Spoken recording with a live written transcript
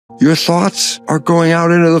Your thoughts are going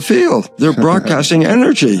out into the field. They're broadcasting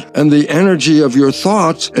energy. And the energy of your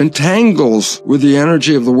thoughts entangles with the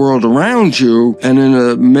energy of the world around you, and in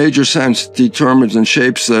a major sense determines and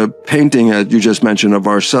shapes the painting that you just mentioned of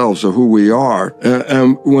ourselves, or who we are.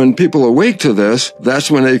 And when people awake to this,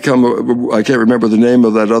 that's when they come, I can't remember the name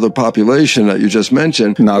of that other population that you just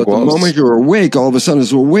mentioned. But the moment you're awake, all of a sudden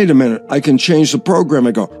it's, well, wait a minute, I can change the program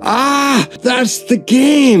and go, that's the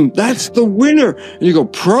game. That's the winner. And you go,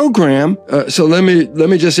 program. So let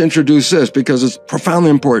me just introduce this because it's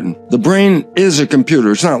profoundly important. The brain is a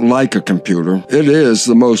computer. It's not like a computer. It is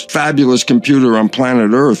the most fabulous computer on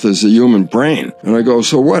planet Earth is the human brain. And I go,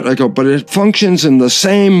 so what? I go, but it functions in the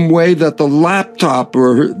same way that the laptop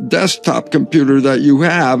or desktop computer that you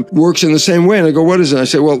have works in the same way. And I go, what is it? I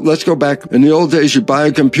say, well, let's go back. In the old days, you buy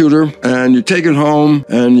a computer and you take it home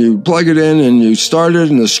and you plug it in and you start it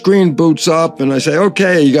and the screen boots up. And I say,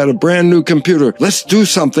 okay, you got a brand new computer. Let's do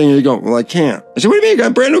something. And you go, well, I can't. I said, what do you mean you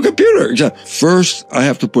got a brand new computer? He said, first, I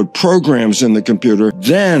have to put programs in the computer.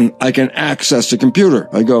 Then I can access the computer.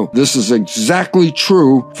 I go, this is exactly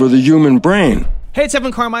true for the human brain. Hey, it's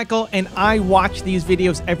Evan Carmichael, and I watch these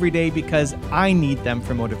videos every day because I need them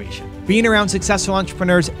for motivation. Being around successful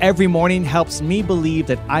entrepreneurs every morning helps me believe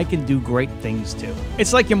that I can do great things too.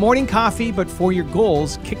 It's like your morning coffee, but for your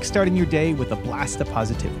goals, kickstarting your day with a blast of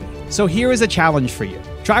positivity. So here is a challenge for you.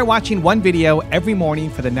 Try watching one video every morning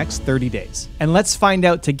for the next 30 days, and let's find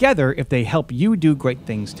out together if they help you do great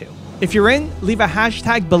things too. If you're in, leave a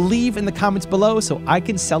hashtag BELIEVE in the comments below so I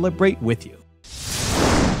can celebrate with you.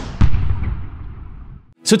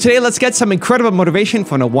 So today, let's get some incredible motivation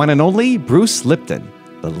from the one and only Bruce Lipton.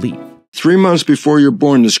 Believe. 3 months before you're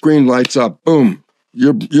born, the screen lights up. Boom.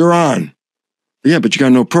 You're on. Yeah, but you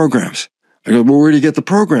got no programs. I go, well, where do you get the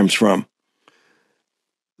programs from?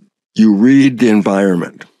 You read the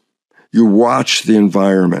environment. You watch the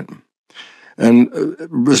environment. And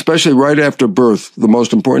especially right after birth, the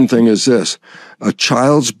most important thing is this. A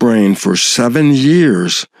child's brain for 7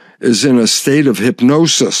 years is in a state of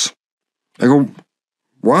hypnosis. I go,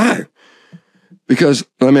 why? Because,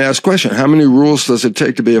 let me ask a question. How many rules does it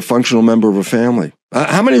take to be a functional member of a family?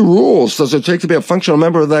 How many rules does it take to be a functional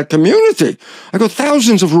member of that community? I go,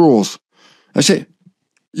 thousands of rules. I say,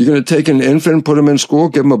 you're going to take an infant, put him in school,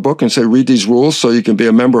 give him a book and say, read these rules so you can be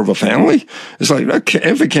a member of a family? It's like,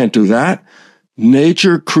 infant can't do that.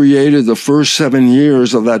 Nature created the first 7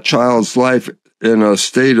 years of that child's life in a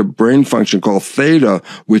state of brain function called theta,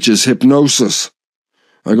 which is hypnosis.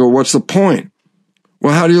 I go, what's the point?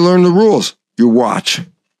 Well, how do you learn the rules? You watch.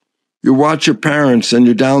 You watch your parents and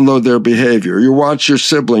you download their behavior. You watch your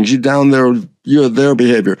siblings, you download their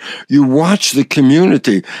behavior. You watch the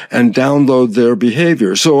community and download their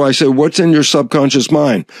behavior. So I say, what's in your subconscious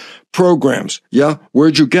mind? Programs. Yeah?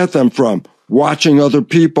 Where'd you get them from? Watching other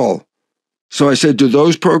people. So I said, do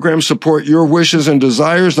those programs support your wishes and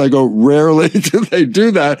desires? And I go, rarely do they do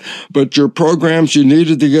that, but your programs, you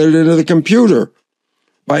needed to get it into the computer.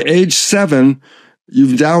 By age 7,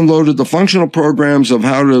 you've downloaded the functional programs of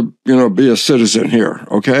how to, be a citizen here,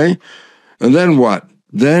 okay? And then what?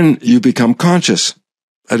 Then you become conscious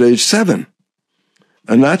at age 7.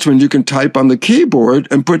 And that's when you can type on the keyboard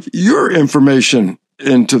and put your information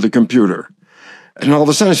into the computer. And all of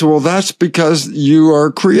a sudden I say, well, that's because you are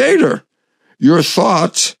a creator. Your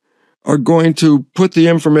thoughts are going to put the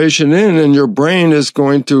information in, and your brain is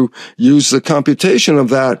going to use the computation of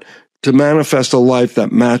that to manifest a life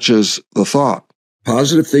that matches the thought.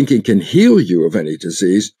 Positive thinking can heal you of any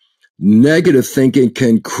disease. Negative thinking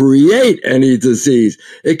can create any disease.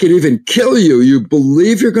 It can even kill you. You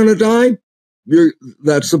believe you're going to die?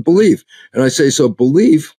 That's the belief. And I say, so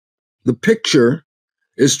belief, the picture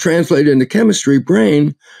is translated into chemistry,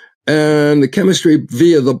 brain, and the chemistry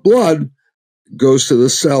via the blood goes to the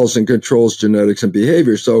cells and controls genetics and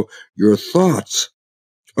behavior. So your thoughts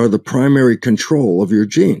are the primary control of your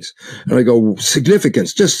genes. And I go,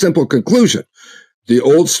 significance, just simple conclusion. The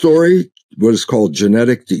old story, what is called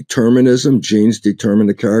genetic determinism, genes determine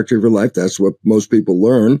the character of your life. That's what most people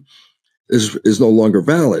learn, is no longer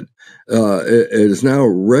valid. It is now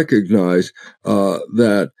recognized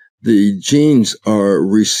that the genes are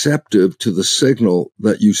receptive to the signal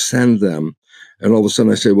that you send them. And all of a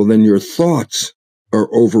sudden I say, well, then your thoughts are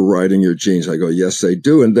overriding your genes. I go, yes, they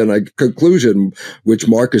do. And then conclusion, which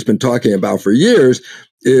Mark has been talking about for years,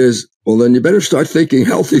 is, well, then you better start thinking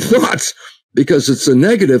healthy thoughts, because it's the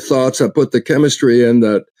negative thoughts that put the chemistry in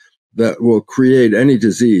that will create any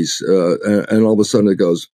disease. And all of a sudden it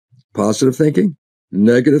goes positive thinking,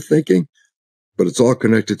 negative thinking, but it's all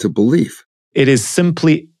connected to belief. It is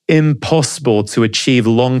simply impossible to achieve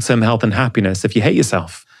long-term health and happiness if you hate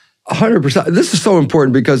yourself. 100%. This is so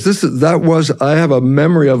important because I have a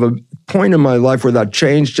memory of a point in my life where that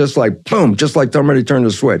changed, just like boom, just like somebody turned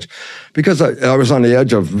a switch. Because I was on the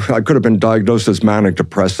edge of, I could have been diagnosed as manic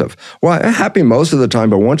depressive. Well, happy most of the time,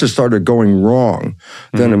 but once it started going wrong,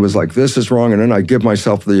 then it was like, this is wrong. And then I give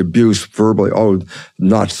myself the abuse verbally. Oh,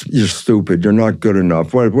 you're stupid. You're not good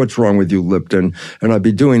enough. What's wrong with you, Lipton? And I'd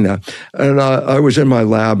be doing that. And I was in my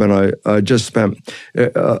lab and I just spent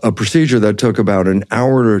a procedure that took about an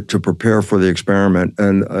hour to prepare for the experiment.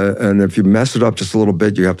 And if you mess it up just a little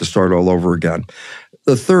bit, you have to start all over again.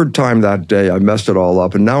 The third time that day, I messed it all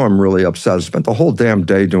up, and now I'm really upset. I spent the whole damn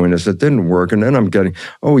day doing this. It didn't work, and then I'm getting,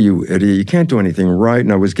 oh, you idiot, you can't do anything right.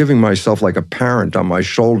 And I was giving myself like a parent on my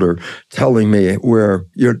shoulder telling me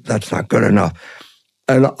that's not good enough.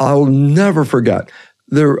 And I'll never forget,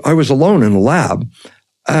 I was alone in the lab,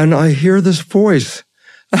 and I hear this voice.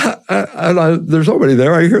 There's nobody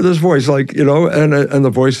there. I hear this voice, and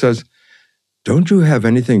the voice says, don't you have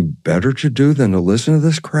anything better to do than to listen to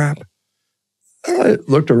this crap? And I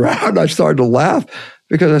looked around. I started to laugh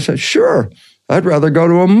because I said, sure, I'd rather go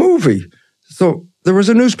to a movie. So there was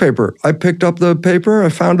a newspaper. I picked up the paper. I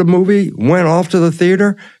found a movie, went off to the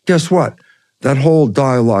theater. Guess what? That whole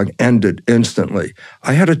dialogue ended instantly.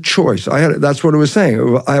 I had a choice. That's what it was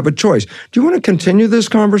saying. I have a choice. Do you want to continue this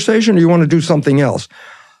conversation or do you want to do something else?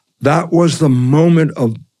 That was the moment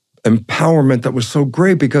of empowerment that was so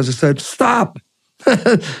great because it said, stop,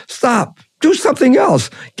 stop, do something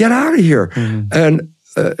else, get out of here. And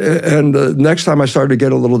next time I started to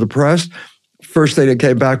get a little depressed, first thing that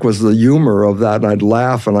came back was the humor of that. And I'd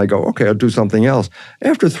laugh and I go, okay, I'll do something else.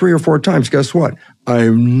 After 3 or 4 times, guess what?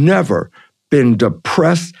 I've never been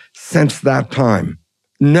depressed since that time.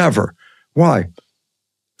 Never. Why?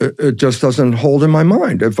 It just doesn't hold in my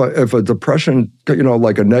mind. If a depression,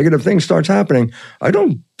 like a negative thing starts happening, I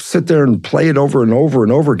don't sit there and play it over and over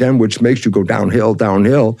and over again, which makes you go downhill.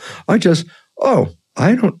 I just, I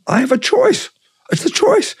have a choice. It's a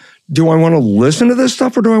choice. Do I want to listen to this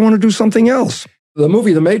stuff or do I want to do something else? The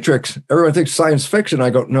movie The Matrix, everyone thinks science fiction. I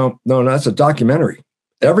go, no, that's a documentary.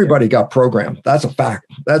 Everybody got programmed. That's a fact.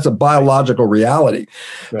 That's a biological reality.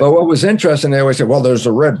 Right. But what was interesting, they always say, well, there's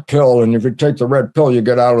a red pill, and if you take the red pill, you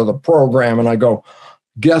get out of the program. And I go,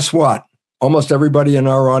 guess what? Almost everybody in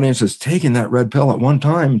our audience has taken that red pill at one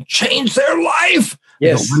time, changed their life.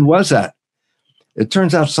 Yes. When was that? It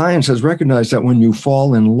turns out science has recognized that when you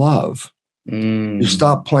fall in love, you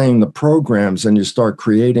stop playing the programs and you start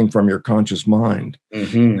creating from your conscious mind.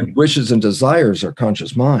 And wishes and desires are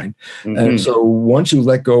conscious mind. And so once you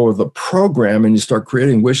let go of the program and you start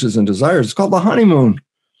creating wishes and desires, it's called the honeymoon.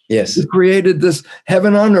 Yes. You created this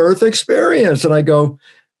heaven on earth experience. And I go,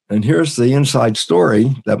 and here's the inside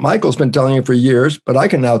story that Michael's been telling you for years, but I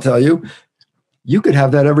can now tell you, you could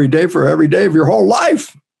have that every day for every day of your whole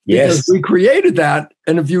life. Yes. Because we created that.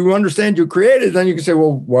 And if you understand you created it, then you can say,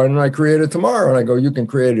 well, why didn't I create it tomorrow? And I go, you can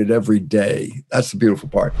create it every day. That's the beautiful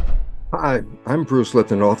part. Hi, I'm Bruce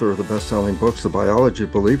Lipton, author of the best-selling books, The Biology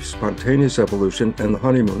of Belief, Spontaneous Evolution, and The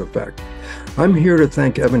Honeymoon Effect. I'm here to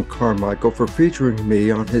thank Evan Carmichael for featuring me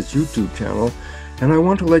on his YouTube channel. And I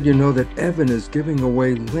want to let you know that Evan is giving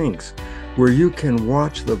away links where you can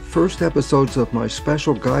watch the first episodes of my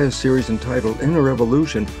special Gaia series entitled Inner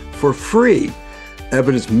Evolution for free.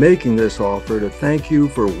 Evan is making this offer to thank you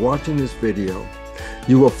for watching this video.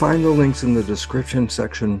 You will find the links in the description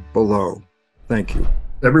section below. Thank you.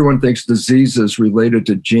 Everyone thinks disease is related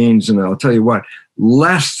to genes, and I'll tell you what,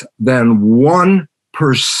 less than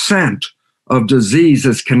 1% of disease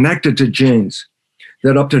is connected to genes.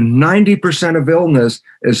 That up to 90% of illness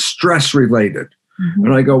is stress related.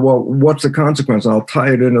 And I go, well, what's the consequence? I'll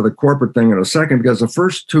tie it into the corporate thing in a second, because the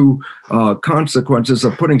first 2 consequences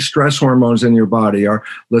of putting stress hormones in your body are,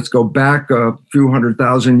 let's go back a few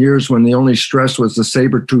 100,000 years when the only stress was the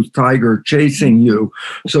saber-toothed tiger chasing you.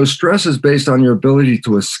 So stress is based on your ability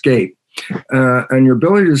to escape. And your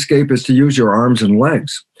ability to escape is to use your arms and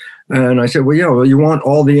legs. And I said, well, you want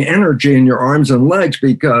all the energy in your arms and legs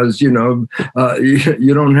because, you don't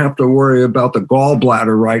have to worry about the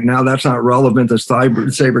gallbladder right now. That's not relevant. The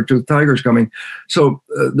saber-toothed tiger's coming. So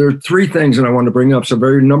there are 3 things that I want to bring up. So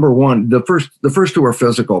number one, the first 2 are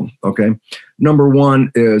physical. Okay. Number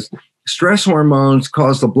 1 is stress hormones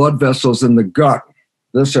cause the blood vessels in the gut,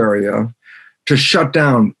 this area, to shut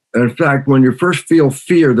down. In fact, when you first feel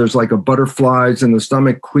fear, there's like a butterflies in the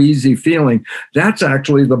stomach, queasy feeling. That's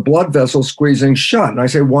actually the blood vessel squeezing shut. And I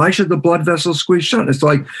say, why should the blood vessel squeeze shut? It's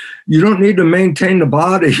like, you don't need to maintain the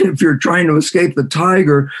body if you're trying to escape the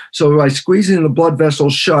tiger. So by squeezing the blood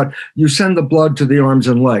vessels shut, you send the blood to the arms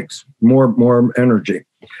and legs, more energy.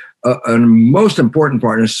 And most important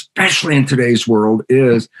part, and especially in today's world,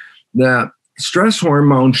 is that stress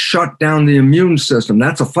hormones shut down the immune system.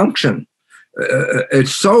 That's a function.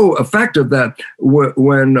 It's so effective that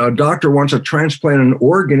when a doctor wants to transplant an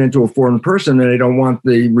organ into a foreign person and they don't want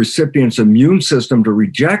the recipient's immune system to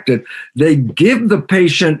reject it, they give the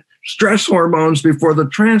patient stress hormones before the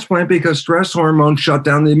transplant because stress hormones shut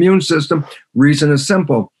down the immune system. Reason is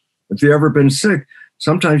simple. If you've ever been sick,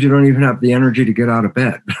 sometimes you don't even have the energy to get out of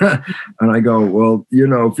bed. And I go, well,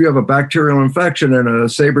 if you have a bacterial infection and a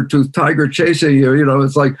saber-toothed tiger chasing you,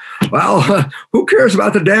 it's like, well, who cares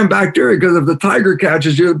about the damn bacteria? Because if the tiger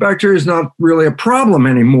catches you, the bacteria is not really a problem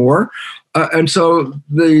anymore. And so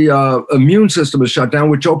the immune system is shut down,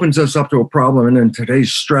 which opens us up to a problem. And in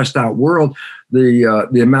today's stressed out world,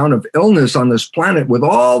 the amount of illness on this planet with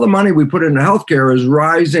all the money we put into healthcare is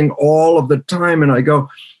rising all of the time. And I go,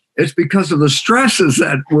 it's because of the stresses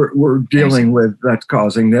that we're dealing with that's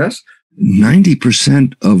causing this.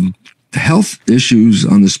 90% of health issues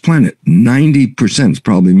on this planet, 90%,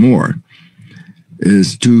 probably more,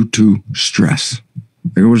 is due to stress.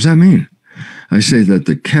 What does that mean? I say that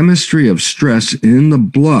the chemistry of stress in the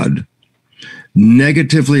blood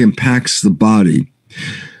negatively impacts the body.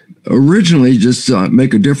 Originally, just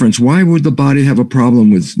make a difference. Why would the body have a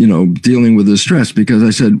problem with, dealing with the stress? Because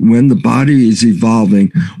I said, when the body is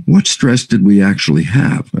evolving, what stress did we actually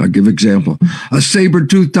have? I'll give an example. A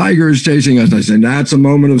saber-toothed tiger is chasing us. I said, that's a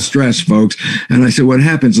moment of stress, folks. And I said, what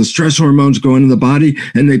happens? The stress hormones go into the body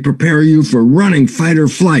and they prepare you for running, fight or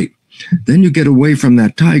flight. Then you get away from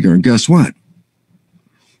that tiger. And guess what?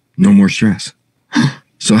 No more stress.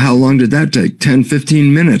 So how long did that take? 10,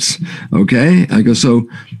 15 minutes. Okay. I go, so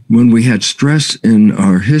when we had stress in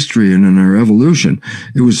our history and in our evolution,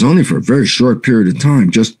 it was only for a very short period of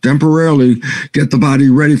time, just temporarily get the body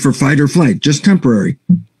ready for fight or flight, just temporary.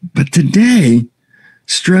 But today,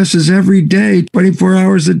 stress is every day, 24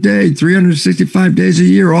 hours a day, 365 days a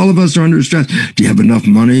year. All of us are under stress. Do you have enough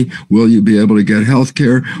money? Will you be able to get health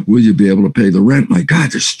care? Will you be able to pay the rent? My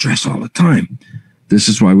God, there's stress all the time. This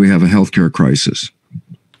is why we have a healthcare crisis.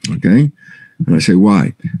 Okay? And I say,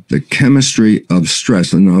 why? The chemistry of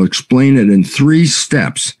stress. And I'll explain it in 3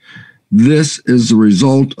 steps. This is the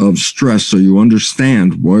result of stress, so you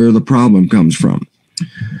understand where the problem comes from.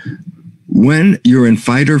 When you're in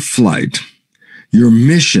fight or flight, your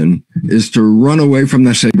mission is to run away from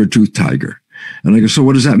the saber-toothed tiger. And I go, so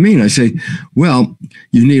what does that mean? I say, well,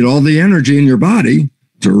 you need all the energy in your body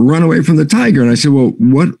to run away from the tiger. And I say, well,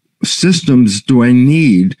 what systems do I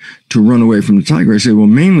need to run away from the tiger? I say, well,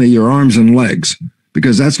 mainly your arms and legs,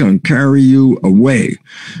 because that's going to carry you away.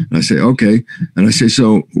 And I say, okay. And I say,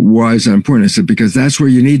 so why is that important? I said, because that's where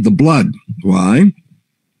you need the blood. Why?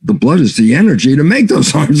 The blood is the energy to make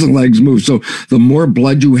those arms and legs move. So the more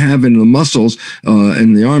blood you have in the muscles,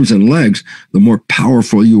 in the arms and legs, the more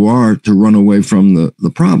powerful you are to run away from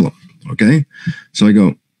the problem. Okay. So I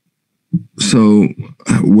go, so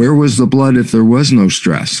where was the blood if there was no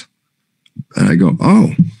stress? And I go,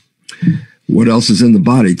 oh, what else is in the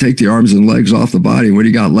body? Take the arms and legs off the body. What do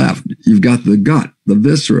you got left? You've got the gut, the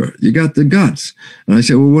viscera. You got the guts. And I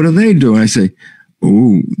say, well, what do they do? And I say,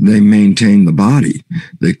 oh, they maintain the body.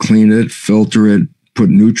 They clean it, filter it, put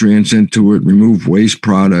nutrients into it, remove waste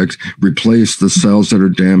products, replace the cells that are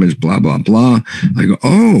damaged, blah, blah, blah. I go,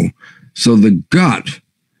 oh, so the gut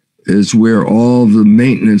is where all the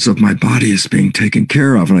maintenance of my body is being taken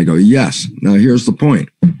care of. And I go, yes. Now, here's the point.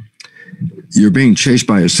 You're being chased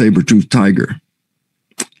by a saber-toothed tiger.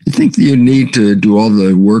 You think that you need to do all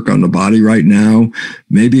the work on the body right now?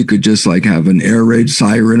 Maybe you could just like have an air raid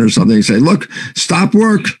siren or something and say, look, stop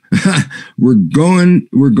work. we're going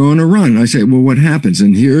to run. I say, well, what happens?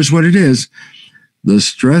 And here's what it is. The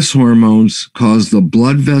stress hormones cause the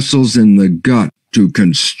blood vessels in the gut to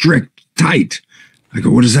constrict tight. I go,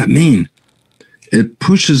 what does that mean? It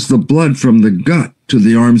pushes the blood from the gut to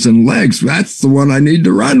the arms and legs. That's the one I need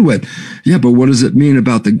to run with. Yeah, but what does it mean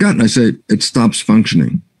about the gut? And I say, it stops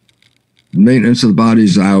functioning. Maintenance of the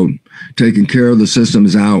body's out. Taking care of the system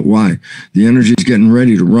is out. Why? The energy's getting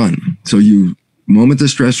ready to run. So moment the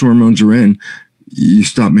stress hormones are in, you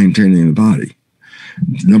stop maintaining the body.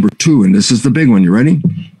 Number 2, and this is the big one. You ready?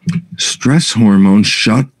 Stress hormones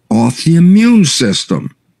shut off the immune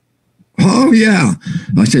system. Oh, yeah.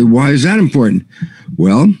 I say, why is that important?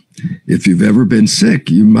 Well, if you've ever been sick,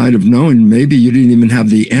 you might have known maybe you didn't even have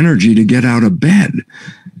the energy to get out of bed.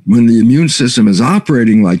 When the immune system is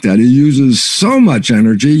operating like that, it uses so much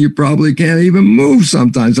energy, you probably can't even move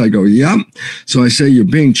sometimes. I go, yep. So I say, you're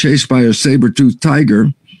being chased by a saber-toothed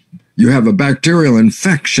tiger. You have a bacterial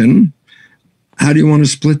infection. How do you want to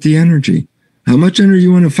split the energy? How much energy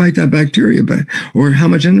you want to fight that bacteria back? Or how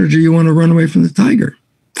much energy you want to run away from the tiger?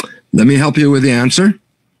 Let me help you with the answer.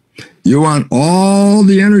 You want all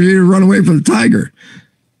the energy to run away from the tiger.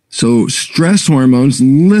 So stress hormones,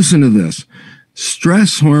 listen to this.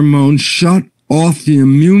 Stress hormones shut off the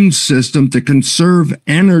immune system to conserve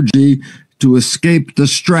energy to escape the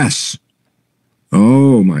stress.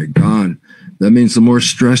 Oh my God. That means the more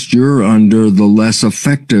stressed you're under, the less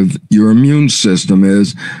effective your immune system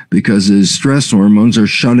is, because the stress hormones are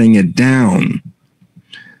shutting it down.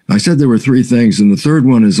 I said there were three things, and the third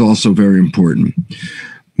one is also very important.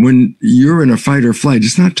 When you're in a fight or flight,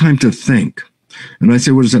 it's not time to think. And I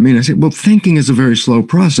say, what does that mean? I say, well, thinking is a very slow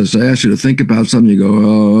process. I ask you to think about something. You go,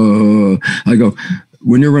 oh. I go,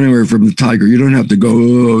 when you're running away from the tiger, you don't have to go,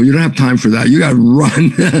 oh. You don't have time for that. You got to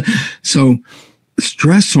run. So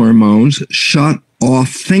stress hormones shut off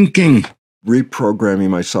thinking. Reprogramming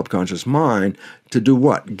my subconscious mind to do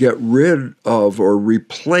what? Get rid of or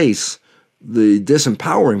replace the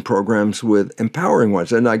disempowering programs with empowering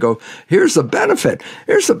ones. And I go, here's the benefit.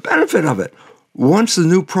 Here's the benefit of it. Once the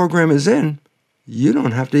new program is in, you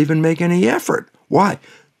don't have to even make any effort. Why?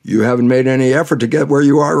 You haven't made any effort to get where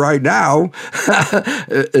you are right now.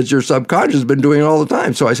 It's your subconscious been doing it all the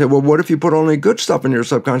time. So I said, well, what if you put only good stuff in your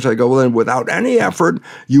subconscious? I go, well, then without any effort,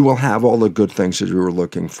 you will have all the good things that you were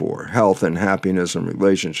looking for, health and happiness and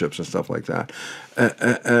relationships and stuff like that.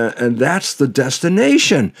 And that's the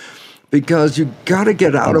destination. Because you got to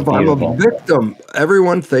get out of, I'm a victim.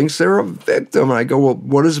 Everyone thinks they're a victim. And I go, well,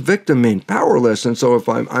 what does victim mean? Powerless. And so if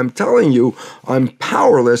I'm telling you I'm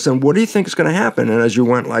powerless, and what do you think is going to happen? And as you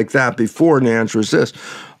went like that before, and the answer is this: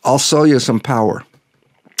 I'll sell you some power.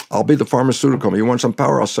 I'll be the pharmaceutical. You want some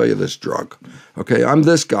power? I'll sell you this drug. Okay, I'm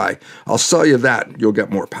this guy. I'll sell you that. You'll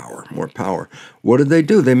get more power, more power. What did they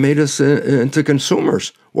do? They made us into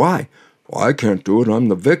consumers. Why? Well, I can't do it. I'm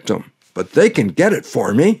the victim. But they can get it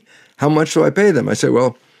for me. How much do I pay them? I say,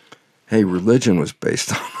 well, hey, religion was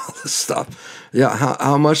based on all this stuff. Yeah,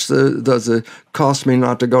 how much does it cost me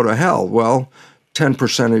not to go to hell? Well,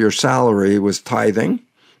 10% of your salary was tithing.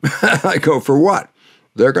 I go, for what?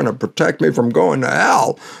 They're going to protect me from going to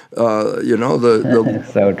hell. The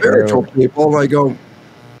so spiritual people. I go,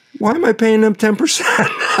 why am I paying them 10%?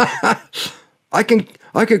 I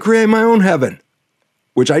can create my own heaven,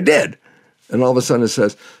 which I did. And all of a sudden it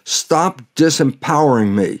says, stop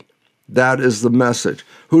disempowering me. That is the message.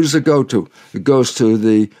 Who does it go to? It goes to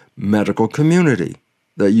the medical community,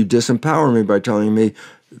 that you disempower me by telling me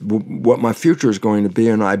what my future is going to be,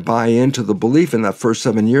 and I buy into the belief in that first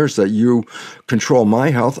 7 years that you control my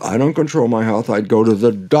health. I don't control my health. I'd go to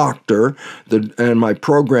the doctor, and my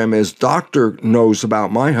program is doctor knows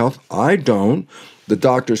about my health. I don't. The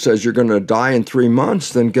doctor says you're going to die in 3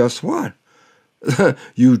 months, then guess what?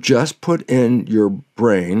 You just put in your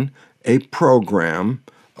brain a program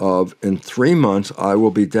of, in 3 months, I will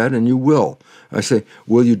be dead, and you will. I say,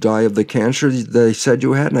 will you die of the cancer they said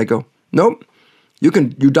you had? And I go, nope. You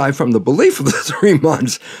die from the belief of the 3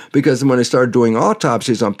 months, because when they started doing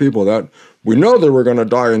autopsies on people that we know they were going to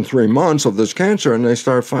die in 3 months of this cancer, and they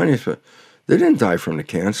started finding they didn't die from the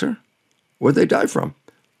cancer. What did they die from?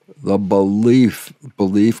 The belief.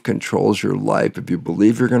 Belief controls your life. If you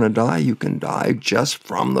believe you're going to die, you can die just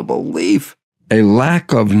from the belief. A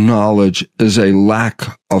lack of knowledge is a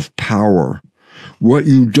lack of power. What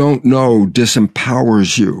you don't know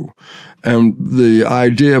disempowers you. And the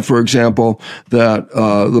idea, for example, that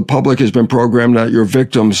the public has been programmed that you're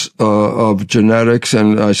victims of genetics,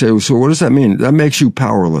 and I say, so what does that mean? That makes you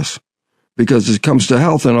powerless, because it comes to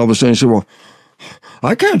health, and all of a sudden you say, well,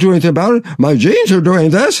 I can't do anything about it. My genes are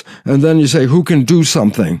doing this. And then you say, who can do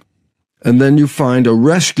something? And then you find a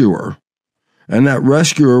rescuer, and that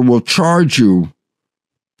rescuer will charge you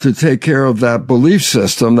to take care of that belief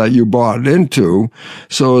system that you bought into.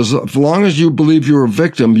 So as long as you believe you're a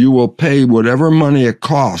victim, you will pay whatever money it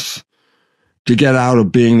costs to get out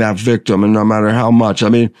of being that victim, and no matter how much. I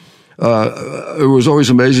mean, it was always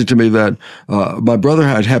amazing to me that my brother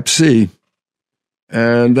had Hep C,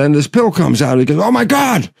 and then this pill comes out. He goes, oh my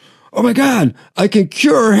God, I can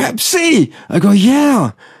cure Hep C. I go,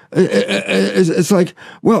 yeah. It's like,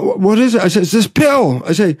 well, what is it? I say, it's this pill.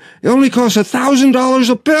 I say, it only costs $1,000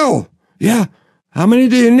 a pill. Yeah. How many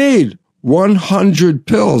do you need? 100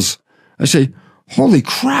 pills. I say, holy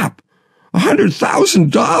crap,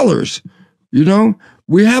 $100,000. You know,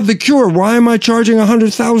 we have the cure. Why am I charging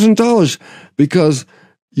 $100,000? Because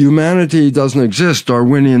humanity doesn't exist.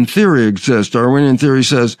 Darwinian theory exists. Darwinian theory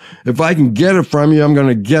says, if I can get it from you, I'm going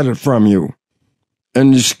to get it from you.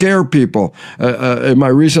 And you scare people. In my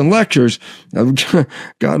recent lectures, I've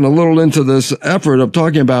gotten a little into this effort of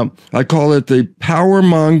talking about, I call it the power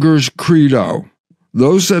monger's credo.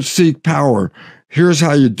 Those that seek power, here's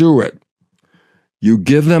how you do it. You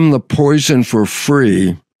give them the poison for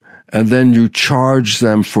free, and then you charge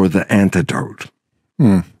them for the antidote.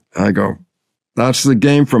 I go, that's the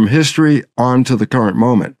game from history on to the current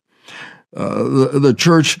moment. The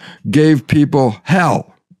church gave people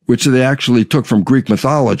hell, which they actually took from Greek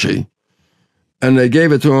mythology, and they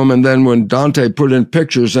gave it to them. And then when Dante put in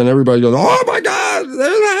pictures, and everybody goes, "Oh my God, there's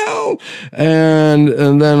the hell!"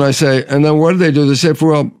 And then I say, and then what do? They say,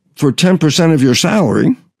 well, for 10% of your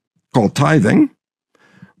salary, called tithing,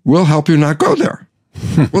 we'll help you not go there.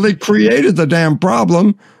 Well, they created the damn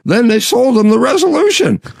problem. Then they sold them the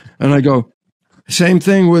resolution. And I go, same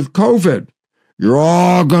thing with COVID. You're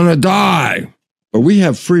all going to die. But we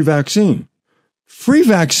have free vaccine. Free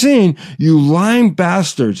vaccine, you lying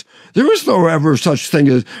bastards. There was no ever such thing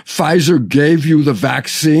as Pfizer gave you the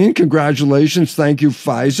vaccine. Congratulations. Thank you,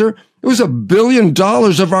 Pfizer. It was $1 billion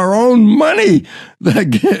of our own money.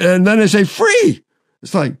 And then they say free.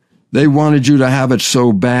 It's like they wanted you to have it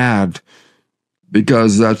so bad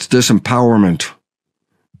because that's disempowerment.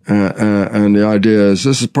 And the idea is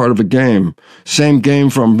this is part of a game. Same game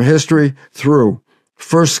from history through.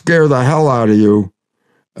 First scare the hell out of you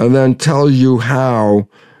and then tell you how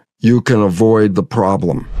you can avoid the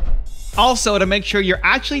problem. Also, to make sure you're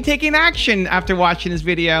actually taking action after watching this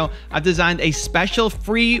video, I've designed a special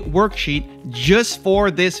free worksheet just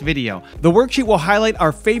for this video. The worksheet will highlight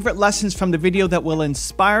our favorite lessons from the video that will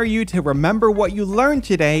inspire you to remember what you learned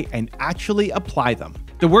today and actually apply them.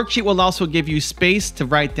 The worksheet will also give you space to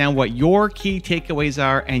write down what your key takeaways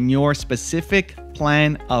are and your specific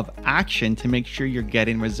plan of action to make sure you're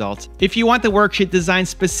getting results. If you want the worksheet designed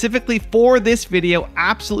specifically for this video,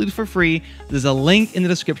 absolutely for free, there's a link in the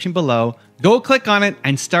description below. Go click on it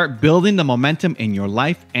and start building the momentum in your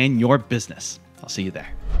life and your business. I'll see you there.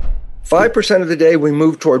 5% of the day we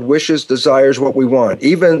move toward wishes, desires, what we want.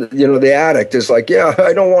 Even, the addict is like, yeah,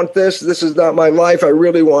 I don't want this. This is not my life. I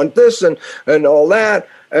really want this and all that.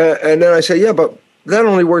 And then I say, yeah, but that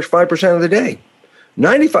only works 5% of the day.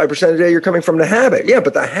 95% of the day you're coming from the habit. Yeah,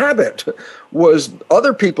 but the habit was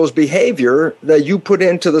other people's behavior that you put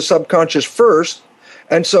into the subconscious first.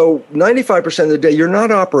 And so 95% of the day you're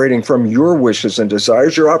not operating from your wishes and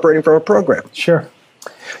desires. You're operating from a program. Sure.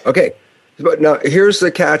 Okay. But now here's the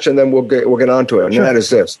catch, and then we'll get on to it. And that is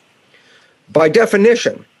this. By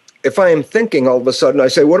definition, if I am thinking all of a sudden, I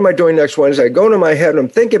say, what am I doing next Wednesday? I go into my head and I'm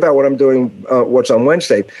thinking about what I'm doing, what's on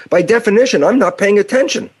Wednesday. By definition, I'm not paying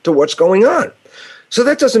attention to what's going on. So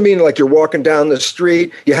that doesn't mean like you're walking down the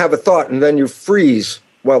street, you have a thought, and then you freeze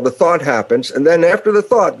while the thought happens. And then after the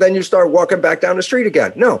thought, then you start walking back down the street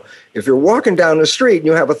again. No, if you're walking down the street and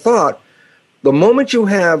you have a thought, the moment you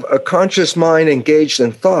have a conscious mind engaged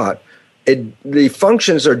in thought, the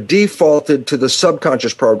functions are defaulted to the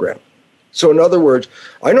subconscious program. So in other words,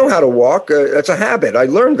 I know how to walk. That's a habit. I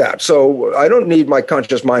learned that. So I don't need my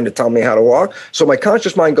conscious mind to tell me how to walk. So my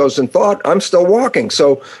conscious mind goes in thought. I'm still walking.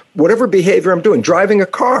 So whatever behavior I'm doing, driving a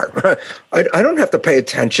car, I don't have to pay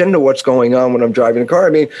attention to what's going on when I'm driving a car.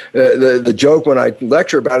 I mean, the joke when I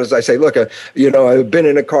lecture about it is I say, look, I've been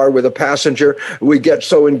in a car with a passenger. We get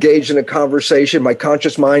so engaged in a conversation. My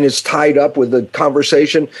conscious mind is tied up with the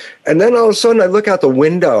conversation. And then all of a sudden I look out the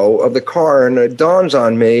window of the car and it dawns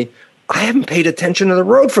on me, I haven't paid attention to the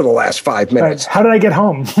road for the last 5 minutes. Right. How did I get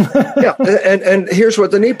home? Yeah, and here's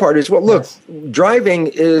what the neat part is. Well, look, driving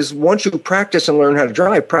is once you practice and learn how to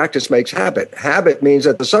drive, practice makes habit. Habit means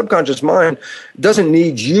that the subconscious mind doesn't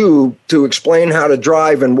need you to explain how to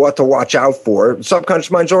drive and what to watch out for. The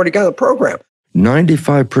subconscious mind's already got a program.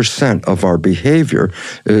 95% of our behavior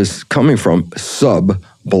is coming from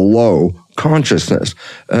below consciousness.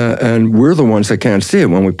 And we're the ones that can't see it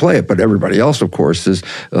when we play it, but everybody else, of course, is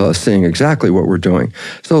seeing exactly what we're doing.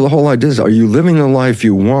 So the whole idea is, are you living the life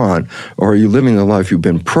you want, or are you living the life you've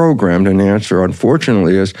been programmed? And the answer,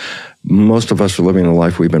 unfortunately, is most of us are living the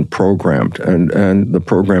life we've been programmed, and the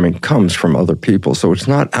programming comes from other people, so it's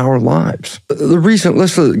not our lives.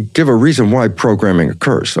 Let's give a reason why programming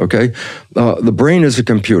occurs, okay? The brain is a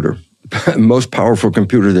computer. Most powerful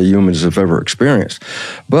computer that humans have ever experienced.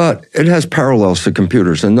 But it has parallels to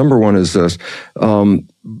computers. And number one is this. In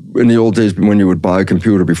the old days, when you would buy a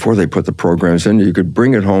computer before they put the programs in, you could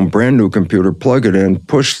bring it home, brand new computer, plug it in,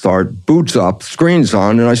 push start, boots up, screen's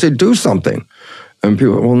on, and I say, do something. And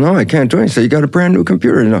people, well, no, I can't do anything. So you got a brand new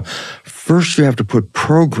computer. First, you have to put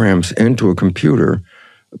programs into a computer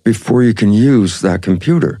before you can use that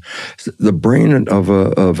computer. The brain of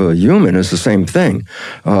a human is the same thing.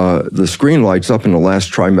 The screen lights up in the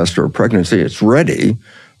last trimester of pregnancy. It's ready,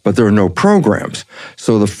 but there are no programs.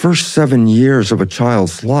 So the first 7 years of a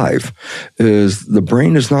child's life is the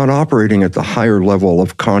brain is not operating at the higher level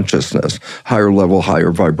of consciousness, higher level,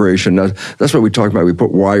 higher vibration. That's what we talk about. We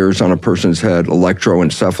put wires on a person's head,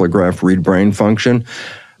 electroencephalograph, read brain function.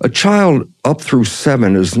 A child up through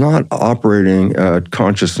 7 is not operating at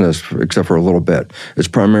consciousness except for a little bit. It's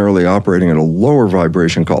primarily operating at a lower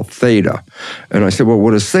vibration called theta. And I said, well,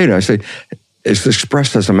 what is theta? I say, it's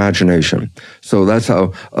expressed as imagination. So that's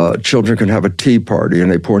how children can have a tea party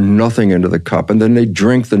and they pour nothing into the cup and then they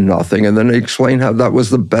drink the nothing and then they explain how that was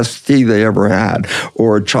the best tea they ever had.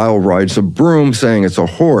 Or a child rides a broom saying it's a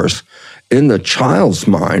horse. In the child's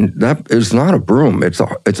mind, that is not a broom, it's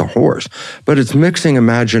a horse. But it's mixing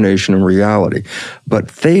imagination and reality. But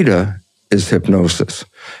theta is hypnosis.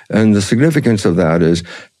 And the significance of that is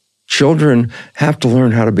children have to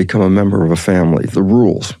learn how to become a member of a family, the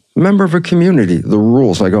rules. Member of a community, the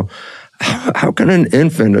rules. I go, how can an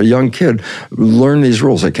infant, a young kid, learn these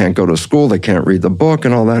rules? They can't go to school, they can't read the book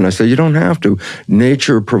and all that. And I say, you don't have to.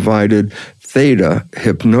 Nature provided theta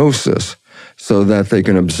hypnosis so that they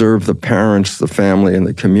can observe the parents, the family, and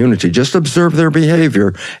the community. Just observe their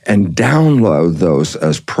behavior and download those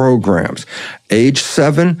as programs. Age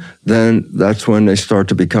 7, then that's when they start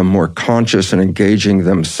to become more conscious and engaging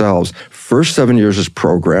themselves. First 7 years is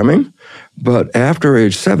programming. But after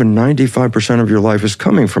age 7, 95% of your life is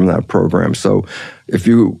coming from that program. So if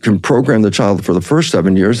you can program the child for the first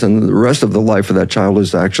 7 years, then the rest of the life of that child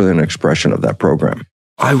is actually an expression of that program.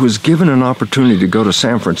 I was given an opportunity to go to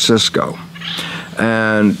San Francisco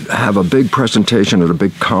and have a big presentation at a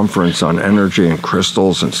big conference on energy and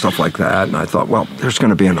crystals and stuff like that. And I thought, well, there's going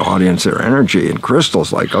to be an audience there, energy and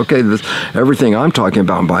crystals. Like, okay, everything I'm talking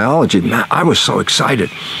about in biology, man, I was so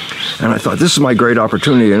excited. And I thought, this is my great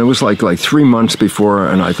opportunity. And it was like 3 months before,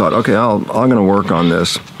 and I thought, okay, I'm going to work on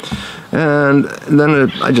this. And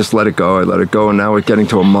then I just let it go. I let it go, and now it's getting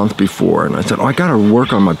to a month before. And I said, I got to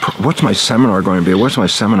work on what's my seminar going to be? What's my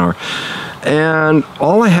seminar? And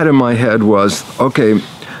all I had in my head was, okay,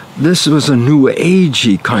 this was a new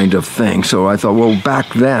agey kind of thing. So I thought, well,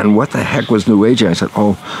 back then, what the heck was new agey? I said,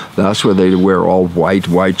 oh, that's where they wear all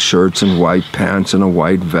white shirts and white pants and a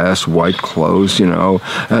white vest, white clothes,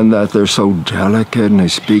 and that they're so delicate and they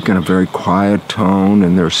speak in a very quiet tone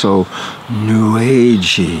and they're so new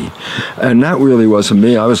agey. And that really wasn't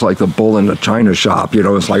me. I was like the bull in the china shop,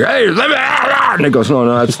 it's like, hey, let me, and it goes, no,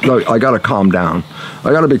 I got to calm down.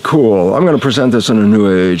 I got to be cool. I'm going to present this in a new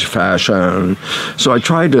age fashion. So I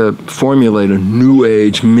tried to formulate a new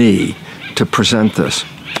age me to present this.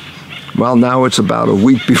 Well, now it's about a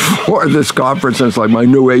week before this conference, and it's like my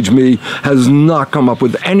new age me has not come up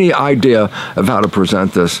with any idea of how to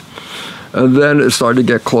present this. And then it started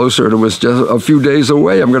to get closer, and it was just a few days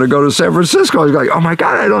away. I'm going to go to San Francisco. I was like, oh my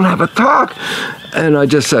God, I don't have a talk. And I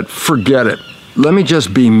just said, forget it. Let me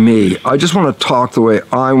just be me. I just want to talk the way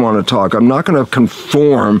I want to talk. I'm not going to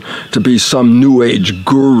conform to be some new age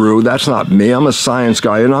guru. That's not me. I'm a science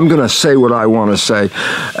guy, and I'm going to say what I want to say.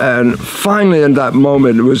 And finally, in that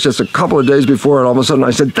moment, it was just a couple of days before, and all of a sudden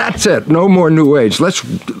I said, that's it. No more new age. Let's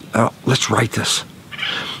write this.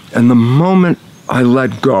 And the moment I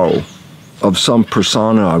let go of some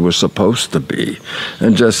persona I was supposed to be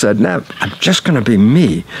and just said, nah, I'm just going to be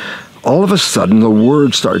me. All of a sudden, the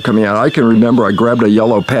words started coming out. I can remember I grabbed a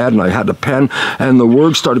yellow pad and I had a pen, and the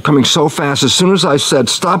words started coming so fast. As soon as I said,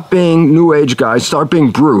 stop being New Age guy, start being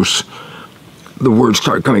Bruce, the words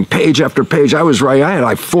started coming page after page. I was right. I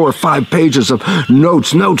had 4 or 5 pages of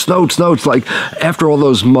notes. Like, after all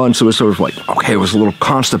those months, it was sort of like, okay, it was a little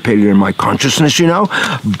constipated in my consciousness,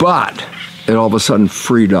 but it all of a sudden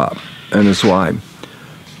freed up. And it's why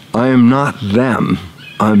I am not them.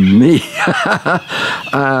 I'm me.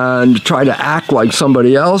 And try to act like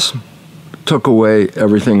somebody else took away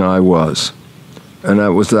everything I was. And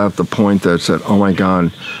that was at the point that said, oh my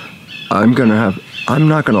God, I'm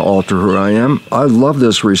not going to alter who I am. I love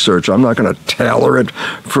this research. I'm not going to tailor it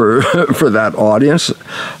for that audience.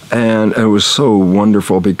 And it was so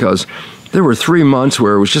wonderful because there were 3 months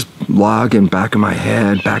where it was just logging back in my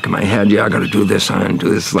head. Yeah, I got to do this and do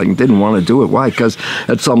this. Like, didn't want to do it. Why? Because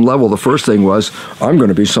at some level, the first thing was, I'm going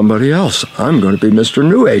to be somebody else. I'm going to be Mr.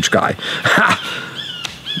 New Age guy.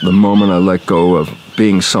 The moment I let go of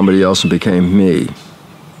being somebody else and became me,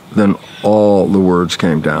 then all the words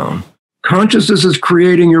came down. Consciousness is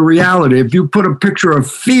creating your reality. If you put a picture of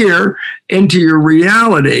fear into your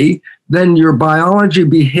reality, then your biology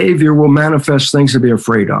behavior will manifest things to be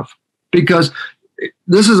afraid of. Because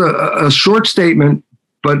this is a short statement,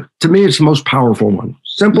 but to me, it's the most powerful one.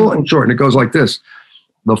 Simple and short. And it goes like this.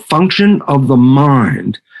 The function of the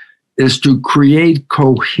mind is to create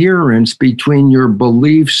coherence between your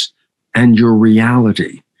beliefs and your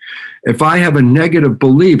reality. If I have a negative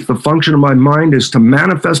belief, the function of my mind is to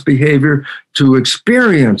manifest behavior to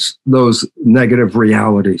experience those negative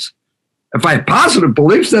realities. If I have positive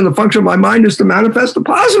beliefs, then the function of my mind is to manifest a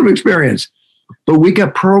positive experience. But we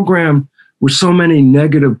get programmed with so many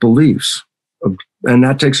negative beliefs, and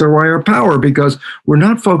that takes away our power because we're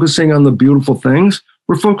not focusing on the beautiful things.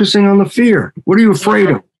 We're focusing on the fear. What are you afraid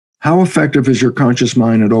of? How effective is your conscious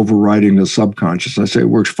mind at overriding the subconscious? I say it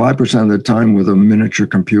works 5% of the time with a miniature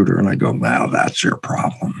computer. And I go, well, that's your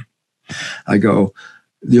problem. I go,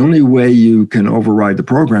 the only way you can override the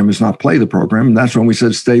program is not play the program. And that's when we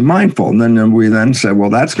said, stay mindful. And then we said,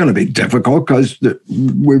 well, that's going to be difficult because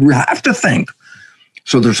we have to think.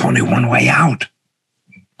 So there's only one way out.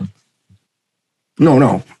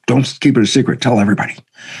 No, don't keep it a secret. Tell everybody.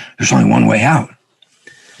 There's only one way out.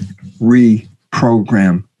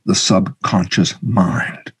 Reprogram the subconscious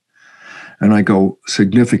mind. And I go,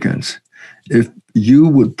 significance. If you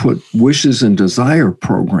would put wishes and desire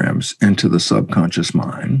programs into the subconscious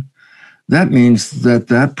mind, that means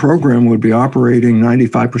that program would be operating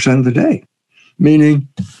 95% of the day. Meaning,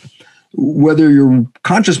 whether your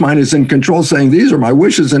conscious mind is in control saying, these are my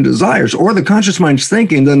wishes and desires, or the conscious mind's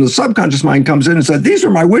thinking, then the subconscious mind comes in and says, these are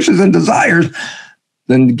my wishes and desires,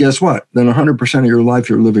 then guess what? Then 100% of your life,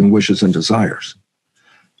 you're living wishes and desires.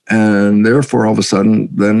 And therefore, all of a sudden,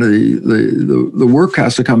 then the work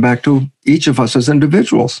has to come back to each of us as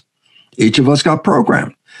individuals. Each of us got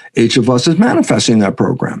programmed. Each of us is manifesting that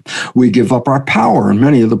program. We give up our power in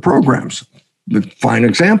many of the programs. The fine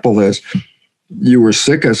example is you were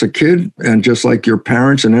sick as a kid, and just like your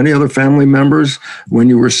parents and any other family members, when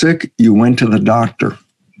you were sick, you went to the doctor.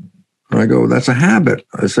 And I go, that's a habit.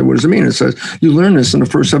 I said, what does it mean? It says, you learn this in the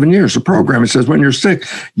first 7 years. The program, it says, when you're sick,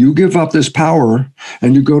 you give up this power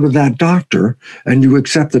and you go to that doctor and you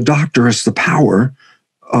accept the doctor as the power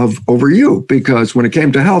over you. Because when it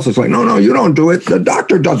came to health, it's like, no, you don't do it. The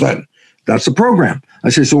doctor does it. That's the program. I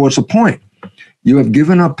say, so what's the point? You have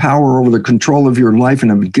given up power over the control of your life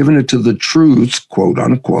and have given it to the truths, quote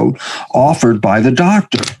unquote, offered by the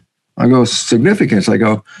doctor. I go, significance. I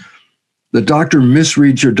go, the doctor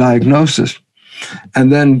misreads your diagnosis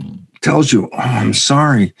and then tells you, oh, I'm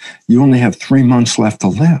sorry, you only have 3 months left to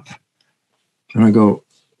live. And I go,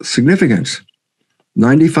 significance.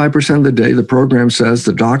 95% of the day, the program says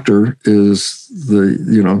the doctor is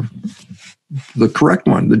the correct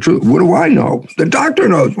one, the truth. What do I know? The doctor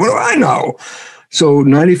knows. What do I know? So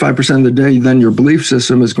 95% of the day, then your belief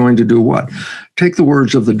system is going to do what? Take the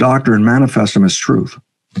words of the doctor and manifest them as truth.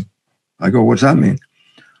 I go, what's that mean?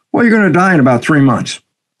 Well, you're going to die in about 3 months.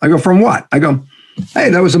 I go, from what? I go, hey,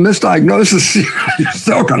 that was a misdiagnosis. You're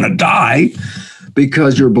still going to die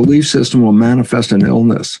because your belief system will manifest an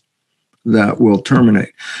illness that will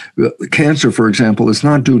terminate. Cancer, for example, is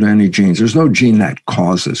not due to any genes. There's no gene that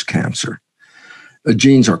causes cancer.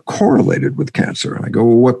 Genes are correlated with cancer. And I go,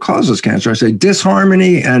 well, what causes cancer? I say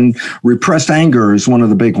disharmony and repressed anger is one of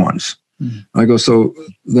the big ones. Mm-hmm. I go, so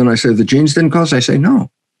then I say the genes didn't cause it? I say,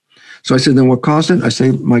 no. So I said, then what caused it? I say,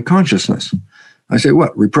 my consciousness. I say,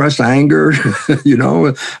 what? Repressed anger,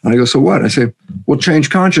 And I go, so what? I say, well, change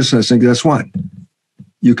consciousness. And guess what?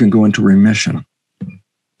 You can go into remission.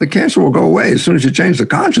 The cancer will go away as soon as you change the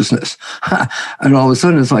consciousness. And all of a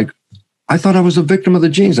sudden, it's like, I thought I was a victim of the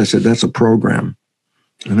genes. I said, that's a program.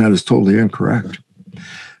 And that is totally incorrect.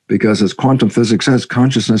 Because as quantum physics says,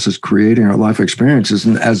 consciousness is creating our life experiences.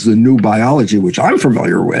 And as the new biology, which I'm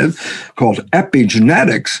familiar with, called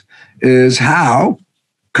epigenetics, is how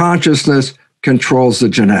consciousness controls the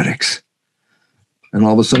genetics. And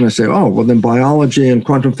all of a sudden I say, oh, well, then biology and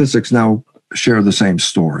quantum physics now share the same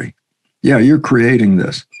story. Yeah, you're creating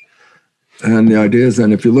this. And the idea is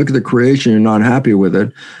then if you look at the creation, you're not happy with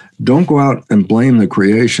it, don't go out and blame the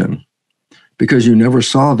creation because you never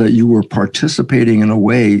saw that you were participating in a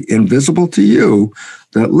way invisible to you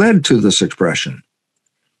that led to this expression.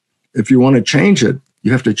 If you want to change it,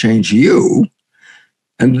 you have to change you.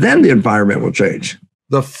 And then the environment will change.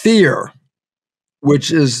 The fear,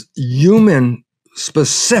 which is human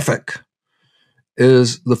specific,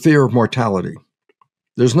 is the fear of mortality.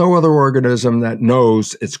 There's no other organism that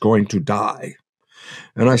knows it's going to die.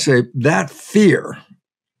 And I say that fear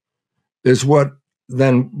is what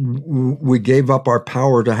then we gave up our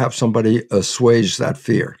power to have somebody assuage that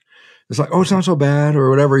fear. It's like, oh, it's not so bad or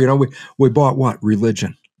whatever. We bought what?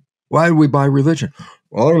 Religion. Why did we buy religion?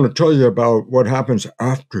 Well, I'm going to tell you about what happens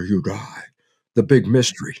after you die, the big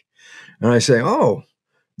mystery. And I say, oh,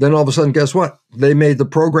 Then all of a sudden, guess what? They made the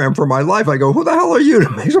program for my life. I go, who the hell are you to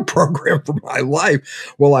make a program for my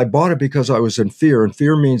life? Well, I bought it because I was in fear, and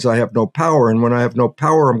fear means I have no power. And when I have no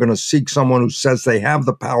power, I'm going to seek someone who says they have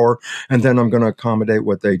the power, and then I'm going to accommodate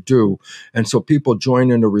what they do. And so people join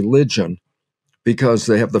into religion because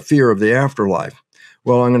they have the fear of the afterlife.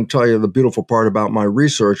 Well, I'm going to tell you the beautiful part about my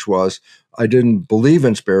research was I didn't believe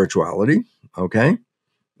in spirituality, okay?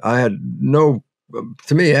 I had no,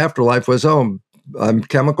 to me, afterlife was, I'm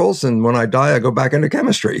chemicals, and when I die, I go back into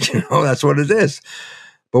chemistry. That's what it is.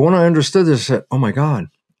 But when I understood this, I said, oh my God,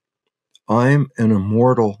 I'm an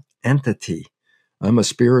immortal entity. I'm a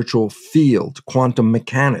spiritual field, quantum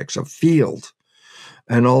mechanics, a field.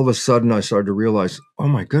 And all of a sudden, I started to realize, oh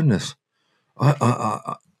my goodness,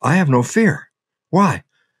 I have no fear. Why?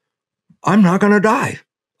 I'm not going to die.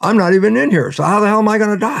 I'm not even in here. So how the hell am I going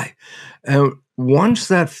to die? And once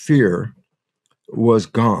that fear was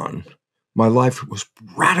gone, my life was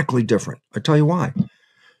radically different. I tell you why.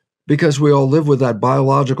 Because we all live with that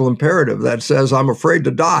biological imperative that says, I'm afraid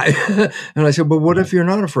to die. And I said, but what if you're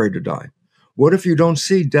not afraid to die? What if you don't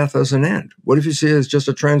see death as an end? What if you see it as just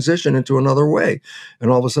a transition into another way?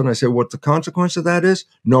 And all of a sudden I say, what the consequence of that is?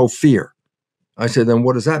 No fear. I say, then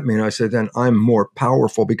what does that mean? I say, then I'm more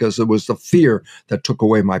powerful because it was the fear that took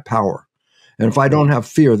away my power. And if I don't have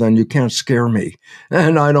fear, then you can't scare me.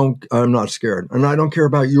 And I'm not scared. And I don't care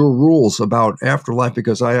about your rules about afterlife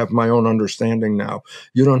because I have my own understanding now.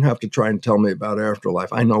 You don't have to try and tell me about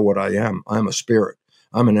afterlife. I know what I am. I'm a spirit.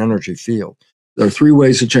 I'm an energy field. There are 3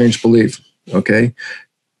 ways to change belief, okay?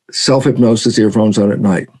 Self-hypnosis, earphones on at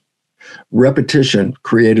night. Repetition,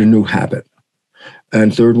 create a new habit.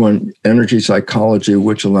 And third one, energy psychology,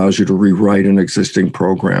 which allows you to rewrite an existing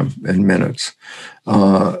program in minutes.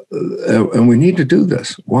 And we need to do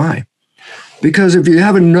this. Why? Because if you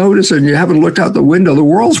haven't noticed and you haven't looked out the window, the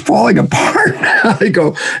world's falling apart. I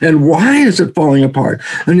go, and why is it falling apart?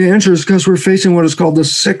 And the answer is because we're facing what is called the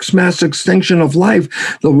 6th mass extinction of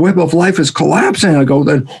life. The web of life is collapsing. I go,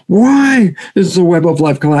 then why is the web of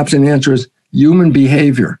life collapsing? The answer is human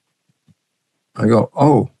behavior. I go,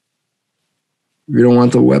 oh, you don't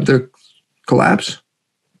want the web to collapse?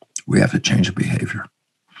 We have to change the behavior.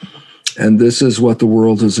 And this is what the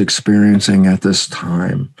world is experiencing at this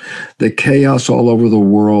time. The chaos all over the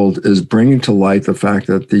world is bringing to light the fact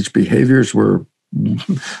that these behaviors we're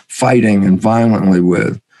fighting and violently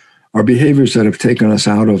with are behaviors that have taken us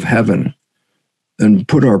out of heaven and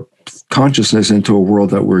put our consciousness into a world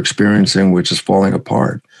that we're experiencing, which is falling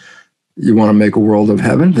apart. You want to make a world of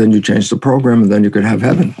heaven? Then you change the program, and then you could have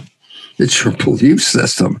heaven. It's your belief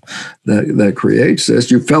system that creates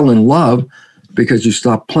this. You fell in love because you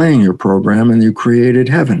stopped playing your program and you created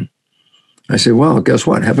heaven. I say, well, guess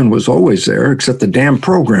what? Heaven was always there, except the damn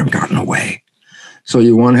program got in the way. So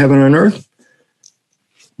you want heaven on earth?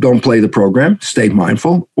 Don't play the program, stay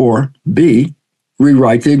mindful, or B,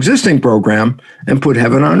 rewrite the existing program and put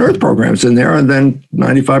heaven on earth programs in there, and then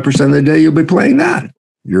 95% of the day you'll be playing that.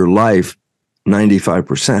 Your life,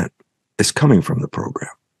 95%, is coming from the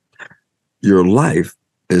program. Your life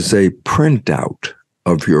is a printout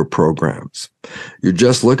of your programs. You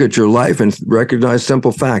just look at your life and recognize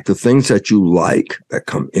simple fact. The things that you like that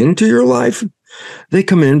come into your life, they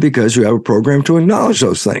come in because you have a program to acknowledge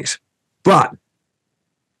those things. But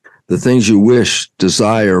the things you wish,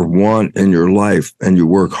 desire, want in your life, and you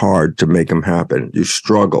work hard to make them happen. You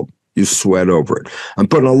struggle. You sweat over it. I'm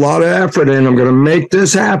putting a lot of effort in. I'm going to make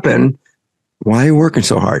this happen. Why are you working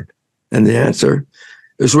so hard? And the answer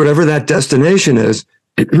is whatever that destination is,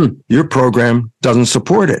 your program doesn't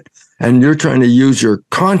support it. And you're trying to use your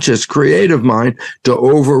conscious creative mind to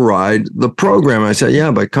override the program. I say,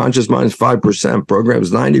 yeah, but conscious mind is 5%, program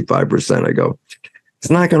is 95%. I go,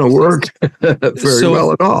 it's not going to work very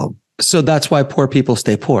well at all. So that's why poor people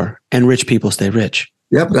stay poor and rich people stay rich.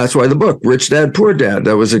 Yep, that's why the book, Rich Dad, Poor Dad,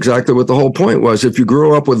 that was exactly what the whole point was. If you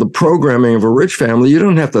grow up with the programming of a rich family, you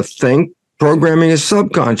don't have to think. Programming is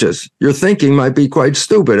subconscious. Your thinking might be quite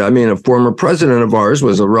stupid. I mean, a former president of ours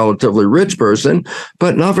was a relatively rich person,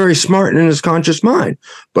 but not very smart in his conscious mind.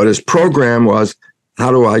 But his program was,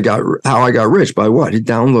 how I got rich. By what? He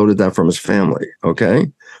downloaded that from his family,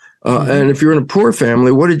 okay? And if you're in a poor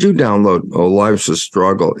family, what did you download? Oh, life's a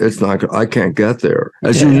struggle. It's not, I can't get there.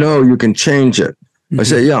 As you know, you can change it. I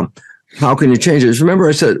say, yeah, how can you change it? Remember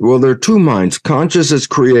I said, well, there are 2 minds. Conscious is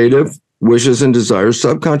creative, wishes and desires,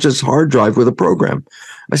 subconscious hard drive with a program.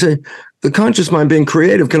 I say, the conscious mind being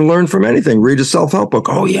creative can learn from anything. Read a self-help book.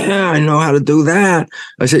 Oh, yeah, I know how to do that.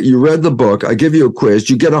 I say, you read the book. I give you a quiz.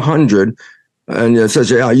 You get 100. And it says,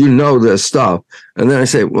 yeah, you know this stuff. And then I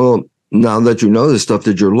say, well, now that you know this stuff,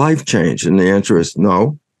 did your life change? And the answer is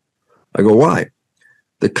no. I go, why?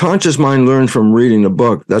 The conscious mind learns from reading a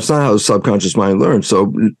book. That's not how the subconscious mind learns.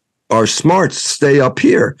 So our smarts stay up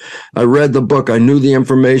here. I read the book. I knew the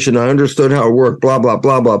information. I understood how it worked, blah, blah,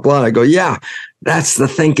 blah, blah, blah. I go, yeah, that's the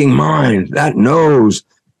thinking mind. That knows.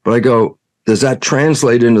 But I go, does that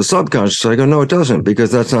translate into subconscious? I go, no, it doesn't,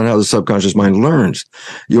 because that's not how the subconscious mind learns.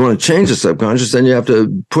 You want to change the subconscious, then you have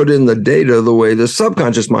to put in the data the way the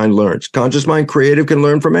subconscious mind learns. Conscious mind, creative, can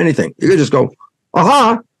learn from anything. You can just go,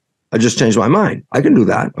 aha, I just changed my mind. I can do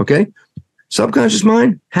that, okay? Subconscious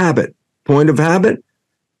mind, habit. Point of habit,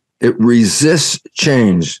 it resists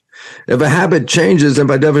change. If a habit changes, then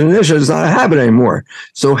by definition, it's not a habit anymore.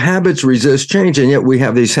 So habits resist change, and yet we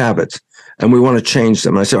have these habits. And we want to change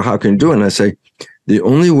them. I say, well, how can you do it? And I say, the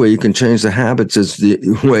only way you can change the habits is the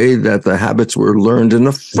way that the habits were learned in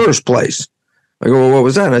the first place. I go, well, what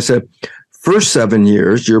was that? And I said, first 7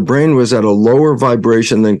 years, your brain was at a lower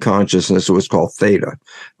vibration than consciousness. It was called theta.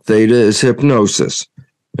 Theta is hypnosis.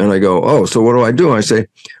 And I go, oh, so what do I do? I say,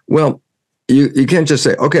 well, you can't just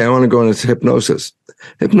say, okay, I want to go into hypnosis.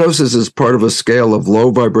 Hypnosis is part of a scale of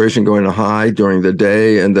low vibration going to high during the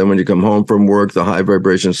day. And then when you come home from work, the high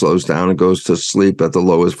vibration slows down and goes to sleep at the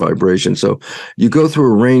lowest vibration. So you go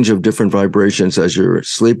through a range of different vibrations as you're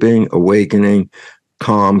sleeping, awakening,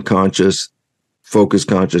 calm, conscious, focus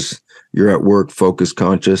conscious. You're at work, focus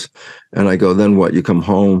conscious. And I go, then what? You come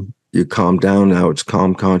home, you calm down. Now it's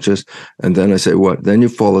calm conscious. And then I say, what? Then you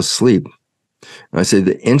fall asleep. I say,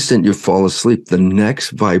 the instant you fall asleep, the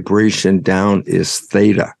next vibration down is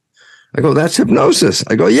theta. I go, that's hypnosis.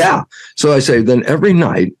 I go, yeah. So I say, then every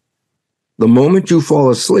night, the moment you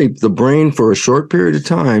fall asleep, the brain for a short period of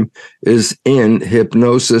time is in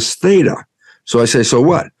hypnosis theta. So I say, so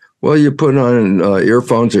what? Well, you put on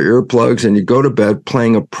earphones or earplugs and you go to bed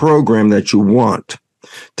playing a program that you want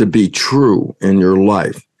to be true in your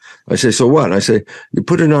life. I say, so what? I say, you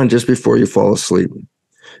put it on just before you fall asleep.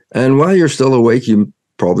 And while you're still awake, you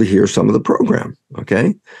probably hear some of the program,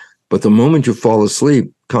 okay? But the moment you fall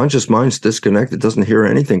asleep, conscious mind's disconnected, doesn't hear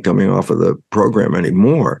anything coming off of the program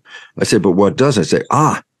anymore. I say, but what does? I say,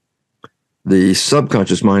 the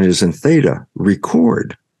subconscious mind is in theta,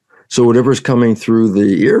 record. So whatever's coming through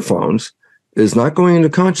the earphones is not going into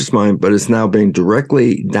conscious mind, but it's now being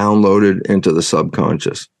directly downloaded into the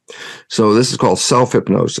subconscious. So this is called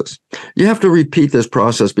self-hypnosis. You have to repeat this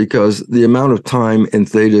process because the amount of time in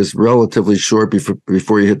theta is relatively short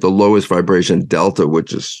before you hit the lowest vibration, delta,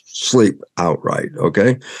 which is sleep outright,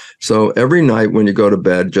 okay? So every night when you go to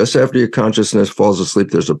bed, just after your consciousness falls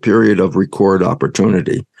asleep, there's a period of record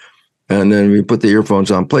opportunity. And then we put the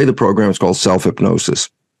earphones on, play the program. It's called self-hypnosis.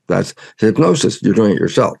 That's hypnosis. You're doing it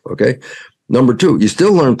yourself, okay? Number 2, you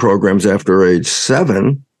still learn programs after age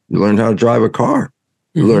 7. You learn how to drive a car.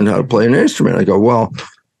 You learn how to play an instrument. I go, well,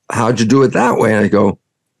 how'd you do it that way? And I go,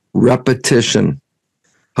 repetition.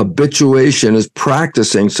 Habituation is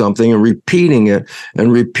practicing something and repeating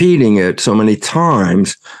it so many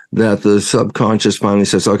times that the subconscious finally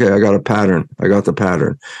says, okay, I got a pattern. I got the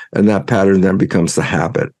pattern. And that pattern then becomes the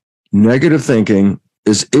habit. Negative thinking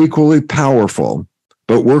is equally powerful,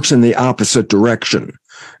 but works in the opposite direction.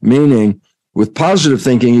 Meaning, with positive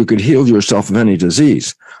thinking, you could heal yourself of any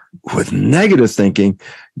disease. With negative thinking,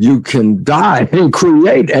 you can die and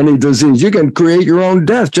create any disease. You can create your own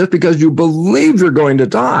death just because you believe you're going to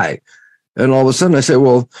die. And all of a sudden I say,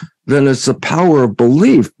 well, then it's the power of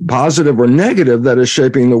belief, positive or negative, that is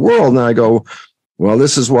shaping the world. And I go, well,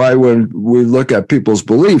 this is why when we look at people's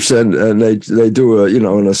beliefs and they do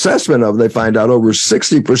an assessment of, they find out over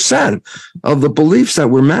 60% of the beliefs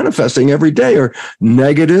that we're manifesting every day are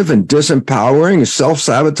negative and disempowering,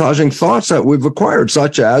 self-sabotaging thoughts that we've acquired,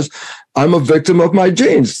 such as, I'm a victim of my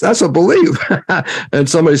genes. That's a belief. And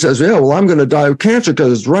somebody says, yeah, well, I'm going to die of cancer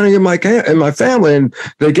because it's running in my family, and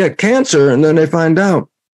they get cancer, and then they find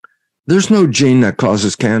out there's no gene that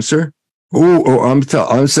causes cancer.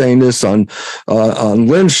 I'm saying this on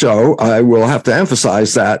Lynn's show. I will have to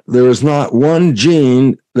emphasize that there is not one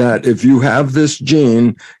gene that if you have this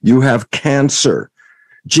gene, you have cancer.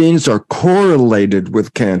 Genes are correlated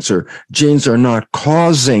with cancer. Genes are not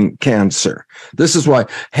causing cancer. This is why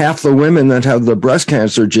half the women that have the breast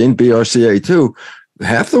cancer gene, BRCA2,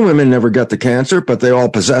 half the women never get the cancer, but they all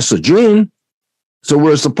possess the gene. So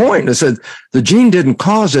where's the point? I said the gene didn't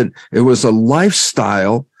cause it. It was a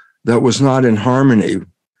lifestyle that was not in harmony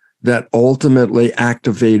that ultimately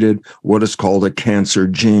activated what is called a cancer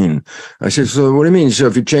gene. I said, so what do you mean? So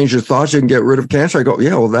if you change your thoughts, you can get rid of cancer? I go,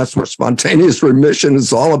 yeah, well, that's what spontaneous remission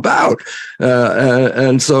is all about.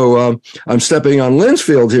 And so I'm stepping on Lynn's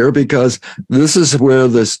field here because this is where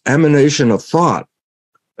this emanation of thought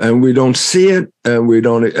and we don't see it, and we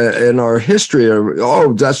don't, in our history,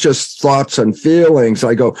 oh, that's just thoughts and feelings.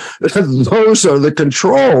 I go, those are the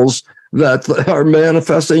controls that are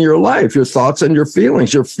manifesting your life, your thoughts and your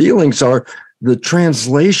feelings. Your feelings are the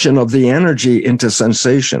translation of the energy into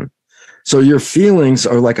sensation. So your feelings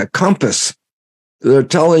are like a compass. They're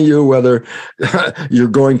telling you whether you're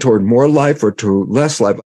going toward more life or to less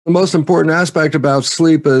life. The most important aspect about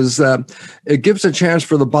sleep is that it gives a chance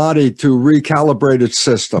for the body to recalibrate its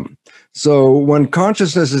system. So when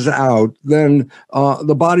consciousness is out, then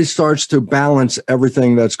the body starts to balance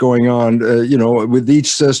everything that's going on, with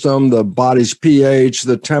each system, the body's pH,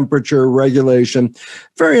 the temperature regulation.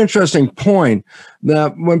 Very interesting point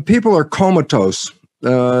that when people are comatose,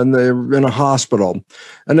 and they're in a hospital,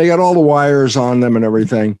 and they got all the wires on them and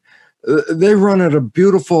everything, they run at a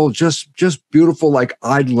beautiful, just beautiful, like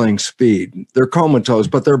idling speed. They're comatose,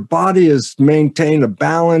 but their body has maintained a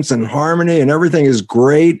balance and harmony, and everything is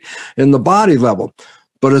great in the body level.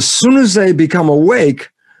 But as soon as they become awake,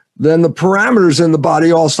 then the parameters in the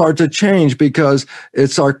body all start to change, because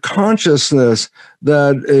it's our consciousness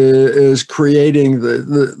that is creating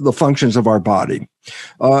the functions of our body.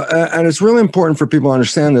 And it's really important for people to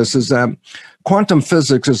understand this, is that quantum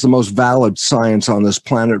physics is the most valid science on this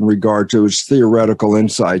planet in regard to its theoretical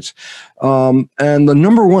insights. And the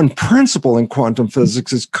number one principle in quantum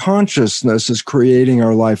physics is consciousness is creating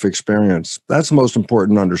our life experience. That's the most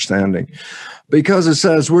important understanding, because it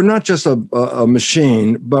says we're not just a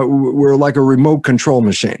machine, but we're like a remote control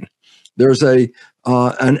machine. There's an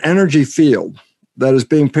energy field that is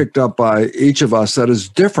being picked up by each of us that is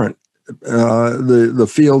different. The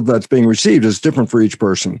field that's being received is different for each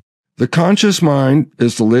person. The conscious mind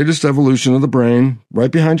is the latest evolution of the brain,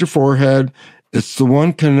 right behind your forehead. It's the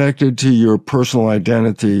one connected to your personal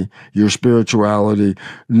identity, your spirituality.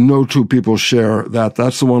 No two people share that.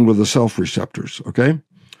 That's the one with the self receptors, okay?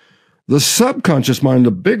 The subconscious mind,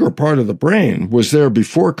 the bigger part of the brain, was there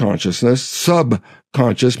before consciousness.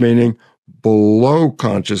 Subconscious, meaning below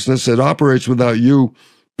consciousness. It operates without you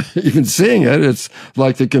even seeing it. It's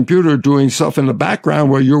like the computer doing stuff in the background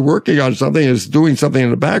where you're working on something, is doing something in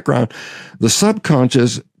the background. The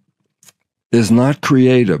subconscious is not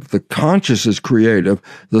creative. The conscious is creative.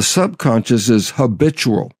 The subconscious is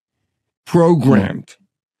habitual, programmed.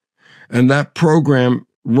 And that program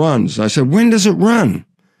runs. I said, when does it run?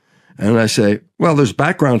 And I say, well, there's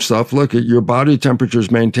background stuff. Look at your body temperature is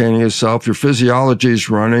maintaining itself. Your physiology is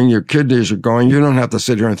running. Your kidneys are going. You don't have to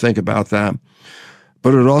sit here and think about that.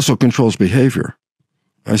 But it also controls behavior.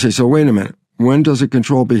 I say, so wait a minute. When does it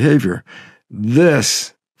control behavior?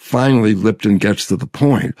 This, finally, Lipton gets to the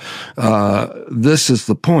point. This is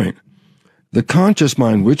the point. The conscious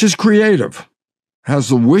mind, which is creative, has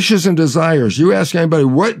the wishes and desires. You ask anybody,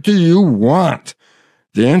 what do you want?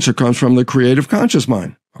 The answer comes from the creative conscious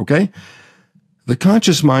mind, okay? The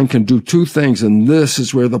conscious mind can do two things, and this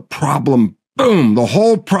is where the problem, boom, the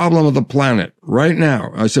whole problem of the planet right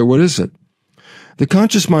now. I say, what is it? The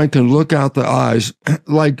conscious mind can look out the eyes,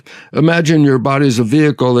 like imagine your body is a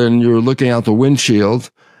vehicle and you're looking out the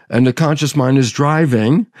windshield, and the conscious mind is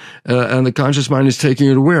driving, and the conscious mind is taking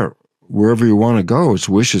you to where? Wherever you want to go. It's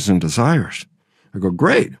wishes and desires. I go,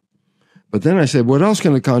 great. But then I said, what else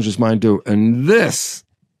can the conscious mind do? And this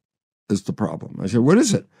is the problem. I said, what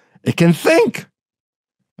is it? It can think.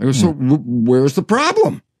 I go, so where's the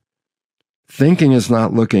problem? Thinking is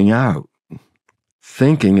not looking out.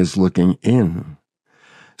 Thinking is looking in.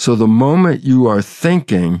 So the moment you are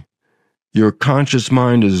thinking, your conscious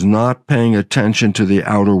mind is not paying attention to the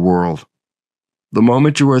outer world. The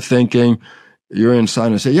moment you are thinking, you're inside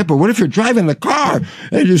and say, yeah, but what if you're driving the car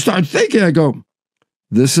and you start thinking? I go,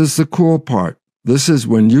 this is the cool part. This is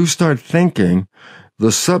when you start thinking,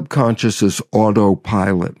 the subconscious is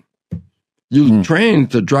autopilot. You train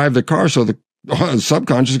to drive the car, so the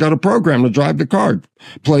subconscious got a program to drive the car,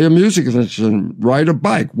 play a music instrument, ride a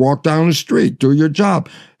bike, walk down the street, do your job.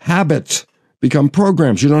 Habits become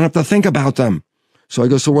programs. You don't have to think about them. So I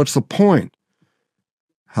go, so what's the point?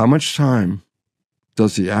 How much time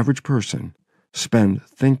does the average person spend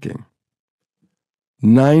thinking?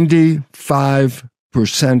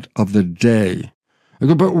 95% of the day. I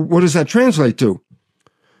go, but what does that translate to?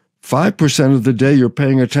 5% of the day you're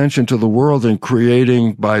paying attention to the world and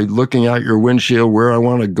creating by looking out your windshield where I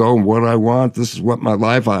want to go, what I want. This is what my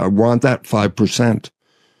life, I want that 5%.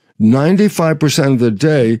 95% of the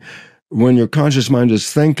day when your conscious mind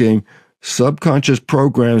is thinking, subconscious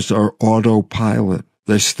programs are autopilot.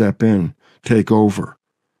 They step in, take over.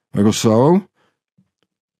 I go, so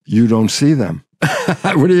you don't see them.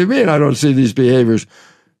 What do you mean I don't see these behaviors?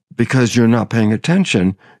 because you're not paying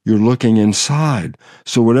attention. You're looking inside.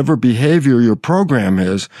 So whatever behavior your program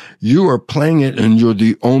is, you are playing it, and you're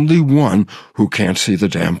the only one who can't see the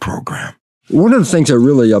damn program. One of the things that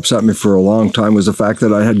really upset me for a long time was the fact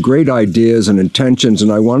that I had great ideas and intentions,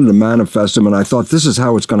 and I wanted to manifest them, and I thought, this is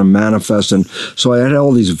how it's going to manifest. And so I had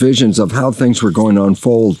all these visions of how things were going to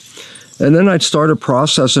unfold. And then I'd start a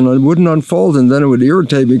process, and it wouldn't unfold, and then it would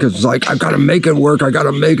irritate me because it's like, I've got to make it work. I got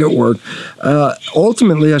to make it work.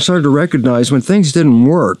 Ultimately, I started to recognize when things didn't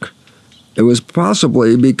work, it was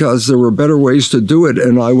possibly because there were better ways to do it,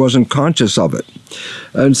 and I wasn't conscious of it.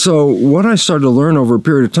 And so what I started to learn over a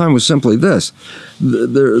period of time was simply this.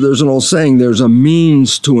 There's an old saying, there's a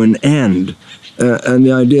means to an end. And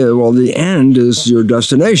the idea, well, the end is your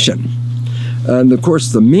destination. And of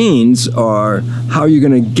course, the means are how you're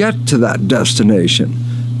going to get to that destination.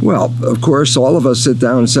 Well, of course, all of us sit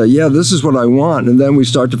down and say, yeah, this is what I want. And then we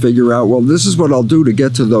start to figure out, well, this is what I'll do to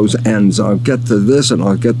get to those ends. I'll get to this and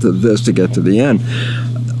I'll get to this to get to the end.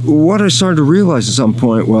 What I started to realize at some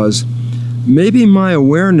point was maybe my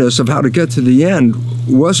awareness of how to get to the end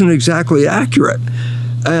wasn't exactly accurate.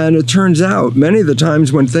 And it turns out many of the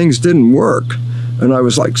times when things didn't work, and I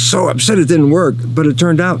was like so upset it didn't work, but it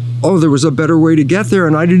turned out, oh, there was a better way to get there,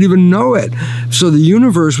 and I didn't even know it. So the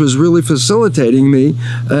universe was really facilitating me,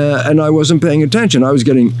 and I wasn't paying attention. I was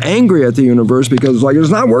getting angry at the universe because like it's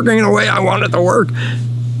not working in the way I want it to work.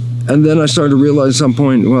 And then I started to realize at some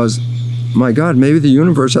point was, my God, maybe the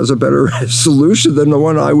universe has a better solution than the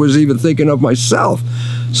one I was even thinking of myself.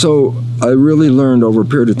 So I really learned over a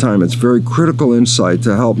period of time, it's very critical insight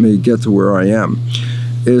to help me get to where I am,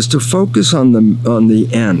 is to focus on the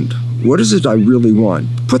end. What is it I really want?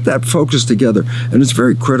 Put that focus together, and it's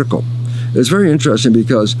very critical. It's very interesting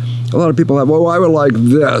because a lot of people have, well, I would like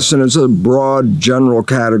this, and it's a broad general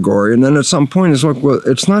category, and then at some point it's like, well,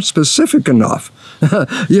 it's not specific enough.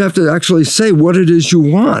 You have to actually say what it is you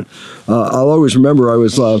want. I'll always remember I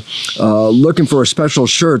was looking for a special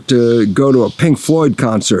shirt to go to a Pink Floyd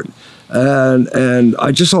concert. And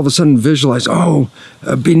I just all of a sudden visualized, oh,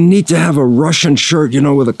 it'd be neat to have a Russian shirt, you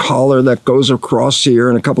know, with a collar that goes across here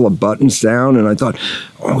and a couple of buttons down. And I thought,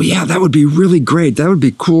 oh, yeah, that would be really great. That would be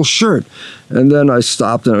a cool shirt. And then I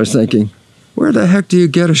stopped and I was thinking, where the heck do you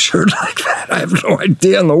get a shirt like that? I have no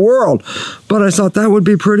idea in the world. But I thought that would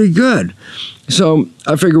be pretty good. So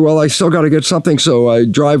I figured, well, I still got to get something. So I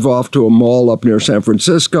drive off to a mall up near San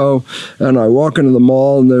Francisco, and I walk into the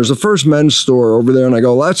mall, and there's a First Men's store over there. And I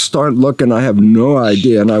go, let's start looking. I have no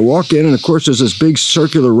idea. And I walk in, and of course, there's this big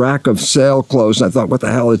circular rack of sale clothes. And I thought, what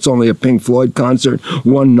the hell? It's only a Pink Floyd concert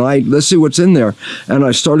one night. Let's see what's in there. And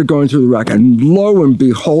I started going through the rack, and lo and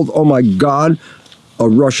behold, oh my God, a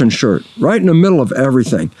Russian shirt right in the middle of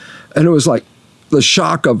everything. And it was like the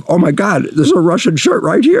shock of, oh my God, there's a Russian shirt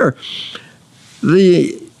right here.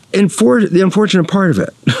 The unfortunate part of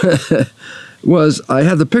it was I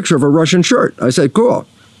had the picture of a Russian shirt. I said, cool.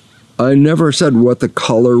 I never said what the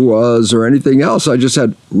color was or anything else. I just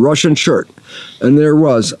said Russian shirt. And there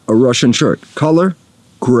was a Russian shirt. Color,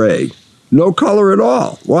 gray. No color at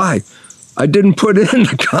all. Why? I didn't put in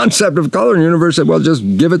the concept of color. And the universe said, well, just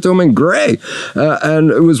give it to them in gray. And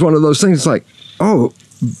it was one of those things like, oh,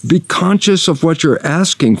 be conscious of what you're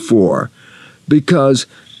asking for, because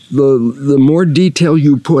the more detail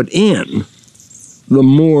you put in, the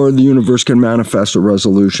more the universe can manifest a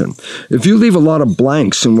resolution. If you leave a lot of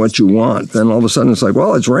blanks in what you want, then all of a sudden it's like,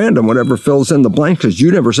 well, it's random, whatever fills in the blank, because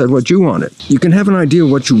you never said what you wanted. You can have an idea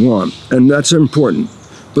of what you want, and that's important.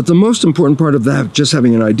 But the most important part of that, just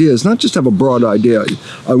having an idea, is not just have a broad idea.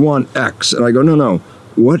 I want X. And I go, no.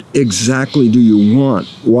 What exactly do you want?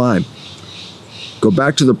 Why? Go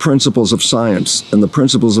back to the principles of science, and the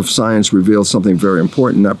principles of science reveal something very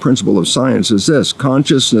important. That principle of science is this: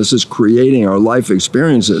 consciousness is creating our life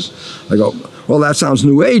experiences. I go, well, that sounds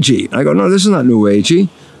New Agey. I go, no, this is not New Agey.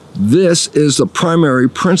 This is the primary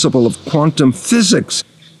principle of quantum physics.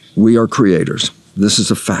 We are creators. This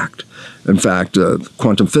is a fact. In fact,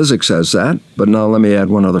 quantum physics says that, but now let me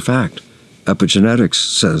add one other fact. Epigenetics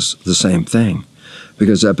says the same thing,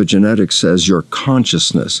 because epigenetics says your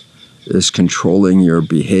consciousness is controlling your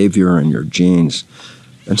behavior and your genes.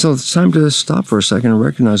 And so it's time to stop for a second and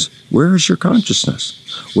recognize, where is your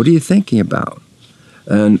consciousness? What are you thinking about?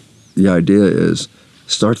 And the idea is,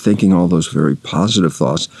 start thinking all those very positive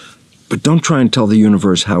thoughts, but don't try and tell the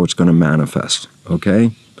universe how it's going to manifest,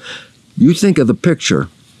 okay? You think of the picture,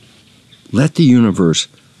 let the universe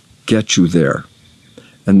get you there.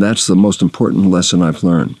 And that's the most important lesson I've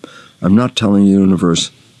learned. I'm not telling the universe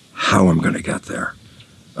how I'm going to get there.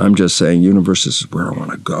 I'm just saying, universe, this is where I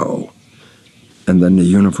want to go. And then the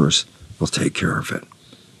universe will take care of it.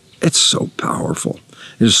 It's so powerful.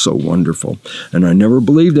 It's so wonderful. And I never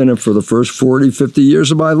believed in it for the first 40, 50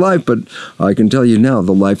 years of my life, but I can tell you now,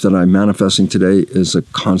 the life that I'm manifesting today is a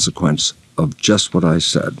consequence of just what I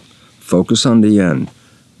said. Focus on the end.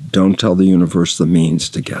 Don't tell the universe the means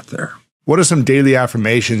to get there. What are some daily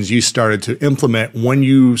affirmations you started to implement when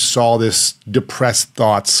you saw this depressed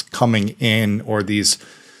thoughts coming in, or these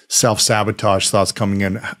self-sabotage thoughts coming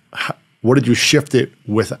in? What did you shift it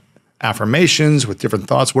with affirmations, with different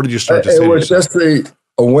thoughts? What did you start to say? It was just the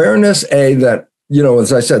awareness, that,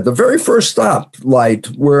 as I said, the very first stop light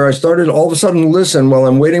where I started all of a sudden listen while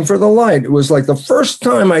I'm waiting for the light. It was like the first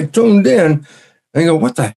time I tuned in and go,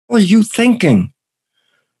 what the hell are you thinking?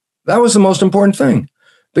 That was the most important thing,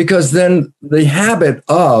 because then the habit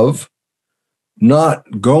of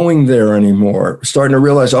not going there anymore, starting to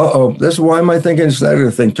realize, this is why am I thinking this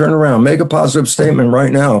negative thing? Turn around, make a positive statement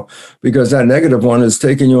right now, because that negative one is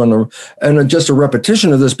taking you on and just a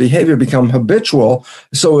repetition of this behavior become habitual.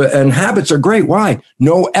 So, and habits are great. Why?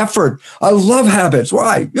 No effort. I love habits.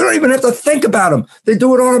 Why? You don't even have to think about them. They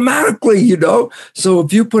do it automatically, So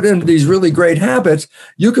if you put in these really great habits,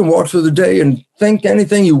 you can walk through the day and think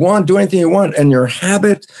anything you want, do anything you want, and your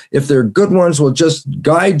habit, if they're good ones, will just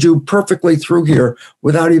guide you perfectly through here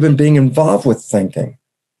without even being involved with thinking.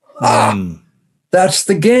 That's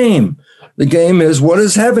the game. The game is, what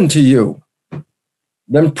is heaven to you?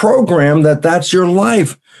 Then program that's your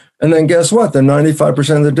life. And then guess what? The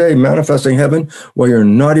 95% of the day manifesting heaven while you're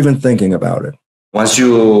not even thinking about it. Once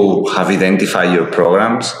you have identified your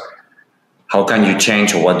programs, how can you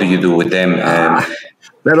change, or what do you do with them?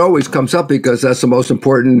 That always comes up, because that's the most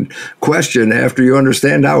important question after you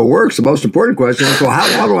understand how it works. The most important question is, well,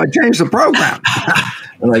 how do I change the program?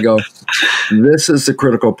 And I go, this is the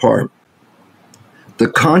critical part. The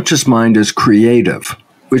conscious mind is creative,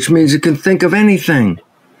 which means it can think of anything.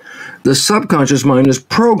 The subconscious mind is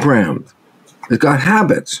programmed. It's got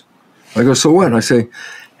habits. I go, so what? I say,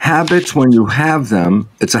 habits, when you have them,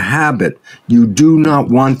 it's a habit. You do not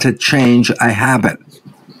want to change a habit,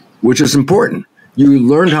 which is important. You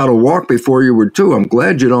learned how to walk before you were 2. I'm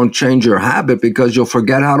glad you don't change your habit, because you'll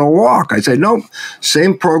forget how to walk. I say, nope,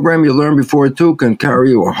 same program you learned before 2 can carry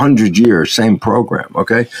you 100 years, same program,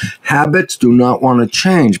 okay? Habits do not want to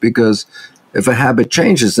change, because if a habit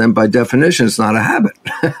changes, then by definition, it's not a habit.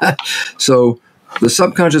 So the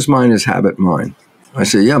subconscious mind is habit mind. I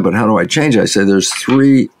say, yeah, but how do I change it? I say, there's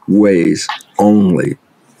 3 ways only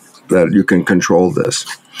that you can control this.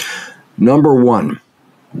 Number 1,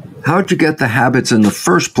 how'd you get the habits in the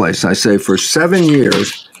first place? I say, for 7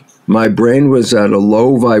 years, my brain was at a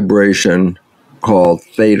low vibration called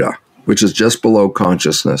theta, which is just below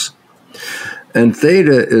consciousness. And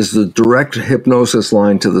theta is the direct hypnosis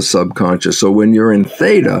line to the subconscious. So when you're in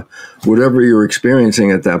theta, whatever you're experiencing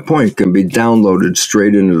at that point can be downloaded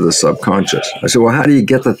straight into the subconscious. I say, well, how do you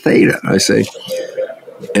get the theta? I say,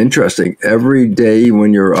 interesting. Every day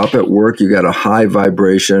when you're up at work, you got a high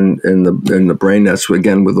vibration in the brain. That's,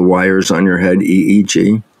 again, with the wires on your head,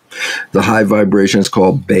 EEG. The high vibration is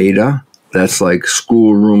called beta. That's like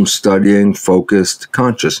schoolroom studying, focused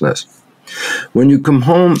consciousness. When you come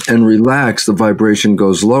home and relax, the vibration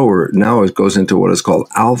goes lower. Now it goes into what is called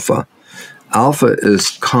alpha. Alpha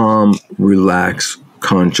is calm, relaxed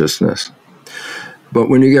consciousness. But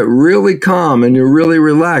when you get really calm and you're really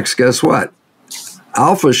relaxed, guess what?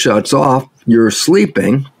 Alpha shuts off, you're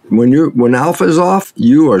sleeping. When alpha is off,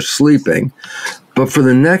 you are sleeping. But for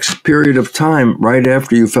the next period of time, right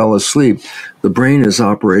after you fell asleep, the brain is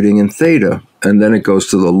operating in theta, and then it goes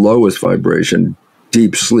to the lowest vibration,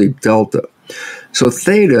 deep sleep, delta. So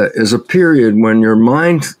theta is a period when your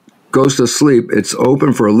mind goes to sleep, it's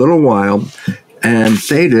open for a little while, and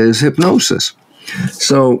theta is hypnosis.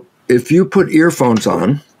 So if you put earphones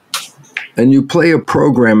on, and you play a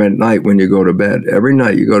program at night when you go to bed. Every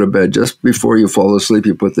night you go to bed, just before you fall asleep,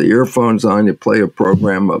 you put the earphones on, you play a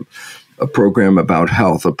program about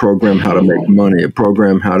health, a program how to make money, a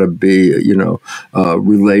program how to be,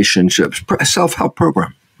 relationships, a self-help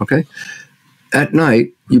program, okay? At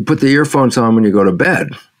night, you put the earphones on when you go to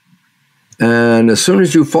bed. And as soon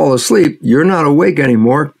as you fall asleep, you're not awake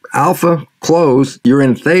anymore. Alpha, close, you're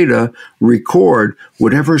in theta, record.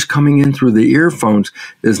 Whatever's coming in through the earphones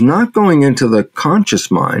is not going into the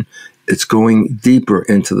conscious mind. It's going deeper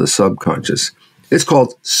into the subconscious. It's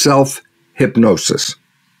called self-hypnosis.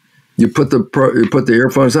 You put the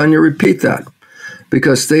earphones on, you repeat that.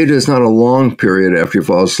 Because theta is not a long period after you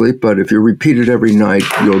fall asleep, but if you repeat it every night,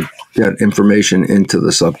 you'll get information into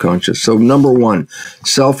the subconscious. So number 1,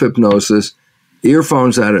 self-hypnosis,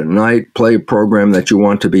 earphones out at night, play a program that you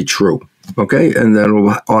want to be true. Okay, and then it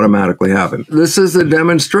will automatically happen. This is a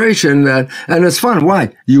demonstration that, and it's fun.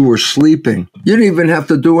 Why? You were sleeping. You didn't even have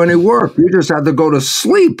to do any work. You just had to go to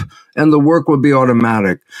sleep, and the work would be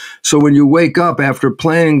automatic. So when you wake up after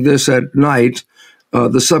playing this at night,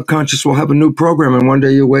 the subconscious will have a new program, and one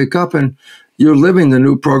day you wake up and you're living the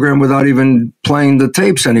new program without even playing the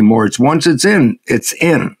tapes anymore. It's once it's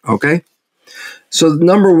in, okay? So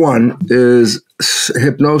number one is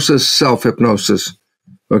hypnosis, self-hypnosis,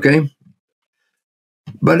 okay?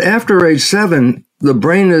 But after age 7, the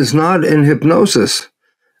brain is not in hypnosis.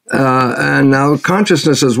 And now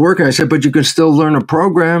consciousness is working. I say, but you can still learn a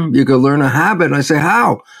program. You can learn a habit. And I say,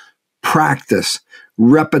 how? Practice,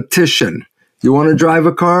 repetition. You want to drive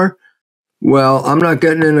a car? Well, I'm not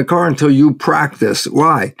getting in a car until you practice.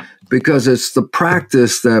 Why? Because it's the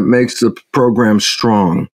practice that makes the program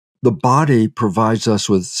strong. The body provides us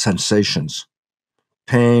with sensations,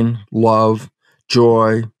 pain, love,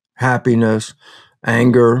 joy, happiness,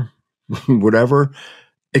 anger, whatever.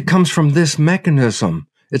 It comes from this mechanism.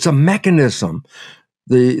 It's a mechanism.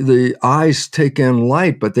 The eyes take in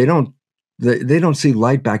light, but they don't see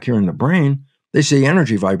light back here in the brain. They see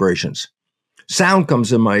energy vibrations. Sound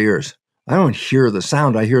comes in my ears. I don't hear the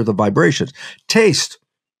sound. I hear the vibrations. Taste.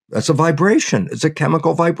 That's a vibration. It's a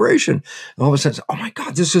chemical vibration. And all of a sudden, oh my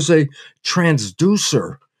God, this is a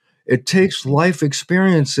transducer. It takes life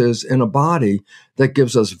experiences in a body that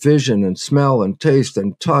gives us vision and smell and taste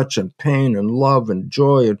and touch and pain and love and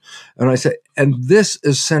joy. And I say, and this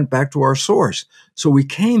is sent back to our source. So we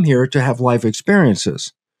came here to have life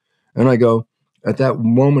experiences. And I go, at that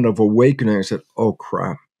moment of awakening, I said, oh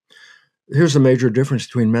crap. Here's the major difference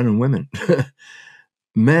between men and women.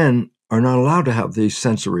 Men are not allowed to have these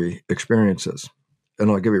sensory experiences. And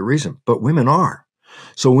I'll give you a reason, but women are.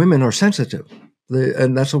 So women are sensitive.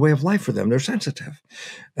 And that's a way of life for them. They're sensitive.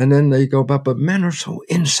 And then they go, but men are so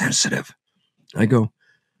insensitive. I go,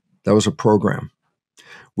 that was a program.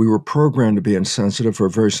 We were programmed to be insensitive for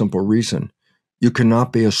a very simple reason. You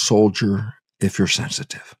cannot be a soldier if you're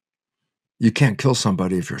sensitive. You can't kill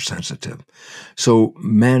somebody if you're sensitive. So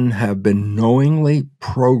men have been knowingly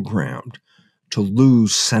programmed to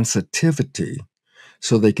lose sensitivity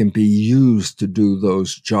so they can be used to do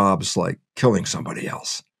those jobs like killing somebody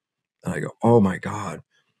else. And I go, oh my God.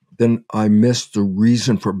 Then I missed the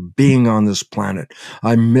reason for being on this planet.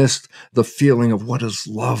 I missed the feeling of what is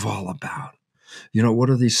love all about. You know, what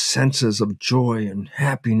are these senses of joy and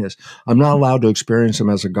happiness? I'm not allowed to experience them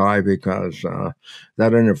as a guy because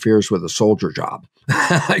that interferes with a soldier job.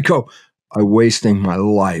 I go, I'm wasting my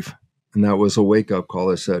life. And that was a wake-up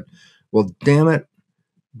call. I said, well, damn it,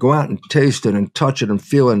 go out and taste it and touch it and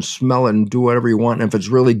feel it and smell it and do whatever you want. And if it's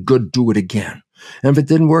really good, do it again. And if it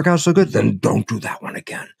didn't work out so good, then don't do that one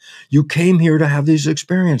again. You came here to have these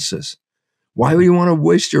experiences. Why would you want to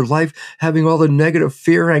waste your life having all the negative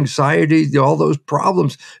fear, anxiety, all those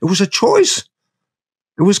problems? It was a choice.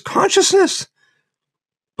 It was consciousness.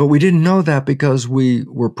 But we didn't know that because we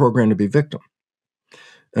were programmed to be victim.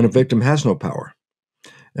 And a victim has no power.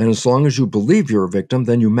 And as long as you believe you're a victim,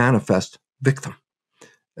 then you manifest victim.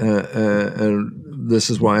 And this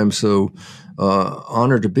is why I'm so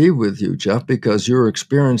honored to be with you, Jeff, because you're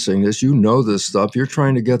experiencing this. You know this stuff. You're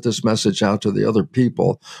trying to get this message out to the other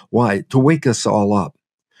people. Why? To wake us all up.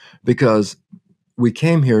 Because we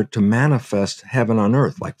came here to manifest heaven on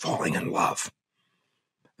earth, like falling in love.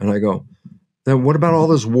 And I go, then what about all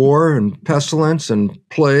this war and pestilence and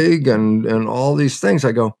plague and all these things?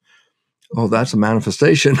 I go, oh, that's a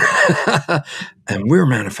manifestation. And we're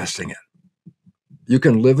manifesting it. You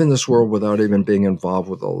can live in this world without even being involved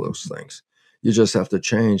with all those things. You just have to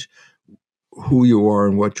change who you are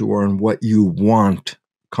and what you want,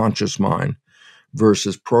 conscious mind,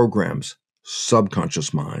 versus programs,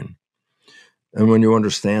 subconscious mind. And when you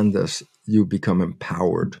understand this, you become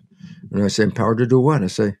empowered. And I say, empowered to do what? I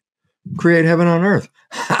say, create heaven on earth.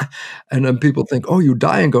 And then people think, oh, you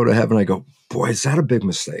die and go to heaven. I go, boy, is that a big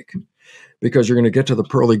mistake? Because you're going to get to the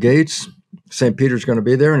pearly gates. St. Peter's going to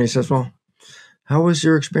be there. And he says, well, how was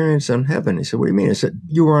your experience in heaven? He said, what do you mean? I said,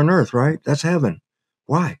 you were on earth, right? That's heaven.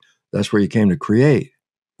 Why? That's where you came to create.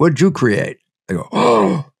 What did you create? I go,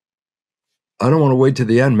 oh, I don't want to wait to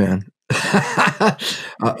the end, man.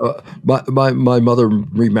 My mother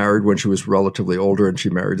remarried when she was relatively older, and she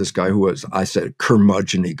married this guy who was, I said,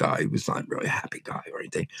 curmudgeon-y guy. He was not really a happy guy or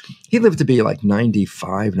anything. He lived to be like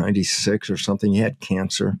 95, 96 or something. He had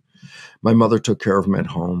cancer. My mother took care of him at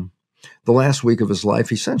home. The last week of his life,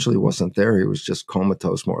 he essentially wasn't there. He was just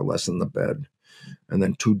comatose, more or less, in the bed. And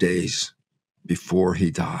then 2 days before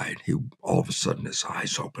he died, all of a sudden his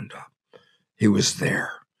eyes opened up. He was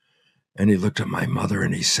there. And he looked at my mother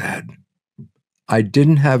and he said, I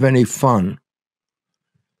didn't have any fun.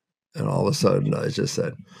 And all of a sudden I just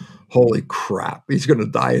said, holy crap, he's going to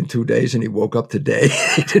die in 2 days. And he woke up today.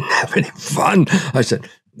 He didn't have any fun. I said,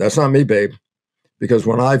 that's not me, babe. Because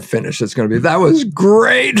when I finish, it's going to be, that was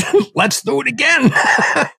great. Let's do it again.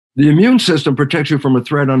 The immune system protects you from a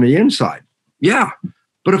threat on the inside. Yeah.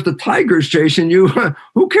 But if the tiger's chasing you,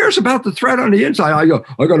 who cares about the threat on the inside? I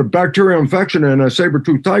got a bacterial infection and a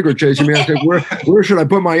saber-toothed tiger chasing me. I think, where should I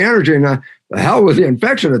put my energy? And the hell with the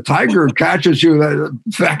infection. A tiger catches you. The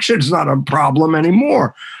infection's not a problem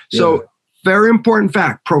anymore. Yeah. So very important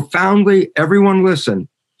fact, profoundly, everyone listen.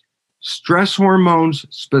 Stress hormones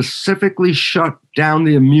specifically shut down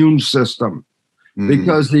the immune system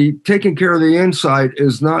because the taking care of the inside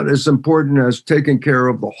is not as important as taking care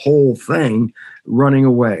of the whole thing running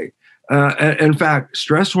away. In fact,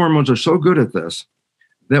 stress hormones are so good at this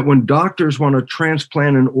that when doctors want to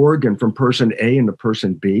transplant an organ from person A into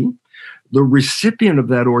person B, the recipient of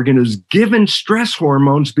that organ is given stress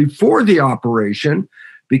hormones before the operation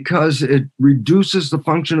because it reduces the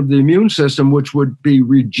function of the immune system, which would be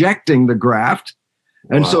rejecting the graft.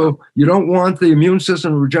 And so you don't want the immune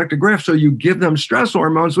system to reject a graft, so you give them stress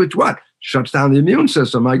hormones, which what? Shuts down the immune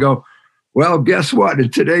system. I go, well, guess what? In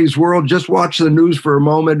today's world, just watch the news for a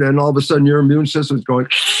moment and all of a sudden your immune system is going,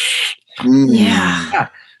 yeah.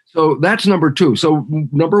 So that's number two. So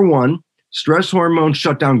number one, stress hormones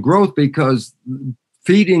shut down growth because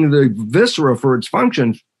feeding the viscera for its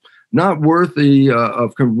functions, not worthy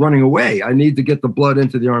of running away. I need to get the blood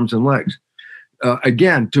into the arms and legs.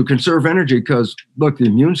 Again, to conserve energy, because look, the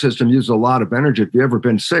immune system uses a lot of energy. If you've ever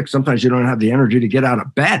been sick, sometimes you don't have the energy to get out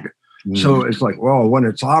of bed. So it's like, well, when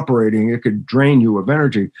it's operating, it could drain you of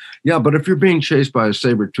energy. Yeah, but if you're being chased by a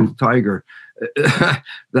saber-toothed tiger,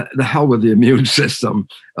 the hell with the immune system.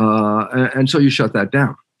 And so you shut that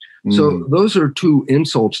down. So those are two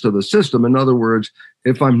insults to the system. In other words,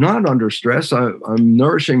 if I'm not under stress, I'm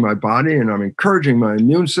nourishing my body and I'm encouraging my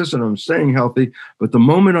immune system, I'm staying healthy. But the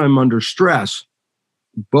moment I'm under stress,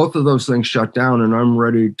 both of those things shut down and I'm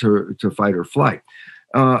ready to fight or flight.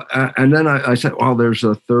 And then I said, well, there's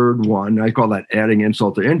a third one. I call that adding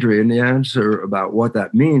insult to injury. And the answer about what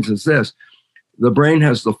that means is this. The brain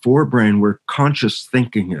has the forebrain where conscious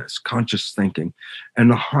thinking is, conscious thinking, and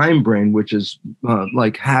the hindbrain, which is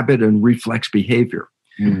like habit and reflex behavior.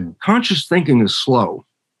 Conscious thinking is slow.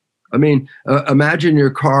 I mean, imagine your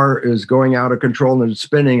car is going out of control and it's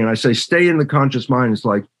spinning, and I say, stay in the conscious mind. It's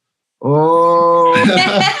like, oh.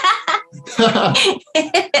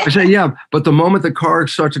 I say, yeah, but the moment the car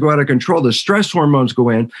starts to go out of control, the stress hormones go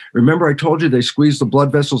in. Remember, I told you they squeeze the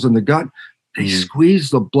blood vessels in the gut. They squeeze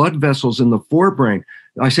the blood vessels in the forebrain.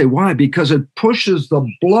 I say, why? Because it pushes the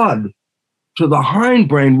blood to the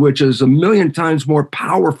hindbrain, which is 1,000,000 times more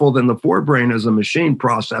powerful than the forebrain as a machine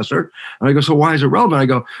processor. And I go, so why is it relevant? I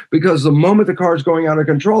go, because the moment the car is going out of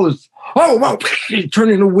control, it's, oh, well, you're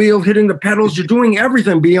turning the wheel, hitting the pedals, you're doing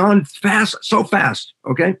everything beyond fast, so fast,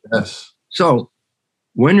 okay? Yes. So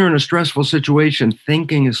when you're in a stressful situation,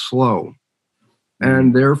 thinking is slow.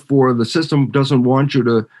 And therefore, the system doesn't want you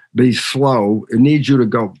to be slow. It needs you to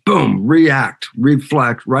go, boom, react,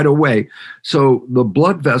 reflect right away. So the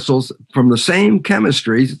blood vessels from the same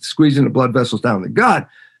chemistry, squeezing the blood vessels down the gut,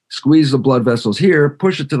 squeeze the blood vessels here,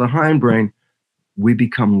 push it to the hindbrain, we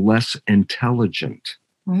become less intelligent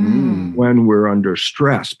when we're under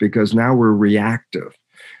stress because now we're reactive.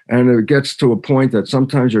 And it gets to a point that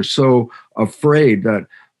sometimes you're so afraid that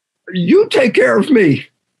you take care of me.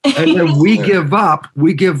 And then we give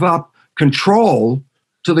up control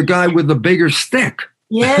to the guy with the bigger stick.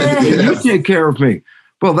 Yeah. You take care of me.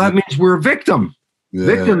 Well, that means we're a victim. Yeah.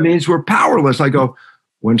 Victim means we're powerless. I go,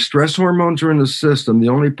 when stress hormones are in the system, the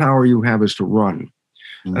only power you have is to run.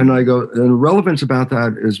 And I go, and the relevance about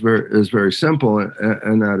that is very simple.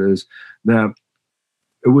 And that is that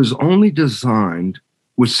it was only designed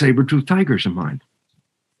with saber-toothed tigers in mind.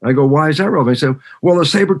 I go, why is that relevant? They say, well, the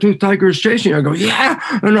saber-toothed tiger is chasing you. I go, yeah,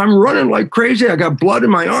 and I'm running like crazy. I got blood in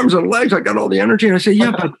my arms and legs. I got all the energy. And I say, yeah,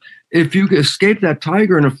 but if you escape that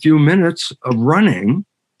tiger in a few minutes of running,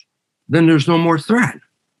 then there's no more threat.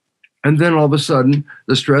 And then all of a sudden,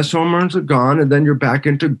 the stress hormones are gone, and then you're back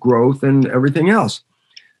into growth and everything else.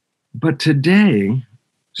 But today,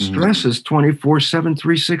 stress is 24/7,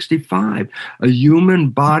 365. A human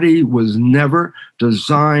body was never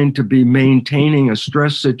designed to be maintaining a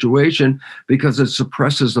stress situation because it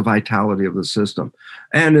suppresses the vitality of the system.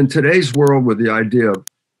 And in today's world, with the idea of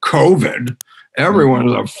COVID,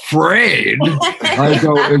 everyone's afraid. I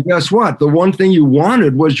go, and guess what? The one thing you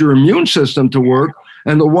wanted was your immune system to work.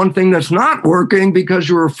 And the one thing that's not working because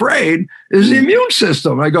you're afraid is the immune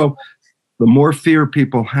system. I go, the more fear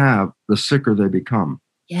people have, the sicker they become.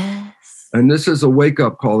 Yes. And this is a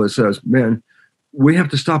wake-up call that says, man, we have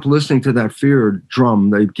to stop listening to that fear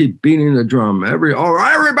drum. They keep beating the drum.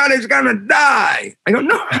 Everybody's going to die. I go,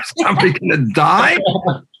 no, somebody's going to die.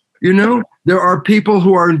 You know, there are people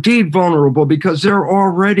who are indeed vulnerable because they're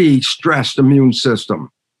already stressed immune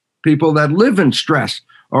system. People that live in stress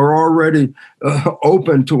are already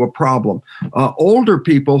open to a problem. Older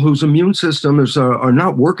people whose immune system are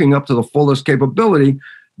not working up to the fullest capability,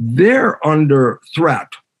 they're under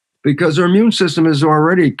threat because their immune system is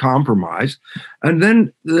already compromised. And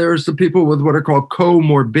then there's the people with what are called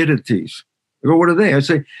comorbidities. I go, what are they? I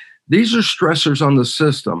say, these are stressors on the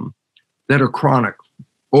system that are chronic.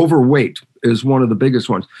 Overweight is one of the biggest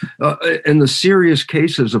ones. In the serious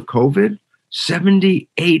cases of COVID,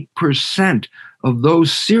 78% of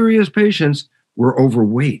those serious patients were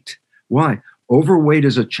overweight. Why? Overweight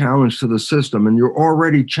is a challenge to the system, and you're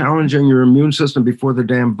already challenging your immune system before the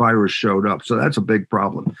damn virus showed up. So that's a big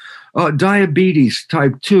problem. Diabetes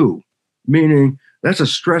type 2, meaning that's a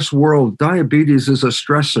stress world. Diabetes is a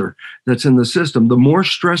stressor that's in the system. The more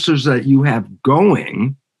stressors that you have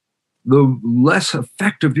going, the less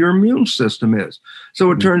effective your immune system is.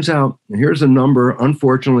 So it turns out, here's a number,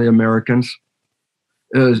 unfortunately, Americans,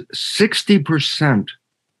 60%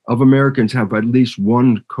 of Americans have at least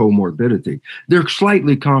one comorbidity. They're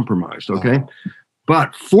slightly compromised, okay?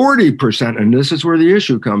 But 40%, and this is where the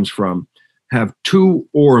issue comes from, have 2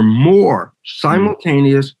 or more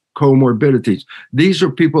simultaneous comorbidities. These are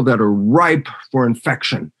people that are ripe for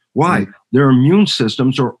infection. Why? Their immune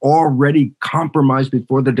systems are already compromised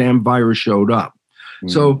before the damn virus showed up.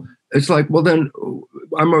 So it's like, well, then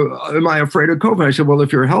am I afraid of COVID? I said, well,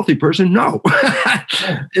 if you're a healthy person, no.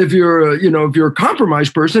 If you're a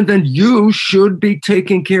compromised person, then you should be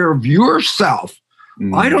taking care of yourself.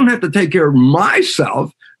 I don't have to take care of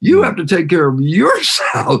myself. You have to take care of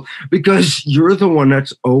yourself because you're the one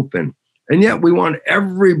that's open. And yet we want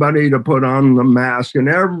everybody to put on the mask and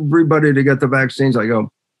everybody to get the vaccines. I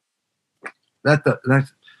go,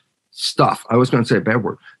 that's stuff. I was going to say a bad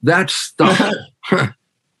word. That stuff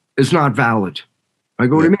is not valid. I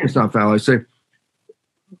go, what do you mean it's not valid? I say,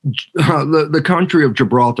 the country of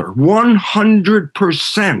Gibraltar,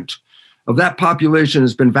 100% of that population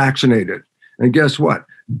has been vaccinated. And guess what?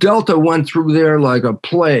 Delta went through there like a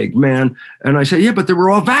plague, man. And I say, yeah, but they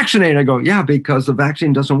were all vaccinated. I go, yeah, because the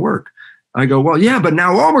vaccine doesn't work. I go, well, yeah, but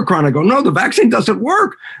now Omicron. I go, no, the vaccine doesn't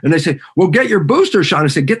work. And they say, well, get your booster shot. I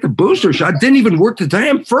say, get the booster shot. It didn't even work the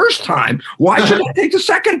damn first time. Why should I take the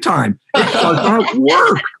second time? It does not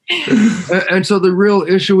work. And so the real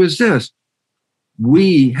issue is this.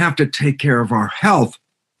 We have to take care of our health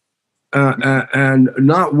and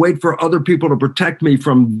not wait for other people to protect me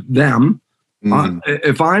from them.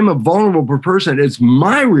 If I'm a vulnerable person, it's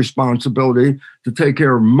my responsibility to take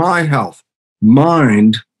care of my health.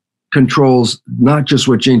 Mind controls not just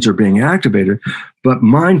what genes are being activated, but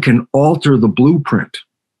mind can alter the blueprint.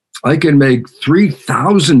 I can make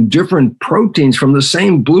 3,000 different proteins from the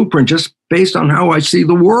same blueprint just based on how I see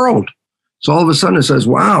the world. So all of a sudden it says,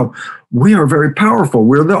 wow, we are very powerful.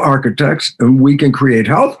 We're the architects and we can create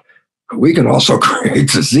health. We can also create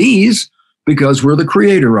disease because we're the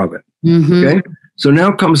creator of it. Okay. So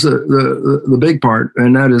now comes the big part,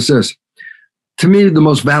 and that is this. To me, the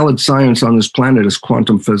most valid science on this planet is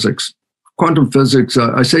quantum physics. Quantum physics,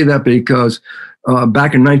 I say that because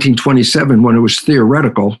back in 1927, when it was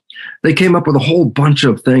theoretical, they came up with a whole bunch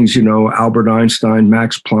of things, Albert Einstein,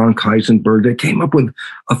 Max Planck, Heisenberg. They came up with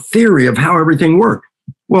a theory of how everything worked.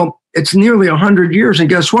 Well, it's nearly 100 years, and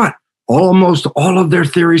guess what? Almost all of their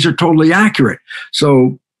theories are totally accurate.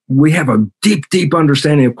 So we have a deep, deep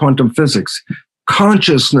understanding of quantum physics.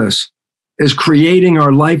 Consciousness is creating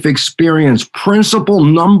our life experience. Principle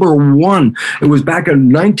number 1. It was back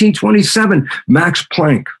in 1927. Max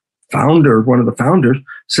Planck, one of the founders,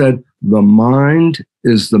 said, the mind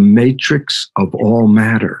is the matrix of all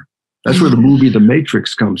matter. That's where the movie The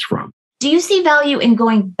Matrix comes from. Do you see value in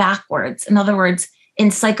going backwards? In other words, in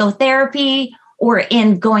psychotherapy or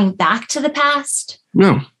in going back to the past?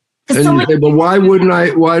 No. And you say, but why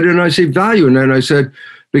didn't I see value? And then I said,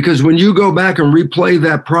 because when you go back and replay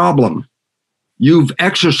that problem, you've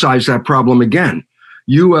exercised that problem again.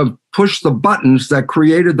 You have pushed the buttons that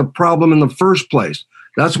created the problem in the first place.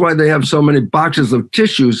 That's why they have so many boxes of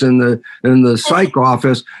tissues in the psych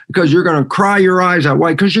office, because you're going to cry your eyes out.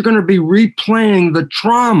 Why? Because you're going to be replaying the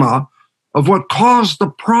trauma of what caused the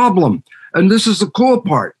problem. And this is the cool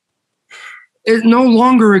part. It no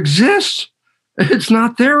longer exists. It's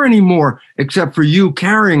not there anymore, except for you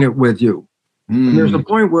carrying it with you. And there's a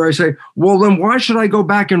point where I say, well, then why should I go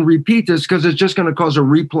back and repeat this? Because it's just going to cause a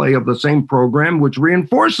replay of the same program, which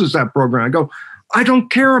reinforces that program. I go, I don't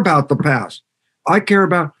care about the past. I care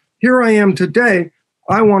about, here I am today.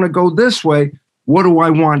 I want to go this way. What do I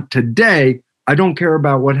want today? I don't care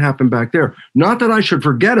about what happened back there. Not that I should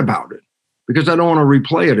forget about it, because I don't want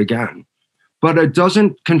to replay it again. But it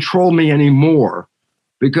doesn't control me anymore,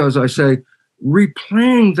 because I say,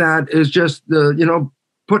 replaying that is just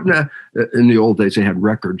putting in the old days, they had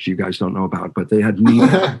records you guys don't know about, but they had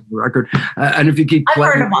needle record. And if you keep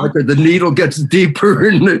playing the record, the needle gets deeper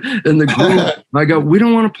in the groove. I go, we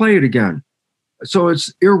don't want to play it again. So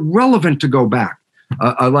it's irrelevant to go back.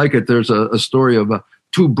 I like it. There's a story of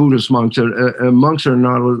two Buddhist monks. Monks are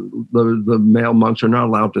not, the male monks are not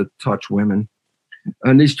allowed to touch women.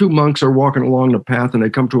 And these two monks are walking along the path, and they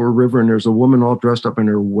come to a river, and there's a woman all dressed up in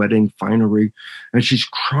her wedding finery, and she's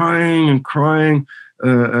crying and crying.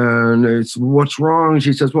 And it's, what's wrong?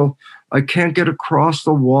 She says, well, I can't get across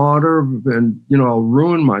the water, and, I'll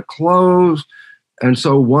ruin my clothes. And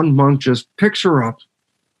so one monk just picks her up,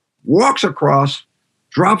 walks across,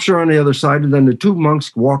 drops her on the other side, and then the two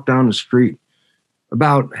monks walk down the street.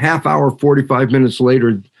 About half hour, 45 minutes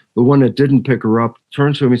later, the one that didn't pick her up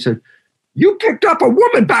turns to him and said, you picked up a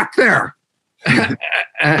woman back there.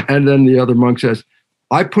 And then the other monk says,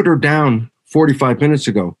 I put her down 45 minutes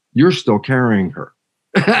ago. You're still carrying her.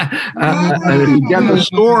 And if you get the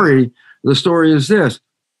story is this.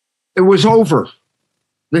 It was over.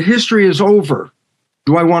 The history is over.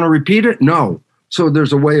 Do I want to repeat it? No. So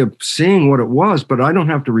there's a way of seeing what it was, but I don't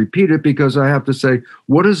have to repeat it, because I have to say,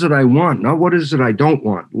 what is it I want? Not what is it I don't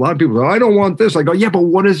want. A lot of people go, I don't want this. I go, yeah, but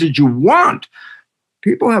what is it you want?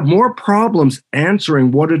 People have more problems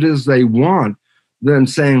answering what it is they want than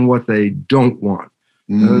saying what they don't want.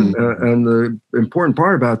 And the important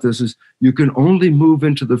part about this is you can only move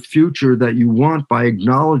into the future that you want by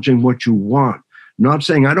acknowledging what you want, not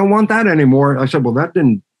saying, I don't want that anymore. I said, well, that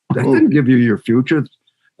didn't give you your future.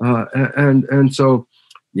 And so,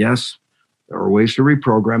 yes, there are ways to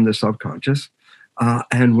reprogram the subconscious.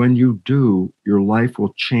 And when you do, your life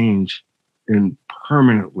will change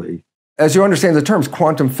permanently. As you understand the terms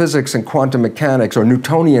quantum physics and quantum mechanics, or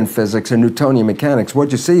Newtonian physics and Newtonian mechanics,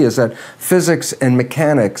 what you see is that physics and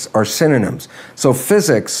mechanics are synonyms. So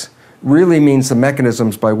physics really means the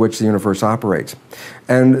mechanisms by which the universe operates.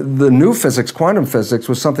 And the new physics, quantum physics,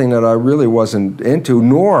 was something that I really wasn't into,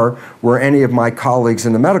 nor were any of my colleagues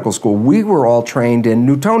in the medical school. We were all trained in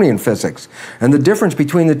Newtonian physics. And the difference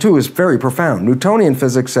between the two is very profound. Newtonian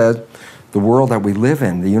physics says the world that we live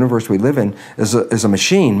in, the universe we live in, is a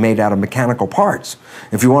machine made out of mechanical parts.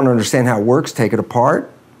 If you want to understand how it works, take it apart,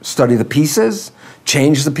 study the pieces,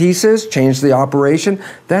 change the operation.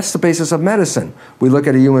 That's the basis of medicine. We look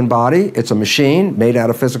at a human body, it's a machine made out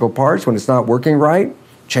of physical parts. When it's not working right,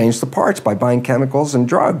 change the parts by buying chemicals and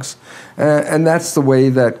drugs. And that's the way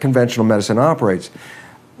that conventional medicine operates.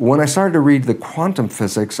 When I started to read the quantum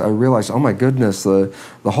physics, I realized, oh my goodness, the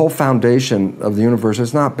whole foundation of the universe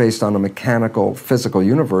is not based on a mechanical, physical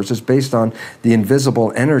universe. It's based on the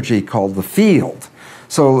invisible energy called the field.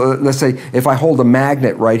 So let's say if I hold a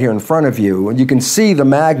magnet right here in front of you, and you can see the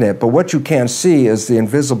magnet, but what you can't see is the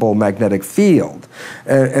invisible magnetic field.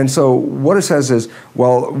 And so what it says is,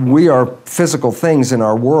 well, we are physical things in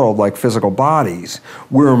our world, like physical bodies.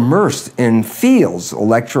 We're immersed in fields,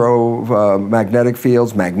 electromagnetic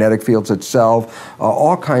fields, magnetic fields itself,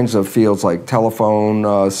 all kinds of fields like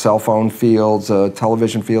telephone, cell phone fields,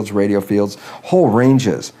 television fields, radio fields, whole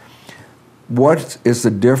ranges. What is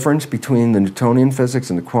the difference between the Newtonian physics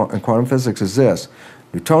and quantum physics is this.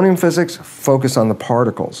 Newtonian physics focus on the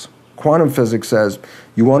particles. Quantum physics says,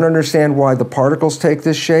 you want to understand why the particles take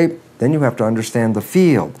this shape? Then you have to understand the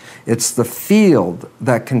field. It's the field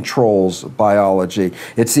that controls biology.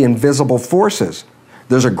 It's the invisible forces.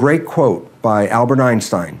 There's a great quote by Albert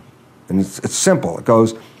Einstein, and it's simple. It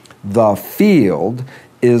goes, the field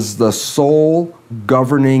is the sole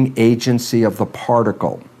governing agency of the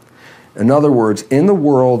particle. In other words, in the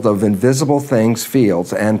world of invisible things,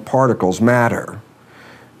 fields, and particles, matter,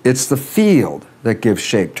 it's the field that gives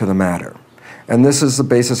shape to the matter. And this is the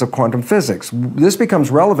basis of quantum physics. This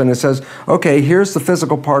becomes relevant. It says, okay, here's the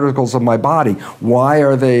physical particles of my body. Why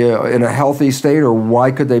are they in a healthy state, or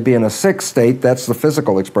why could they be in a sick state? That's the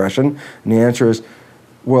physical expression. And the answer is,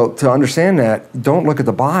 well, to understand that, don't look at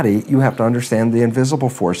the body. You have to understand the invisible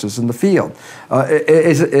forces in the field. And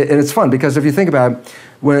it's fun, because if you think about it,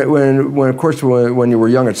 when you were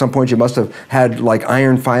young, at some point you must have had like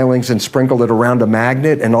iron filings and sprinkled it around a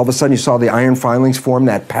magnet, and all of a sudden you saw the iron filings form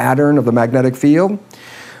that pattern of the magnetic field.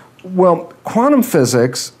 Well, quantum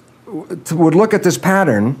physics would look at this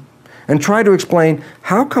pattern and try to explain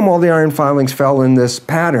how come all the iron filings fell in this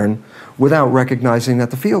pattern without recognizing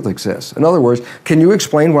that the field exists. In other words, can you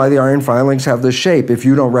explain why the iron filings have this shape if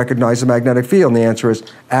you don't recognize the magnetic field? And the answer is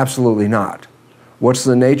absolutely not. What's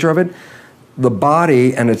the nature of it? The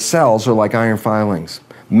body and its cells are like iron filings.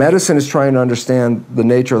 Medicine is trying to understand the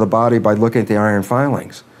nature of the body by looking at the iron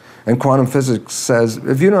filings. And quantum physics says,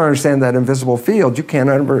 if you don't understand that invisible field, you can't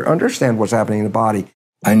understand what's happening in the body.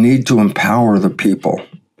 I need to empower the people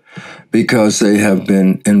because they have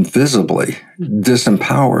been invisibly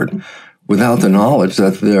disempowered without the knowledge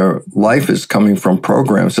that their life is coming from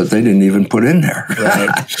programs that they didn't even put in there.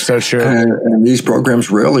 Right. So true. And these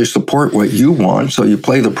programs rarely support what you want, so you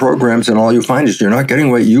play the programs and all you find is you're not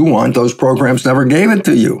getting what you want. Those programs never gave it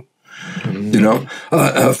to you. Mm-hmm. You know,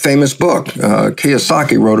 a famous book,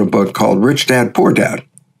 Kiyosaki wrote a book called Rich Dad, Poor Dad.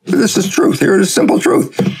 This is truth. Here it is, simple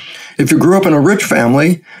truth. If you grew up in a rich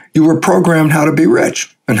family, you were programmed how to be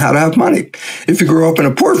rich and how to have money. If you grew up in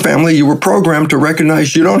a poor family, you were programmed to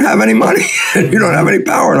recognize you don't have any money and you don't have any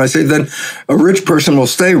power. And I say then a rich person will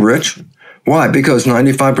stay rich. Why? Because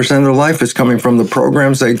 95% of their life is coming from the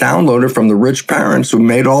programs they downloaded from the rich parents who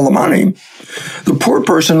made all the money. The poor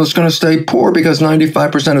person is going to stay poor because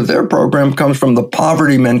 95% of their program comes from the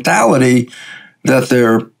poverty mentality that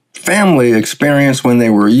their family experienced when they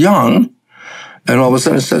were young. And all of a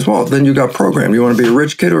sudden it says, well, then you got programmed. You want to be a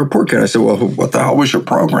rich kid or a poor kid? I said, well, what the hell was your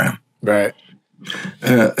program? Right.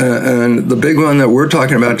 And the big one that we're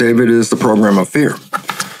talking about, David, is the program of fear.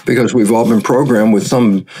 Because we've all been programmed with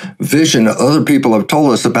some vision that other people have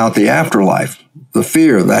told us about the afterlife. The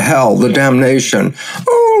fear, the hell, the damnation.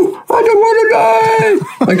 Oh, I don't want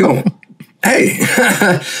to die. I go, hey,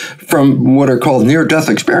 from what are called near-death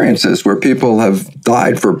experiences where people have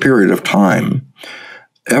died for a period of time,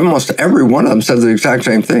 almost every one of them said the exact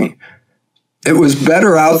same thing. It was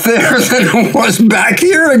better out there than it was back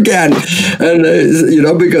here again. And, you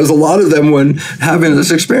know, because a lot of them, when having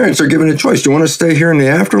this experience, are given a choice. Do you want to stay here in the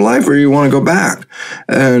afterlife or do you want to go back?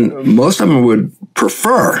 And most of them would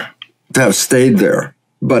prefer to have stayed there,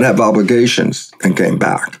 but have obligations and came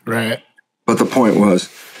back. Right. But the point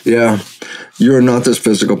was, yeah, you're not this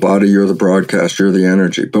physical body, you're the broadcast, you're the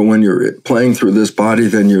energy. But when you're playing through this body,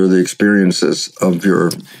 then you're the experiences of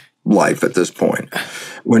your life at this point.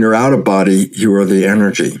 When you're out of body, you are the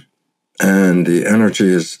energy, and the energy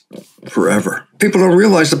is forever. People don't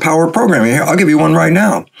realize the power of programming. I'll give you one right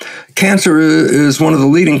now. Cancer is one of the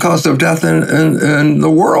leading causes of death in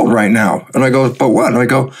the world right now. And I go, but what? And I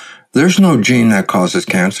go, there's no gene that causes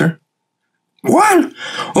cancer. What?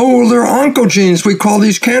 Oh, they're oncogenes. We call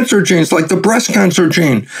these cancer genes, like the breast cancer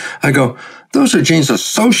gene. I go, those are genes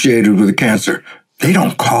associated with the cancer. They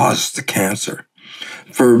don't cause the cancer.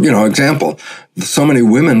 For, you know, example, so many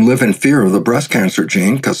women live in fear of the breast cancer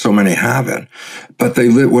gene because so many have it. But they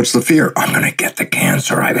live, what's the fear? I'm going to get the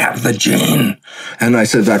cancer. I have the gene. And I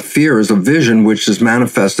said that fear is a vision which is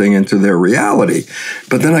manifesting into their reality.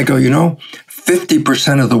 But then I go, you know,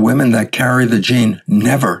 50% of the women that carry the gene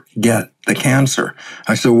never get the cancer.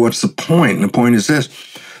 I said, what's the point? And the point is this.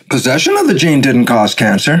 Possession of the gene didn't cause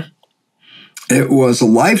cancer. It was a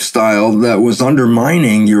lifestyle that was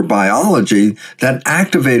undermining your biology that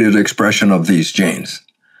activated expression of these genes.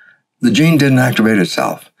 The gene didn't activate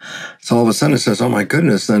itself. So all of a sudden it says, oh my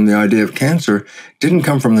goodness, then the idea of cancer didn't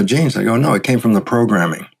come from the genes. I go, no, it came from the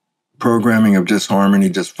programming. Programming of disharmony,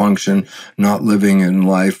 dysfunction, not living in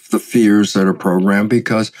life, the fears that are programmed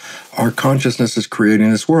because our consciousness is creating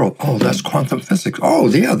this world. Oh, that's quantum physics. Oh,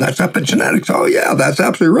 yeah, that's epigenetics. Oh, yeah, that's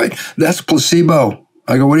absolutely right. That's placebo.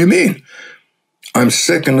 I go, what do you mean? I'm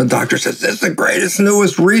sick, and the doctor says, this is the greatest,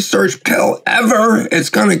 newest research pill ever. It's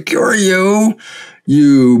going to cure you.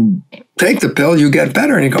 You take the pill, you get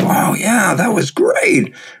better, and you go, oh, yeah, that was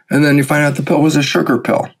great. And then you find out the pill was a sugar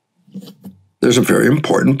pill. There's a very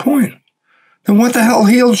important point. Then what the hell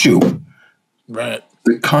healed you? Right.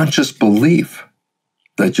 The conscious belief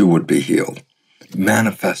that you would be healed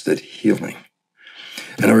manifested healing.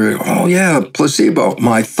 And everybody go, oh, yeah, placebo.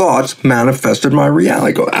 My thoughts manifested my reality.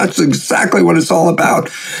 I go, that's exactly what it's all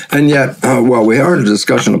about. And yet, while we are in a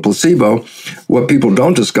discussion of placebo, what people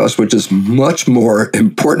don't discuss, which is much more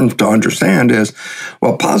important to understand, is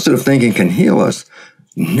while positive thinking can heal us,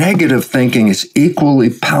 negative thinking is equally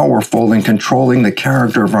powerful in controlling the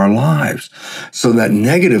character of our lives. So that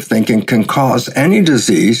negative thinking can cause any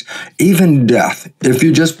disease, even death. If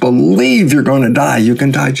you just believe you're going to die, you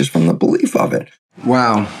can die just from the belief of it.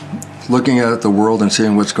 Wow. looking at the world and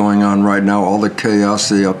seeing what's going on right now, all the chaos,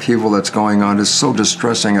 the upheaval that's going on is so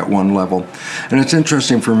distressing at one level. And it's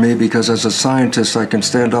interesting for me because as a scientist, I can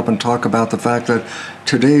stand up and talk about the fact that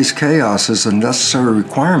today's chaos is a necessary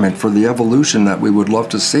requirement for the evolution that we would love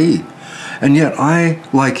to see. And yet I,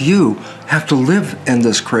 like you, have to live in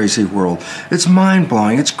this crazy world. It's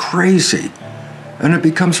mind-blowing, it's crazy. And it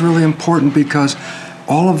becomes really important because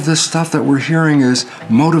all of this stuff that we're hearing is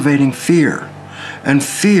motivating fear. And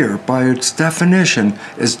fear, by its definition,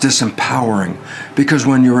 is disempowering. Because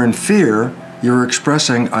when you're in fear, you're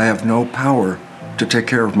expressing, I have no power to take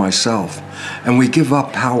care of myself. And we give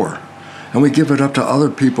up power. And we give it up to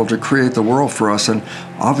other people to create the world for us. And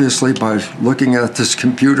obviously, by looking at this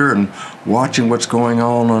computer and watching what's going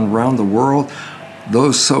on around the world,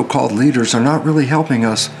 those so-called leaders are not really helping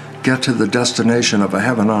us get to the destination of a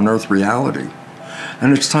heaven on earth reality.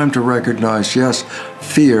 And it's time to recognize, yes,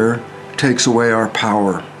 fear takes away our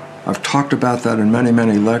power. I've talked about that in many,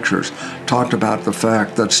 many lectures, talked about the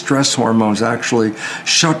fact that stress hormones actually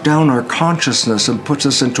shut down our consciousness and puts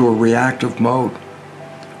us into a reactive mode.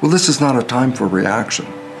 Well, this is not a time for reaction.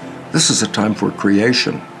 This is a time for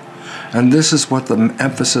creation. And this is what the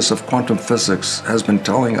emphasis of quantum physics has been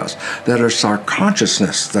telling us, that it's our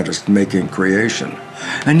consciousness that is making creation.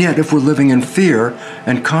 And yet, if we're living in fear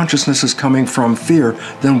and consciousness is coming from fear,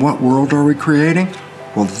 then what world are we creating?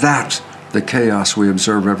 Well, that's the chaos we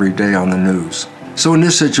observe every day on the news. So in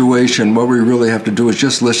this situation, what we really have to do is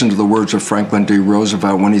just listen to the words of Franklin D.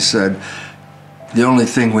 Roosevelt when he said, the only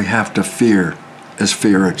thing we have to fear is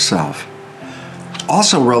fear itself.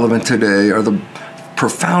 Also relevant today are the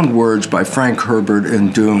profound words by Frank Herbert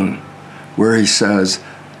in Dune, where he says,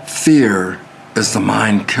 fear is the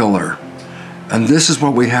mind killer. And this is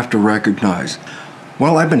what we have to recognize.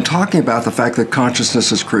 Well, I've been talking about the fact that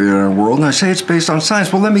consciousness is created in our world, and I say it's based on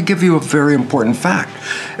science. Well, let me give you a very important fact.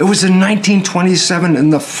 It was in 1927, in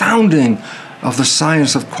the founding of the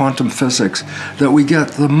science of quantum physics, that we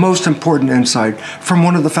get the most important insight from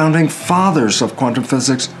one of the founding fathers of quantum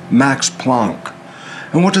physics, Max Planck.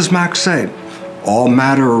 And what does Max say? All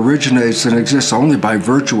matter originates and exists only by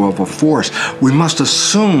virtue of a force. We must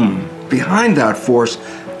assume behind that force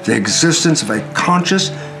the existence of a conscious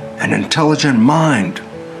and intelligent mind.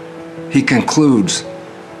 He concludes,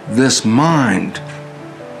 this mind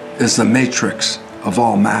is the matrix of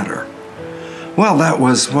all matter. Well, that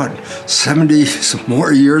was, 70 some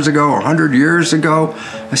more years ago, or 100 years ago?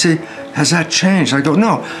 I say, has that changed? I go,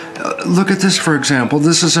 no. Look at this, for example.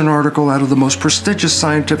 This is an article out of the most prestigious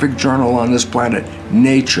scientific journal on this planet,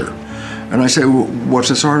 Nature. And I say, well, what's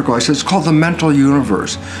this article? I said, it's called The Mental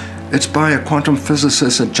Universe. It's by a quantum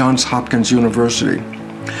physicist at Johns Hopkins University.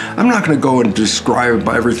 I'm not going to go and describe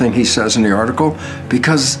everything he says in the article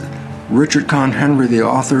because Richard Conn Henry, the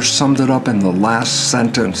author, summed it up in the last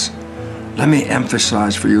sentence. Let me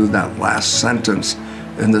emphasize for you that last sentence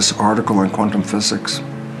in this article on quantum physics.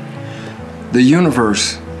 The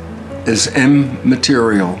universe is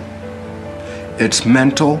immaterial. It's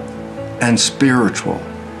mental and spiritual.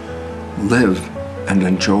 Live and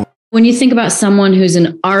enjoy. When you think about someone who's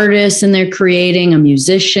an artist and they're creating, a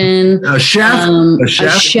musician, a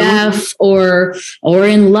chef, or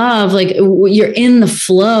in love, like you're in the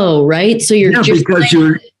flow, right? So you're just because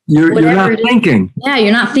you're not thinking. Yeah,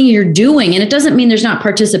 you're not thinking, you're doing. And it doesn't mean there's not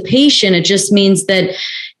participation. It just means that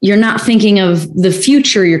you're not thinking of the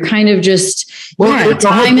future. You're kind of just,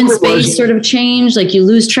 time and space sort of change. Like you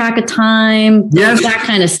lose track of time, that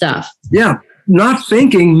kind of stuff. Yeah. Not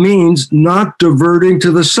thinking means not diverting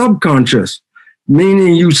to the subconscious,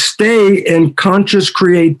 meaning you stay in conscious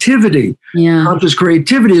creativity. Yeah. Conscious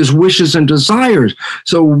creativity is wishes and desires.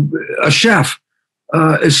 So a chef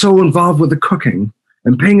is so involved with the cooking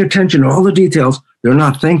and paying attention to all the details, they're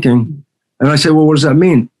not thinking. And I say, well, what does that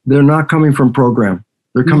mean? They're not coming from program.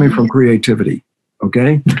 They're coming from creativity,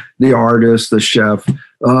 okay? The artist, the chef,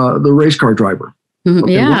 the race car driver.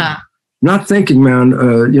 Okay? Yeah. Not thinking, man,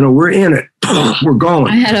 we're in it. We're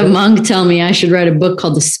going. I had a monk tell me I should write a book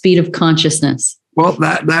called The Speed of Consciousness. Well,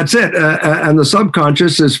 that's it. And the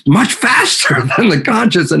subconscious is much faster than the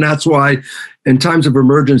conscious. And that's why in times of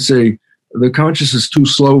emergency, the conscious is too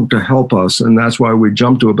slow to help us. And that's why we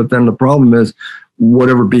jump to it. But then the problem is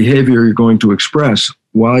whatever behavior you're going to express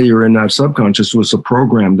while you're in that subconscious was a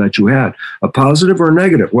program that you had, a positive or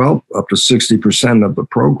negative. Well, up to 60% of the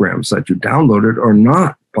programs that you downloaded are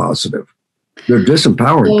not positive. They're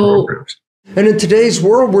disempowering programs. And in today's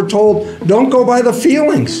world, we're told, don't go by the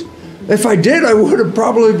feelings. If I did, I would have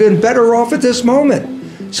probably been better off at this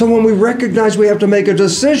moment. So when we recognize we have to make a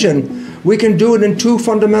decision, we can do it in two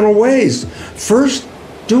fundamental ways. First,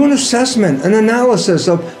 Do an assessment, an analysis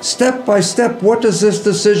of step by step, what does this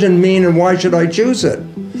decision mean and why should I choose it?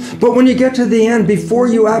 But when you get to the end, before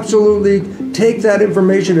you absolutely take that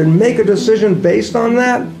information and make a decision based on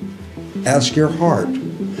that, ask your heart.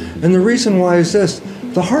 And the reason why is this: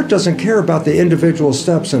 the heart doesn't care about the individual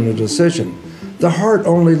steps in the decision. The heart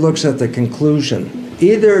only looks at the conclusion.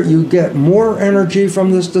 Either you get more energy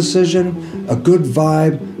from this decision, a good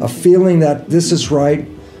vibe, a feeling that this is right,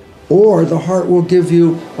 or the heart will give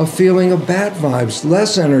you a feeling of bad vibes,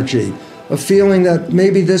 less energy, a feeling that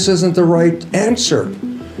maybe this isn't the right answer.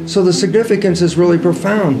 So the significance is really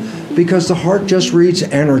profound because the heart just reads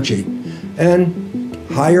energy. And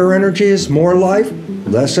higher energy is more life,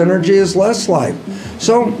 less energy is less life.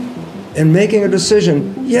 So in making a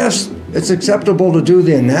decision, yes, it's acceptable to do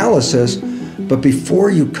the analysis, but before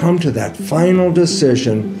you come to that final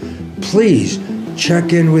decision, please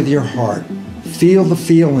check in with your heart. Feel the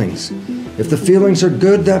feelings. If the feelings are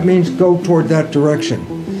good, that means go toward that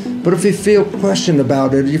direction. But if you feel questioned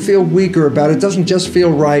about it, you feel weaker about it, doesn't just feel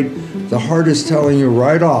right, the heart is telling you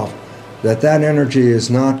right off that that energy is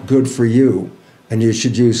not good for you and you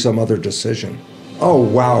should use some other decision. Oh,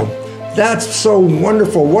 wow. That's so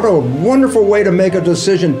wonderful. What a wonderful way to make a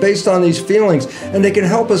decision based on these feelings. And they can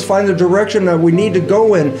help us find the direction that we need to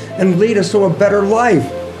go in and lead us to a better life.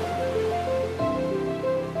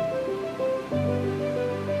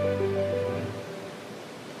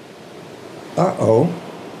 Uh-oh.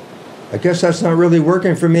 I guess that's not really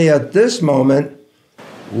working for me at this moment.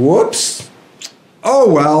 Whoops.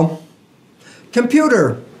 Oh, well.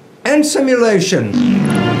 Computer, end simulation.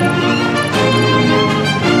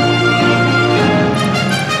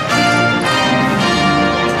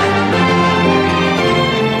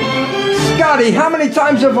 Scotty, how many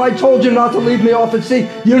times have I told you not to leave me off at sea?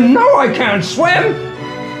 You know I can't swim.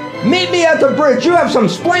 Meet me at the bridge. You have some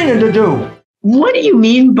splaining to do. What do you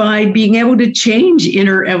mean by being able to change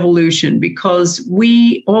inner evolution? Because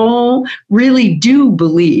we all really do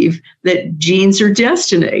believe that genes are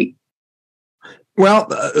destiny. Well,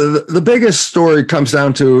 the biggest story comes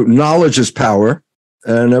down to knowledge is power.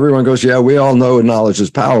 And everyone goes, yeah, we all know knowledge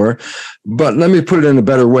is power. But let me put it in a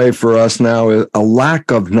better way for us now. A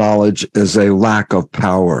lack of knowledge is a lack of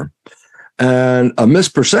power. And a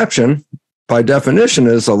misperception, by definition,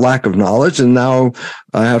 is a lack of knowledge. And now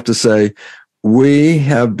I have to say, we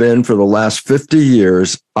have been for the last 50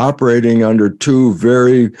 years operating under two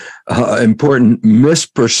very important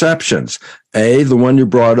misperceptions. A, the one you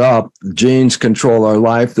brought up, genes control our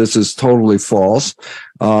life. This is totally false.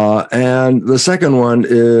 And the second one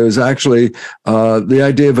is actually the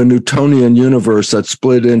idea of a Newtonian universe that's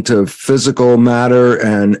split into physical matter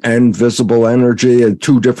and invisible energy in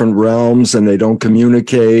two different realms, and they don't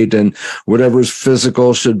communicate, and whatever's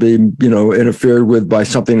physical should be, interfered with by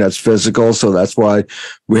something that's physical. So that's why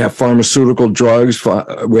we have pharmaceutical drugs.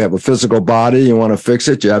 We have a physical body. You want to fix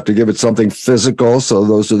it, you have to give it something physical. So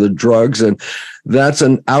those are the drugs. And that's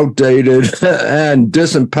an outdated and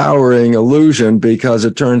disempowering illusion, because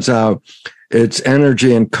it turns out it's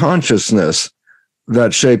energy and consciousness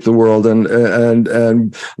that shape the world. And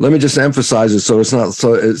let me just emphasize it so it's not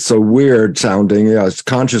so weird sounding. Yeah, it's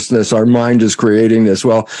consciousness. Our mind is creating this.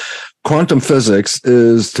 Well, quantum physics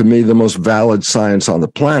is, to me, the most valid science on the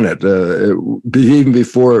planet. Even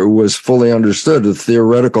before it was fully understood, the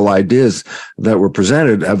theoretical ideas that were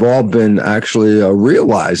presented have all been actually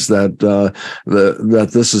realized that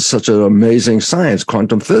this is such an amazing science,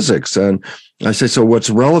 quantum physics. And I say, so what's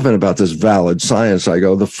relevant about this valid science? I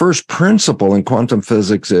go, the first principle in quantum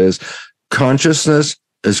physics is consciousness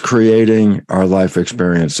is creating our life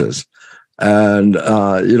experiences. And,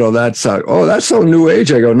 that's so new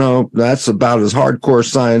age. I go, no, that's about as hardcore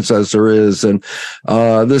science as there is. And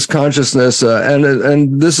this consciousness,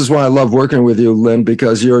 and this is why I love working with you, Lynn,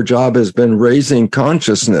 because your job has been raising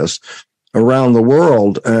consciousness around the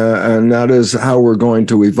world. And that is how we're going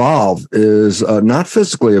to evolve, is not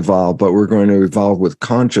physically evolve, but we're going to evolve with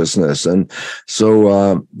consciousness. And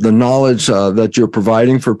so the knowledge that you're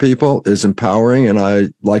providing for people is empowering, and I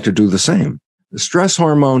like to do the same. The stress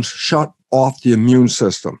hormones shut off the immune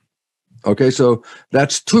system. Okay, so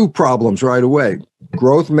that's two problems right away.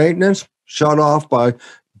 Growth maintenance, shut off by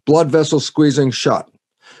blood vessels squeezing shut.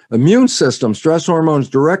 Immune system, stress hormones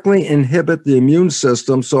directly inhibit the immune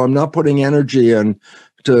system, so I'm not putting energy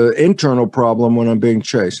into internal problem when I'm being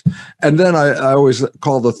chased. And then I always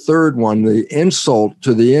call the third one the insult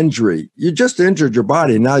to the injury. You just injured your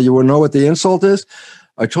body. Now you will know what the insult is?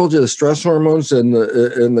 I told you the stress hormones in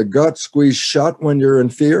the gut squeeze shut when you're in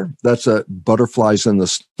fear. That's butterflies in the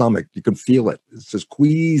stomach. You can feel it. It's just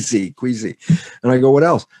queasy. And I go, what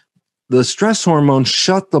else? the stress hormone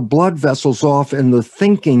shut the blood vessels off in the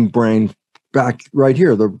thinking brain back right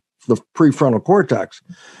here, the prefrontal cortex.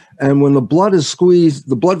 And when the blood is squeezed,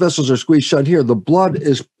 the blood vessels are squeezed shut here, the blood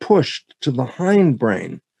is pushed to the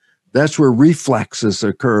hindbrain. That's where reflexes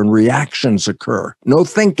occur and reactions occur. No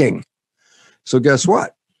thinking. So guess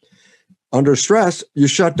what? Under stress, you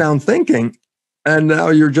shut down thinking, and now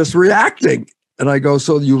you're just reacting. And I go,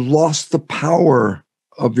 so you lost the power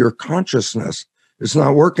of your consciousness. It's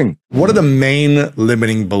not working. What are the main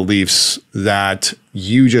limiting beliefs that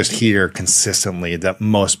you just hear consistently that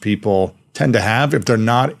most people tend to have if they're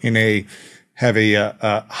not in a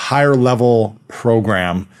higher level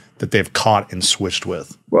program that they've caught and switched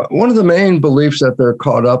with? Well, one of the main beliefs that they're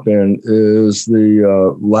caught up in is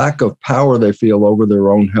the lack of power they feel over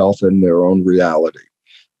their own health and their own reality.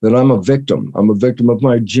 That I'm a victim. I'm a victim of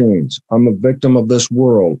my genes. I'm a victim of this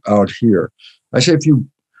world out here. I say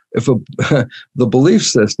if the belief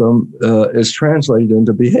system is translated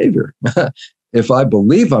into behavior. If I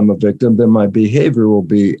believe I'm a victim, then my behavior will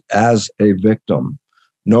be as a victim.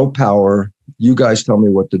 No power. You guys tell me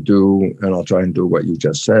what to do, and I'll try and do what you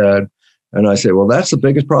just said. And I say, well, that's the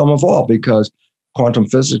biggest problem of all, because quantum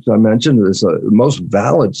physics, I mentioned, is the most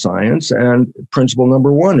valid science. And principle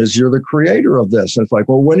number one is you're the creator of this. And it's like,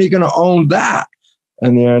 well, when are you going to own that?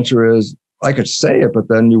 And the answer is, I could say it, but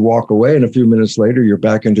then you walk away, and a few minutes later, you're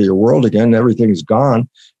back into your world again. Everything's gone.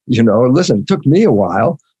 Listen, it took me a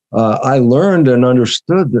while. I learned and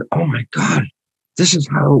understood that, oh my God, this is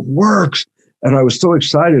how it works. And I was so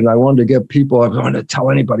excited. I wanted to get people, I wanted to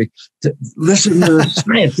tell anybody to listen to the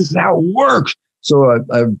science. This is how it works. So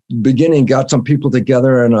I beginning got some people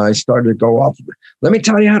together, and I started to go off. Let me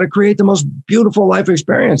tell you how to create the most beautiful life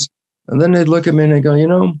experience. And then they'd look at me and they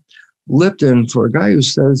go, Lipton, for a guy who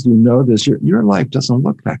says this, your life doesn't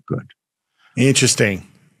look that good. Interesting.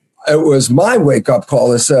 It was my wake-up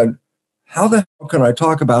call that said, how the hell can I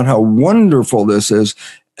talk about how wonderful this is,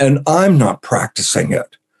 and I'm not practicing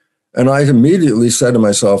it? And I immediately said to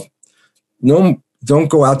myself, no, don't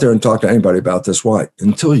go out there and talk to anybody about this. Why?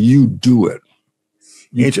 Until you do it.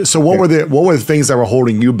 So what were the things that were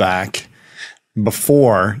holding you back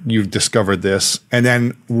before you discovered this? And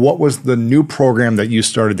then what was the new program that you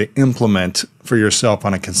started to implement for yourself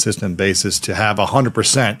on a consistent basis to have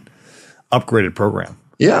 100% upgraded program?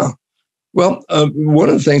 Yeah. Well, one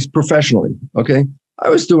of the things professionally, okay, I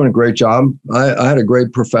was doing a great job. I had a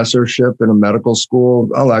great professorship in a medical school,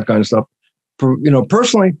 all that kind of stuff.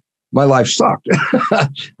 Personally, my life sucked.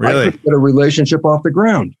 Really? I couldn't get a relationship off the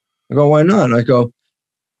ground. I go, why not? I go,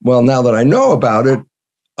 well, now that I know about it,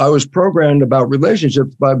 I was programmed about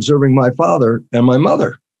relationships by observing my father and my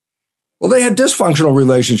mother. Well, they had dysfunctional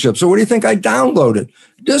relationships. So what do you think I downloaded?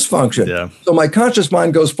 Dysfunction. Yeah. So my conscious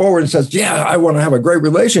mind goes forward and says, yeah, I want to have a great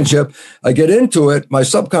relationship. I get into it. My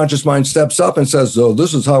subconscious mind steps up and says, so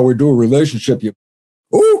this is how we do a relationship.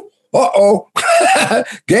 Ooh, uh-oh,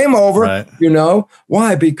 game over. Right.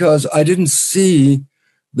 Why? Because I didn't see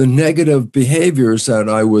the negative behaviors that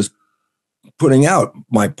I was putting out.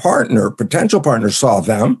 My potential partner saw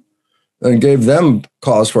them and gave them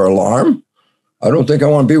cause for alarm. I don't think I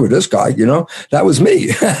want to be with this guy, that was me.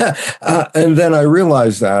 And then I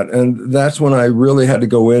realized that. And that's when I really had to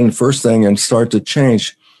go in first thing and start to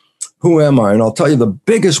change. Who am I? And I'll tell you the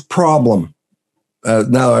biggest problem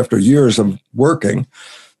now after years of working,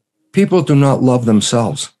 people do not love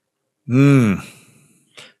themselves. And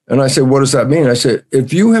I said, what does that mean? I said,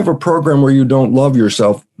 if you have a program where you don't love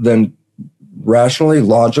yourself, then rationally,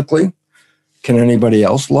 logically, can anybody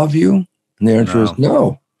else love you? And the answer is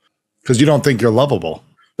no. Because you don't think you're lovable.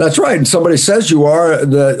 That's right. And somebody says you are,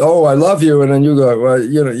 I love you. And then you go, well,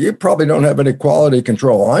 you probably don't have any quality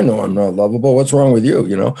control. I know I'm not lovable. What's wrong with you?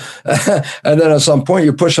 And then at some point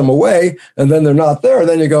you push them away and then they're not there. And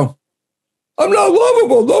then you go, I'm not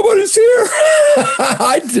lovable. Nobody's here.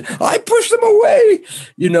 I pushed them away,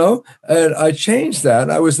 and I changed that.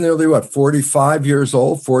 I was nearly 45 years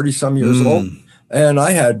old, 40 some years old. And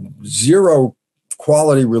I had zero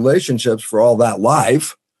quality relationships for all that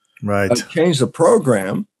life. Right. I changed the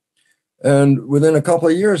program. And within a couple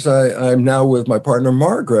of years, I'm now with my partner,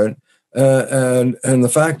 Margaret. And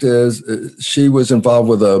the fact is, she was involved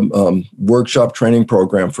with a workshop training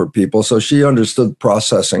program for people. So she understood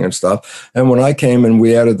processing and stuff. And when I came and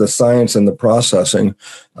we added the science and the processing,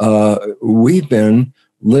 we've been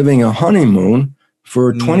living a honeymoon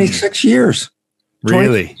for 26 years.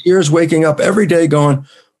 Really? 26 years waking up every day going,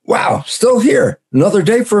 wow, still here. Another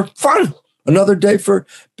day for fun. Another day for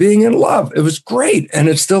being in love. It was great, and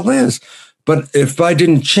it still is. But if I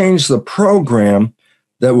didn't change the program,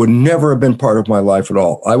 that would never have been part of my life at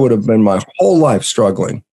all. I would have been my whole life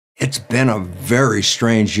struggling. It's been a very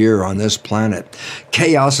strange year on this planet.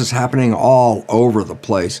 Chaos is happening all over the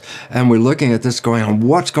place. And we're looking at this going on,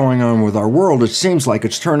 what's going on with our world? It seems like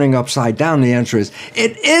it's turning upside down. The answer is,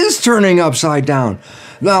 it is turning upside down.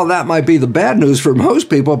 Now, that might be the bad news for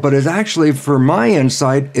most people, but it's actually, for my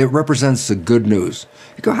insight, it represents the good news.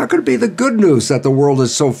 You go, how could it be the good news that the world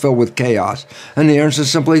is so filled with chaos? And the answer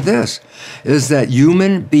is simply this, is that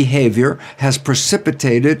human behavior has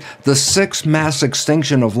precipitated the 6th mass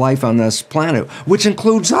extinction of life on this planet, which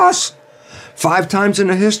includes us. 5 times in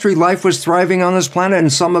the history, life was thriving on this planet,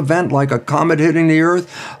 and some event like a comet hitting the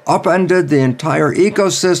Earth upended the entire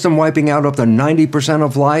ecosystem, wiping out up to 90%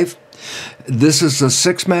 of life. This is the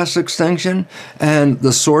 6th mass extinction, and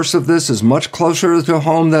the source of this is much closer to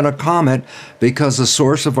home than a comet, because the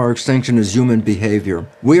source of our extinction is human behavior.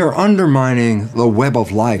 We are undermining the web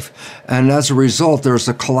of life, and as a result, there's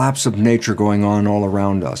a collapse of nature going on all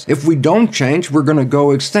around us. If we don't change, we're going to go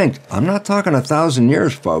extinct. I'm not talking 1,000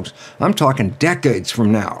 years, folks. I'm talking decades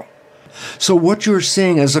from now. So what you're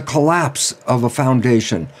seeing is a collapse of a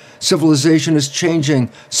foundation. Civilization is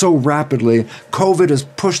changing so rapidly. COVID has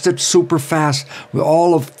pushed it super fast.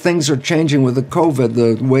 All of things are changing with the COVID.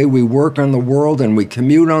 The way we work on the world and we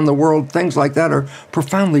commute on the world, things like that are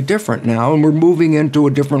profoundly different now, and we're moving into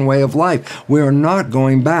a different way of life. We are not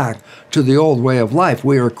going back to the old way of life.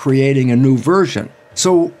 We are creating a new version.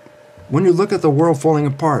 So when you look at the world falling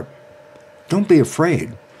apart, don't be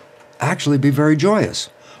afraid. Actually, be very joyous.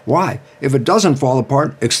 Why? If it doesn't fall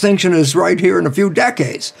apart, extinction is right here in a few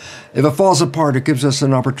decades. If it falls apart, it gives us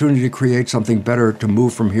an opportunity to create something better, to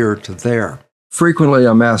move from here to there. Frequently,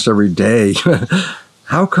 I'm asked every day,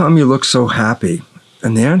 how come you look so happy?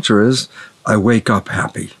 And the answer is, I wake up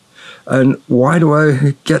happy. And why do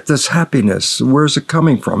I get this happiness? Where's it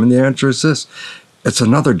coming from? And the answer is this, it's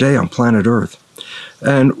another day on planet Earth.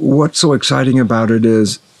 And what's so exciting about it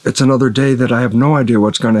is, it's another day that I have no idea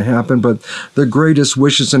what's going to happen, but the greatest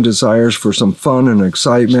wishes and desires for some fun and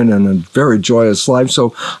excitement and a very joyous life.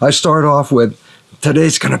 So I start off with,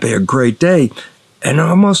 today's going to be a great day. And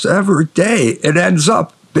almost every day, it ends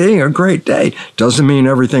up being a great day. Doesn't mean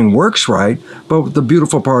everything works right, but the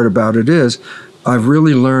beautiful part about it is, I've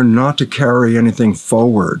really learned not to carry anything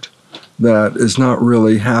forward that is not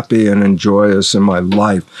really happy and joyous in my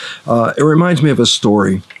life. It reminds me of a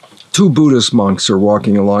story. 2 Buddhist monks are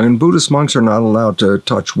walking along, and Buddhist monks are not allowed to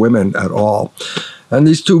touch women at all. And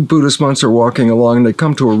these 2 Buddhist monks are walking along, and they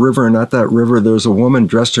come to a river, and at that river there's a woman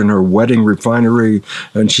dressed in her wedding finery,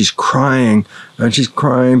 and she's crying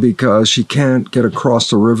because she can't get across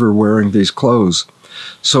the river wearing these clothes.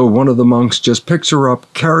 So one of the monks just picks her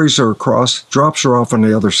up, carries her across, drops her off on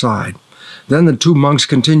the other side. Then the 2 monks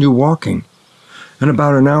continue walking. And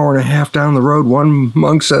about an hour and a half down the road, one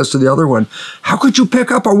monk says to the other one, how could you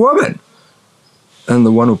pick up a woman? And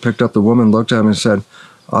the one who picked up the woman looked at him and said,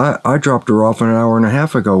 I dropped her off an hour and a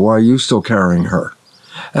half ago. Why are you still carrying her?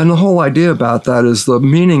 And the whole idea about that is, the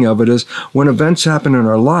meaning of it is, when events happen in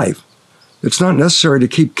our life, it's not necessary to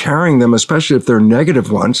keep carrying them, especially if they're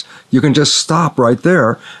negative ones. You can just stop right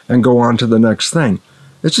there and go on to the next thing.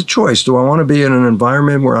 It's a choice. Do I want to be in an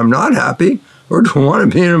environment where I'm not happy? Or do I want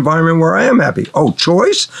to be in an environment where I am happy? Oh,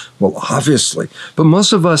 choice? Well, obviously. But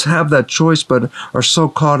most of us have that choice, but are so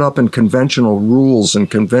caught up in conventional rules and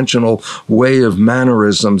conventional way of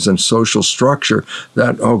mannerisms and social structure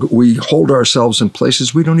that we hold ourselves in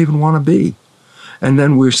places we don't even want to be. And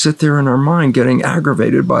then we sit there in our mind getting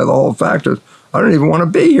aggravated by the whole fact of, I don't even want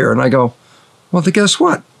to be here. And I go, well, then guess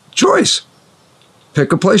what? Choice.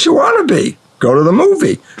 Pick a place you want to be. Go to the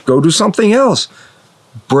movie. Go do something else.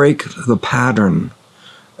 Break the pattern.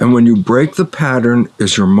 And when you break the pattern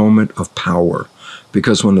is your moment of power.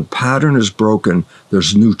 Because when the pattern is broken,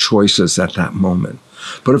 there's new choices at that moment.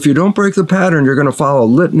 But if you don't break the pattern, you're going to follow a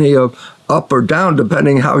litany of up or down,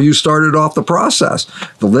 depending how you started off the process.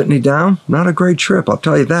 The litany down, not a great trip, I'll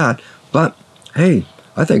tell you that. But hey,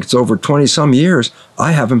 I think it's over 20-some years,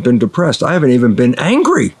 I haven't been depressed. I haven't even been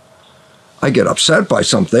angry. I get upset by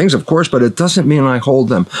some things, of course, but it doesn't mean I hold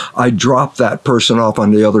them. I drop that person off on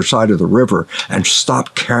the other side of the river and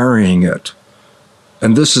stop carrying it.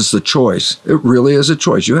 And this is the choice. It really is a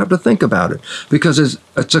choice. You have to think about it, because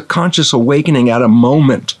it's a conscious awakening at a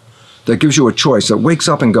moment that gives you a choice, that wakes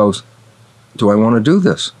up and goes, do I want to do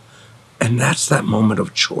this? And that's that moment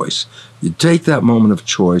of choice. You take that moment of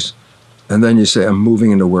choice, and then you say, I'm moving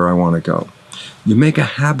into where I want to go. You make a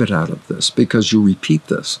habit out of this because you repeat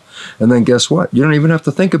this. And then guess what? You don't even have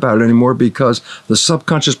to think about it anymore, because the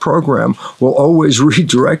subconscious program will always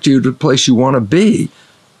redirect you to the place you want to be.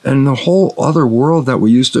 And the whole other world that we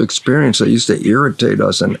used to experience, that used to irritate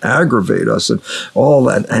us and aggravate us and all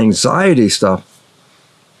that anxiety stuff,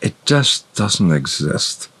 It just doesn't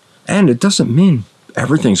exist. And it doesn't mean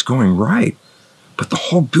everything's going right. But the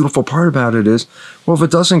whole beautiful part about it is, well, if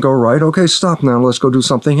it doesn't go right, okay, stop now. Let's go do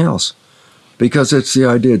something else. Because it's the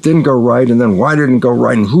idea, it didn't go right, and then why didn't it go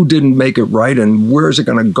right, and who didn't make it right, and where's it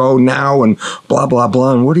going to go now, and blah, blah,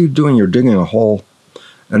 blah. And what are you doing? You're digging a hole,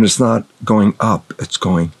 and it's not going up, it's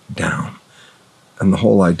going down. And the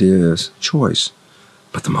whole idea is choice.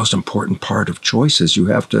 But the most important part of choice is you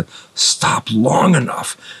have to stop long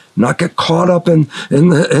enough, not get caught up in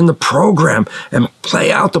the program and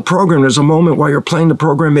play out the program. There's a moment while you're playing the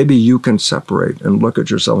program, maybe you can separate and look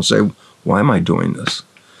at yourself and say, why am I doing this?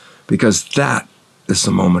 Because that is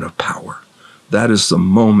the moment of power. That is the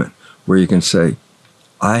moment where you can say,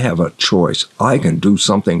 I have a choice. I can do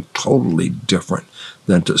something totally different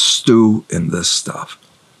than to stew in this stuff.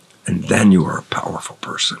 And then you are a powerful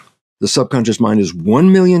person. The subconscious mind is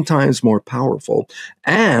 1 million times more powerful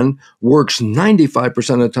and works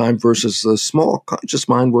 95% of the time versus the small conscious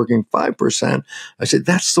mind working 5%. I say,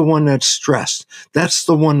 that's the one that's stressed. That's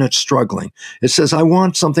the one that's struggling. It says, I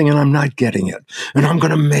want something and I'm not getting it, and I'm going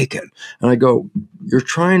to make it. And I go, you're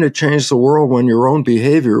trying to change the world when your own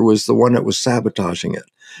behavior was the one that was sabotaging it.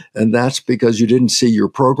 And that's because you didn't see your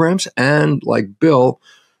programs. And like Bill,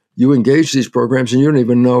 you engage these programs and you don't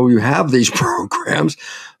even know you have these programs.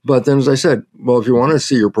 But then, as I said, well, if you want to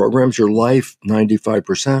see your programs, your life,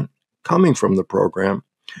 95% coming from the program,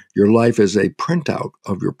 your life is a printout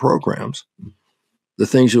of your programs. The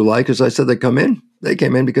things you like, as I said, they came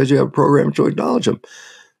in because you have a program to acknowledge them.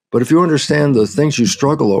 But if you understand the things you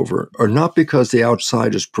struggle over are not because the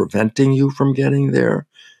outside is preventing you from getting there,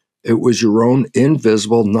 it was your own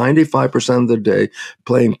invisible 95% of the day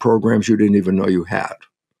playing programs you didn't even know you had.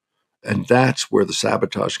 And that's where the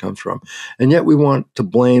sabotage comes from. And yet we want to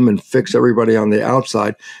blame and fix everybody on the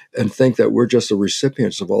outside and think that we're just the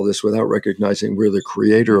recipients of all this without recognizing we're the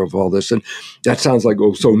creator of all this. And that sounds like,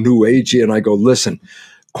 oh, so new agey. And I go, listen,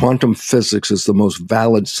 quantum physics is the most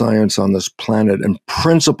valid science on this planet. And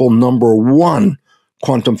principle number one,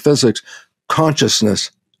 quantum physics, consciousness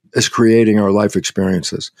is creating our life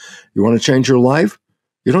experiences. You want to change your life?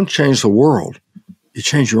 You don't change the world. You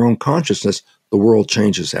change your own consciousness. The world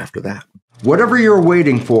changes after that. Whatever you're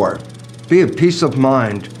waiting for, be it peace of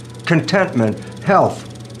mind, contentment, health,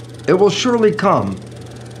 it will surely come,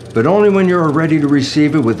 but only when you're ready to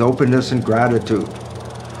receive it with openness and gratitude.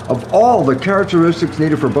 Of all the characteristics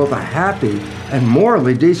needed for both a happy and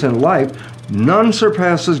morally decent life, none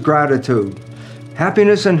surpasses gratitude.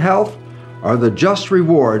 Happiness and health are the just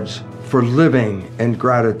rewards for living in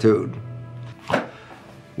gratitude.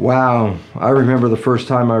 Wow, I remember the first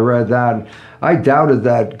time I read that. I doubted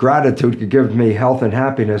that gratitude could give me health and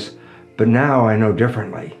happiness, but now I know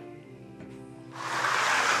differently.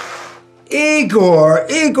 Igor,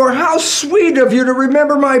 how sweet of you to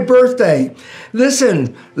remember my birthday.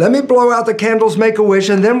 Listen, let me blow out the candles, make a wish,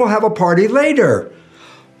 and then we'll have a party later.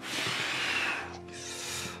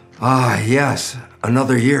 Ah, yes,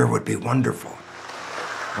 another year would be wonderful.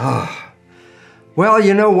 Ah, well,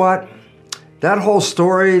 you know what? That whole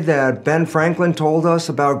story that Ben Franklin told us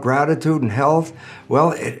about gratitude and health,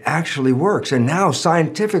 well, it actually works. And now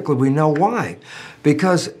scientifically we know why.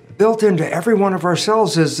 Because built into every one of our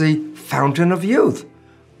cells is the fountain of youth.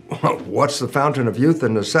 What's the fountain of youth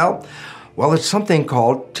in the cell? Well, it's something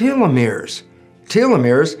called telomeres.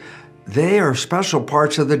 Telomeres, they are special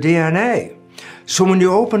parts of the DNA. So when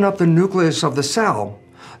you open up the nucleus of the cell,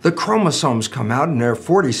 the chromosomes come out, and there are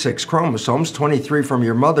 46 chromosomes, 23 from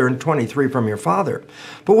your mother and 23 from your father.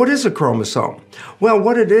 But what is a chromosome? Well,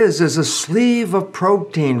 what it is a sleeve of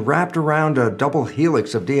protein wrapped around a double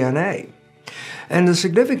helix of DNA. And the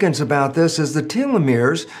significance about this is the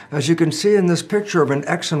telomeres, as you can see in this picture of an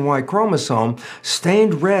X and Y chromosome,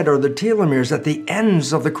 stained red are the telomeres at the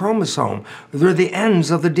ends of the chromosome. They're the ends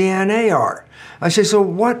of the DNA are. I say, so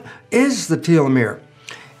what is the telomere?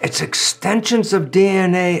 It's extensions of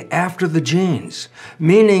DNA after the genes,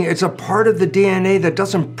 meaning it's a part of the DNA that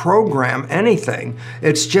doesn't program anything.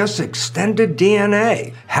 It's just extended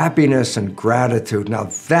DNA. Happiness and gratitude, now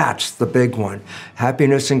that's the big one.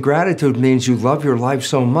 Happiness and gratitude means you love your life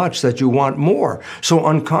so much that you want more. So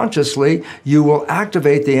unconsciously, you will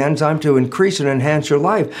activate the enzyme to increase and enhance your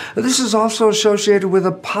life. This is also associated with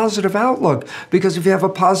a positive outlook, because if you have a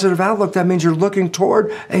positive outlook, that means you're looking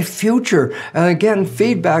toward a future. And again,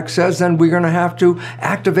 feedback says then we're going to have to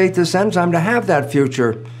activate this enzyme to have that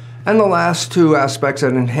future. And the last two aspects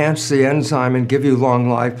that enhance the enzyme and give you long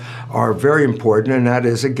life are very important, and that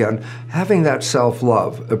is, again, having that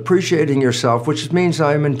self-love, appreciating yourself, which means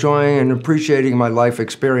I'm enjoying and appreciating my life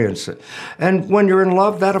experience. And when you're in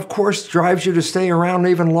love, that, of course, drives you to stay around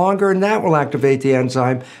even longer, and that will activate the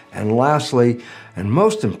enzyme. And lastly, and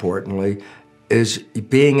most importantly, is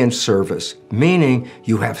being in service, meaning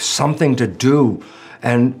you have something to do.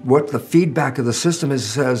 And what the feedback of the system is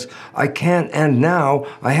says, I can't end now,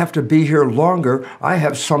 I have to be here longer, I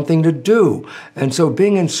have something to do. And so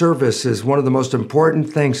being in service is one of the most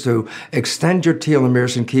important things to extend your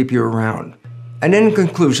telomeres and keep you around. And in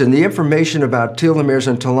conclusion, the information about telomeres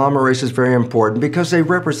and telomerase is very important because they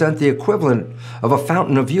represent the equivalent of a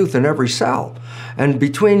fountain of youth in every cell. And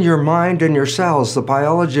between your mind and your cells, the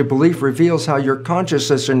biology of belief reveals how your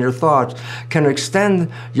consciousness and your thoughts can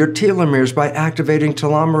extend your telomeres by activating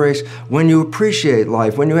telomerase when you appreciate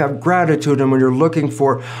life, when you have gratitude, and when you're looking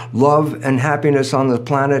for love and happiness on the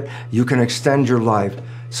planet, you can extend your life.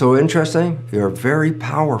 So interesting, you're very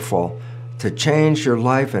powerful to change your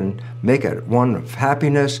life and make it one of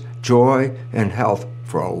happiness, joy, and health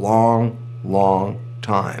for a long, long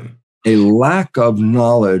time. A lack of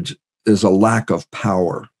knowledge is a lack of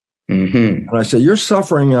power. And I say, you're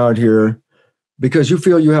suffering out here because you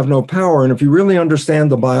feel you have no power. And if you really understand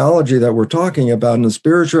the biology that we're talking about and the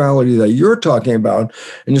spirituality that you're talking about,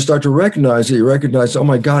 and you start to recognize it, you recognize, oh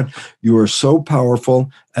my God, you are so powerful,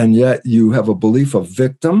 and yet you have a belief of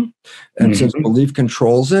victim. And since belief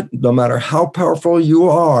controls it, no matter how powerful you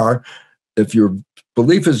are, if your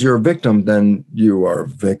belief is you're a victim, then you are a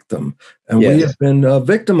victim. And we have been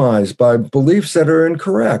victimized by beliefs that are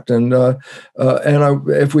incorrect. And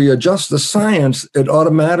if we adjust the science, it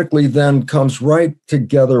automatically then comes right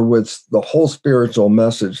together with the whole spiritual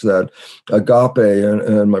message that Agape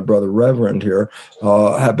and my brother Reverend here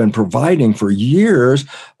have been providing for years.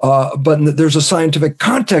 But there's a scientific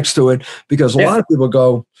context to it, because a lot of people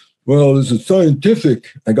go, well, this is scientific.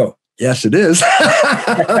 I go, yes, it is.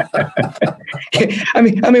 I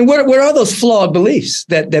mean, what are those flawed beliefs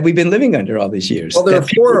that we've been living under all these years? Well, there are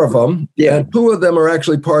four of them, and two of them are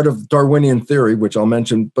actually part of Darwinian theory, which I'll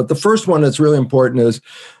mention. But the first one that's really important is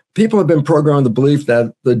people have been programmed the belief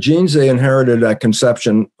that the genes they inherited at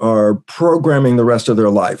conception are programming the rest of their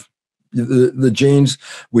life. The genes,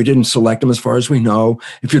 we didn't select them as far as we know.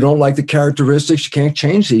 If you don't like the characteristics, you can't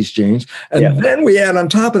change these genes. And then we add on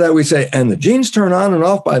top of that, we say, and the genes turn on and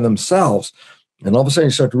off by themselves. And all of a sudden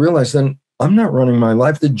you start to realize, then I'm not running my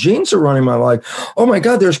life. The genes are running my life. Oh my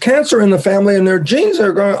God, there's cancer in the family and their genes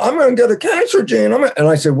are going, I'm going to get a cancer gene. And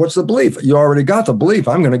I say, what's the belief? You already got the belief.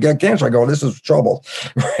 I'm going to get cancer. I go, this is trouble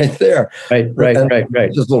right there. Right.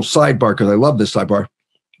 Just a little sidebar, because I love this sidebar.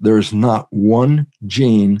 There's not one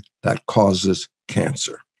gene that causes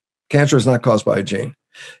cancer. Cancer is not caused by a gene.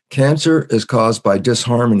 Cancer is caused by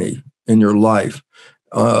disharmony in your life.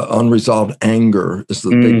 Unresolved anger is the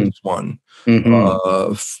biggest one.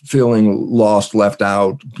 Feeling lost, left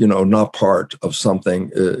out, not part of something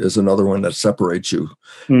is another one that separates you.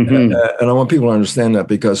 And I want people to understand that,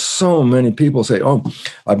 because so many people say, oh,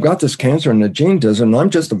 I've got this cancer and the gene does, and I'm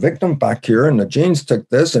just a victim back here, and the genes took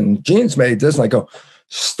this and genes made this. And I go,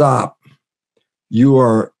 stop. You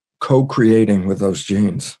are co-creating with those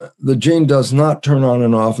genes. The gene does not turn on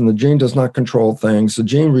and off, and the gene does not control things. The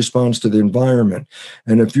gene responds to the environment.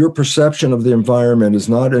 And if your perception of the environment is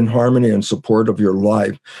not in harmony and support of your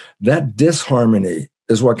life, that disharmony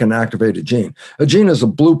is what can activate a gene. A gene is a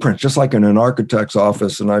blueprint, just like in an architect's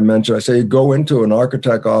office. And I say, you go into an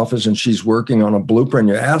architect office and she's working on a blueprint.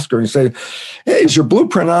 You ask her and you say, hey, is your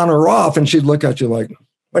blueprint on or off? And she'd look at you like,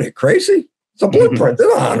 what, are you crazy? It's a blueprint.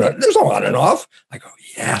 There's no on and off. I go,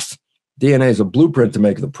 yes. DNA is a blueprint to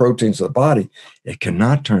make the proteins of the body. It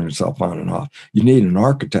cannot turn itself on and off. You need an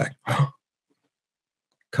architect.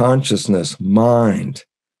 Consciousness, mind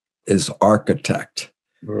is architect.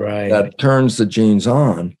 Right. That turns the genes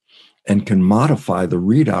on and can modify the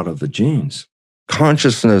readout of the genes.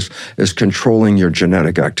 Consciousness is controlling your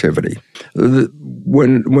genetic activity.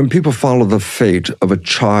 When people follow the fate of a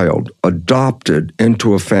child adopted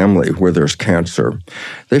into a family where there's cancer,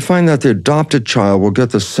 they find that the adopted child will get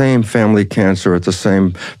the same family cancer at the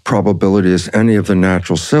same probability as any of the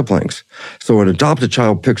natural siblings. So an adopted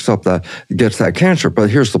child gets that cancer. But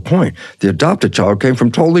here's the point. The adopted child came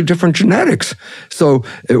from totally different genetics. So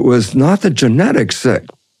it was not the genetics that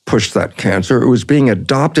pushed that cancer. It was being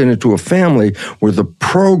adopted into a family where the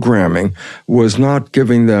programming was not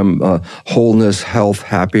giving them wholeness, health,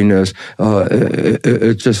 happiness.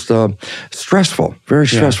 It's just stressful, very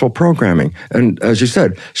stressful programming. And as you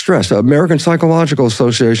said, stress. American Psychological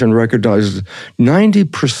Association recognizes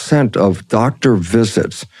 90% of doctor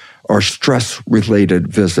visits are stress-related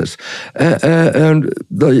visits. And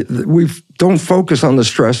we don't focus on the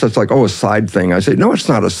stress. That's like, oh, a side thing. I say, no, it's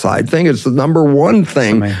not a side thing. It's the number one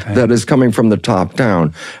thing that is coming from the top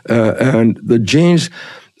down. And the genes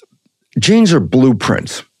are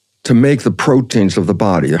blueprints to make the proteins of the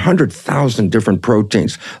body, 100,000 different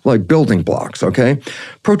proteins, like building blocks, okay?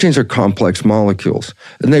 Proteins are complex molecules,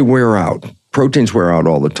 and they wear out. Proteins wear out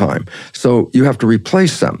all the time. So you have to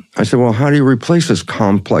replace them. I said, well, how do you replace this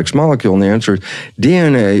complex molecule? And the answer is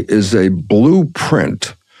DNA is a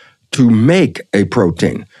blueprint to make a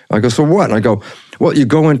protein. I go, so what? And I go, well, you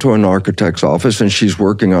go into an architect's office and she's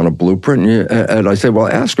working on a blueprint. And I say, well,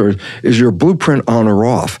 ask her, is your blueprint on or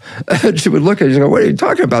off? And she would look at it and go, what are you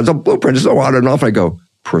talking about? It's a blueprint. It's so on and off. I go,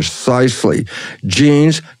 precisely.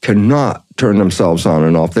 Genes cannot turn themselves on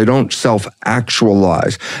and off. They don't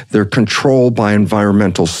self-actualize. They're controlled by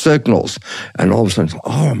environmental signals. And all of a sudden,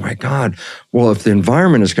 oh my God, well, if the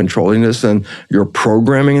environment is controlling this, then your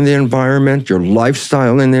programming in the environment, your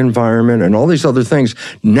lifestyle in the environment, and all these other things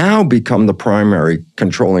now become the primary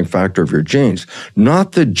controlling factor of your genes,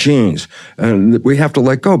 not the genes. And we have to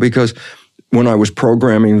let go, because when I was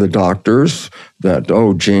programming the doctors that,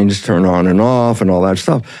 oh, genes turn on and off and all that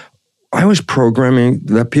stuff, I was programming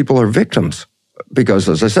that people are victims. Because,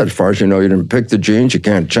 as I said, as far as you know, you didn't pick the genes, you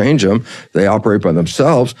can't change them, they operate by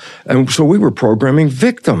themselves. And so we were programming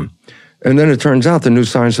victim. And then it turns out the new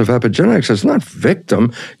science of epigenetics is not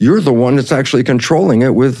victim, you're the one that's actually controlling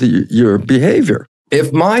it with your behavior.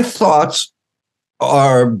 If my thoughts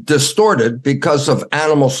are distorted because of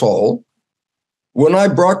animal soul, when I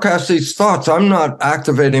broadcast these thoughts, I'm not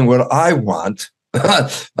activating what I want.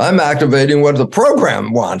 I'm activating what the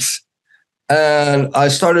program wants. And I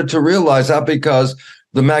started to realize that because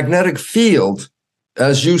the magnetic field,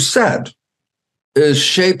 as you said, is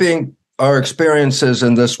shaping our experiences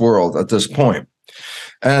in this world at this point.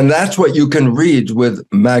 And that's what you can read with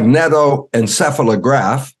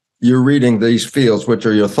magnetoencephalograph. You're reading these fields, which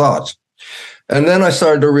are your thoughts. And then I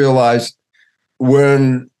started to realize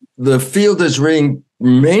when the field is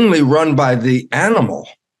mainly run by the animal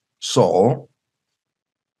soul,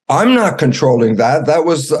 I'm not controlling that. That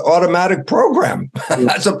was the automatic program.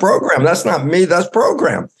 That's a program. That's not me. That's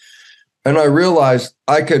program. And I realized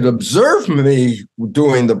I could observe me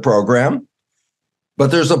doing the program,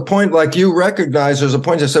 but there's a point, like you recognize, there's a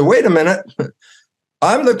point to say, wait a minute,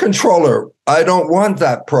 I'm the controller. I don't want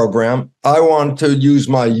that program. I want to use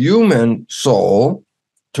my human soul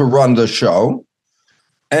to run the show.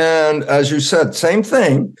 And as you said, same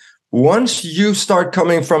thing. Once you start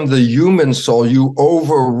coming from the human soul, you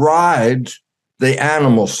override the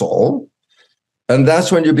animal soul. And that's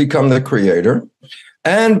when you become the creator.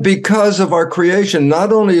 And because of our creation,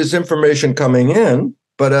 not only is information coming in,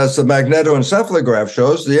 but as the magnetoencephalograph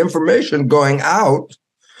shows, the information going out.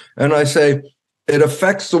 And I say, it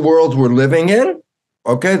affects the world we're living in.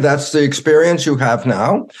 Okay, that's the experience you have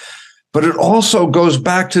now. But it also goes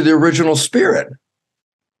back to the original spirit.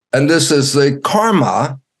 And this is the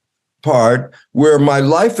karma part where my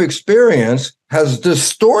life experience has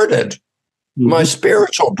distorted my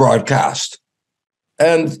spiritual broadcast.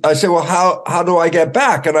 And I say, well, how do I get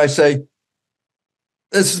back? And I say,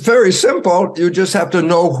 it's very simple. You just have to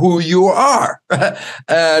know who you are.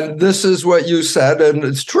 And this is what you said, and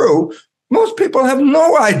it's true. Most people have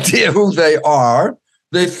no idea who they are.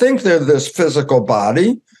 They think they're this physical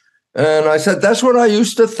body. And I said, that's what I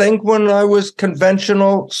used to think when I was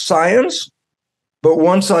conventional science. But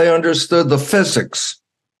once I understood the physics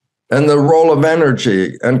and the role of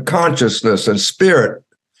energy and consciousness and spirit,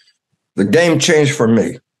 the game changed for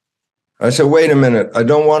me. I said, wait a minute, I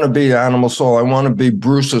don't want to be animal soul. I want to be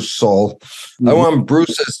Bruce's soul. I want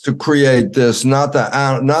Bruce's to create this, not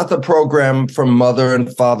the program from mother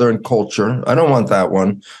and father and culture. I don't want that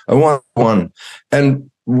one. I want one.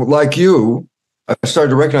 And like you, I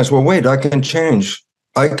started to recognize, well, wait, I can change.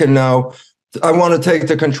 I want to take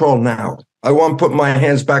the control now. I want to put my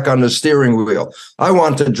hands back on the steering wheel. I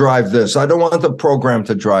want to drive this. I don't want the program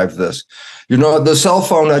to drive this. You know, the cell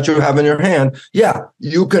phone that you have in your hand, yeah,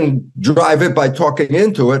 you can drive it by talking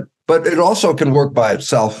into it, but it also can work by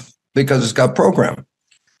itself because it's got program.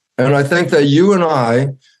 And I think that you and I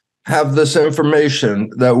have this information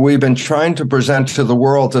that we've been trying to present to the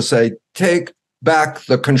world to say, take back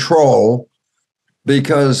the control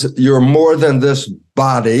because you're more than this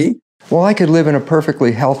body. Well, I could live in a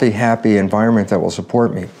perfectly healthy, happy environment that will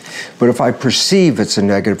support me. But if I perceive it's a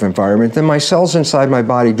negative environment, then my cells inside my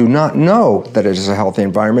body do not know that it is a healthy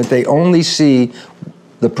environment. They only see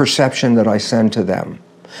the perception that I send to them.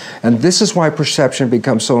 And this is why perception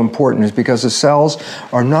becomes so important, is because the cells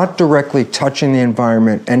are not directly touching the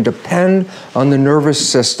environment and depend on the nervous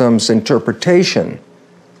system's interpretation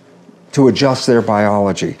to adjust their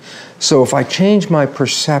biology. So if I change my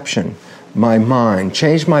perception, my mind,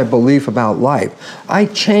 change my belief about life, I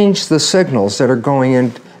change the signals that are going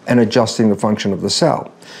in and adjusting the function of the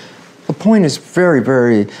cell. The point is very,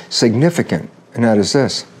 very significant, and that is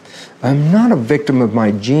this. I'm not a victim of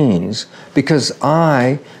my genes because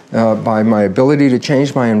I, by my ability to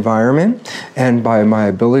change my environment and by my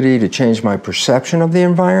ability to change my perception of the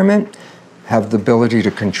environment, have the ability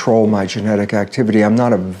to control my genetic activity. I'm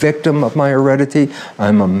not a victim of my heredity.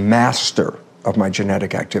 I'm a master of my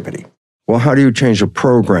genetic activity. Well, how do you change a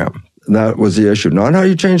program? That was the issue. Not how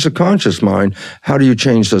you change the conscious mind, how do you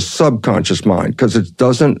change the subconscious mind? Because it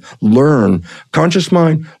doesn't learn. Conscious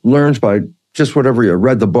mind learns by just whatever you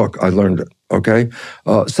read the book, I learned it, okay?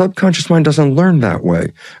 Subconscious mind doesn't learn that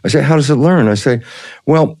way. I say, how does it learn? I say,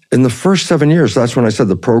 well, in the first 7 years, that's when I said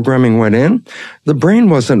the programming went in, the brain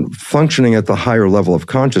wasn't functioning at the higher level of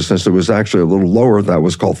consciousness. It was actually a little lower. That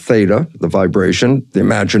was called theta, the vibration, the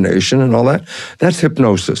imagination and all that. That's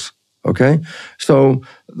hypnosis. Okay, so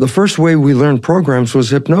the first way we learned programs was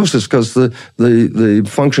hypnosis, because the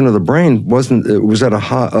function of the brain wasn't. It was at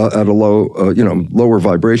a low lower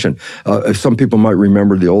vibration. Some people might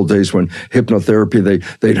remember the old days when hypnotherapy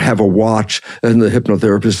they'd have a watch and the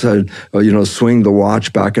hypnotherapist said swing the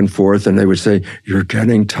watch back and forth, and they would say you're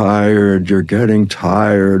getting tired,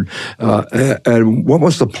 and what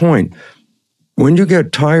was the point? When you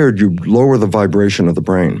get tired, you lower the vibration of the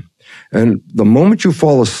brain. And the moment you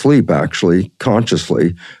fall asleep, actually,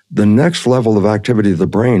 consciously, the next level of activity of the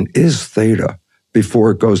brain is theta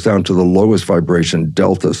before it goes down to the lowest vibration,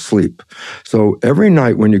 delta, sleep. So every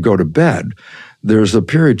night when you go to bed, there's a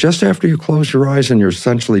period just after you close your eyes and you're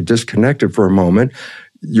essentially disconnected for a moment,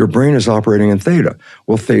 your brain is operating in theta.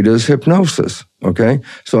 Well, theta is hypnosis, okay?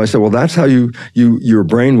 So I said, well, that's how your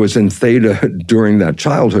brain was in theta during that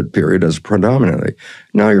childhood period as predominantly.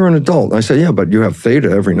 Now you're an adult. I said, yeah, but you have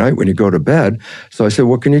theta every night when you go to bed. So I said,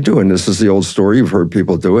 what can you do? And this is the old story. You've heard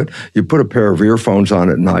people do it. You put a pair of earphones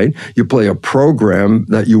on at night. You play a program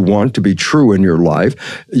that you want to be true in your life.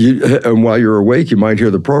 And while you're awake, you might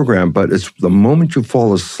hear the program, but it's the moment you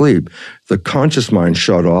fall asleep, the conscious mind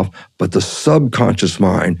shut off, but the subconscious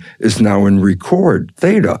mind is now in record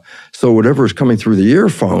theta. So whatever is coming through the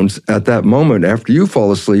earphones at that moment after you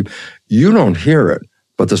fall asleep, you don't hear it,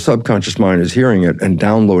 but the subconscious mind is hearing it and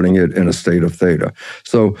downloading it in a state of theta.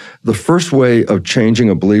 So the first way of changing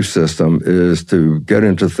a belief system is to get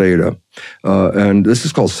into theta. And this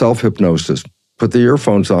is called self-hypnosis. Put the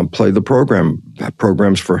earphones on, play the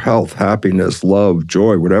programs for health, happiness, love,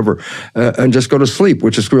 joy, whatever, and just go to sleep,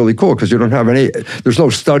 which is really cool because you don't have there's no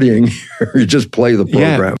studying here. You just play the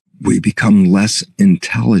program. Yeah. We become less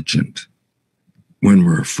intelligent when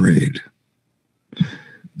we're afraid.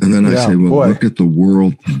 And then I say, well, look at the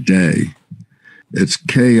world today. It's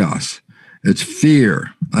chaos. It's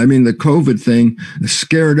fear. I mean, the COVID thing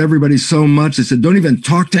scared everybody so much. They said, don't even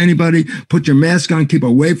talk to anybody. Put your mask on. Keep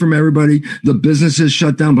away from everybody. The businesses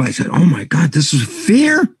shut down. But I said, oh, my God, this is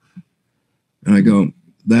fear? And I go,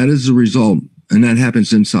 that is the result. And that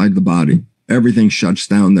happens inside the body. Everything shuts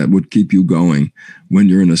down that would keep you going when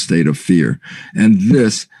you're in a state of fear. And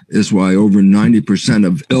this is why over 90%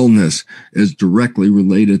 of illness is directly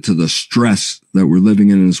related to the stress that we're living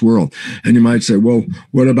in this world. And you might say, well,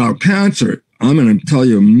 what about cancer? I'm going to tell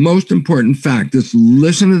you a most important fact. Just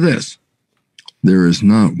listen to this. There is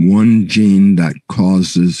not one gene that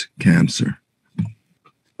causes cancer.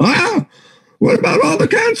 What about all the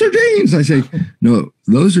cancer genes? I say, no,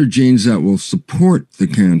 those are genes that will support the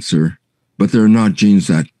cancer, but they're not genes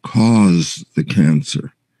that cause the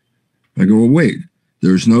cancer. I go, well, wait,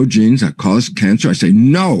 there's no genes that cause cancer? I say,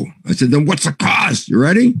 no. I said, then what's the cause? You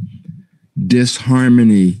ready?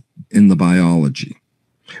 Disharmony in the biology.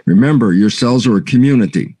 Remember, your cells are a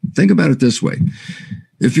community. Think about it this way.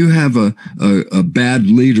 If you have a bad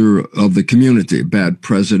leader of the community, a bad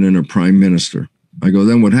president or prime minister, I go,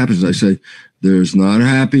 then what happens? I say, there's not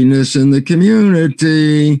happiness in the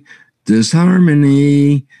community,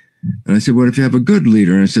 disharmony. And I said, what if you have a good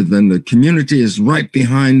leader? And I said, then the community is right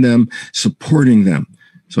behind them, supporting them.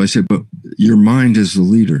 So I said, but your mind is the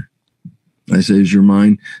leader. I say, is your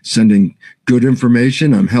mind sending good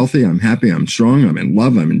information? I'm healthy, I'm happy, I'm strong, I'm in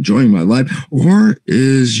love, I'm enjoying my life. Or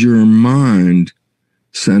is your mind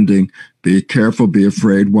sending, be careful, be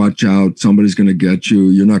afraid, watch out, somebody's going to get you,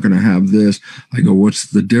 you're not going to have this. I go,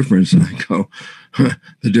 what's the difference? And I go,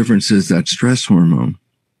 the difference is that stress hormone.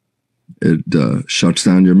 It shuts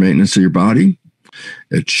down your maintenance of your body.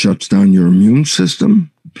 It shuts down your immune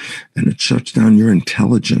system. and it shuts down your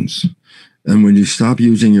intelligence. And when you stop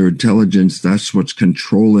using your intelligence, that's what's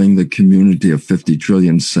controlling the community of 50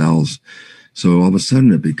 trillion cells. So all of a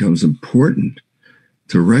sudden it becomes important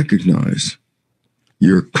to recognize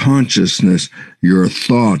your consciousness, your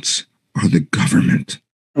thoughts are the government.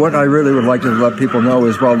 What I really would like to let people know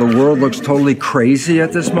is while the world looks totally crazy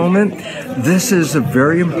at this moment, this is a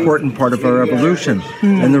very important part of our evolution.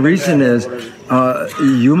 And the reason is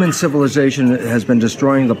human civilization has been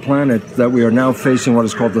destroying the planet, that we are now facing what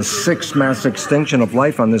is called the sixth mass extinction of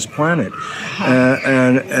life on this planet.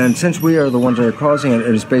 And since we are the ones that are causing it,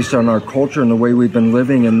 it is based on our culture and the way we've been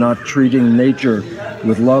living and not treating nature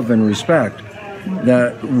with love and respect,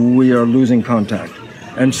 that we are losing contact.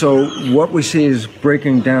 And so what we see is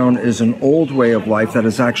breaking down is an old way of life that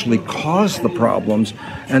has actually caused the problems,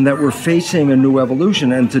 and that we're facing a new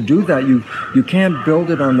evolution. And to do that, you can't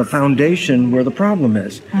build it on the foundation where the problem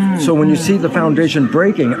is. So when you see the foundation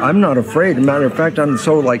breaking, I'm not afraid. As a matter of fact, I'm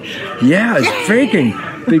so like, yeah, it's breaking,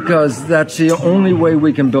 because that's the only way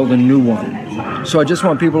we can build a new one. So I just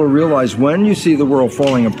want people to realize when you see the world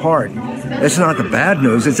falling apart, it's not the bad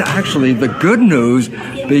news, it's actually the good news,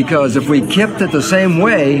 because if we kept it the same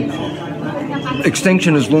way,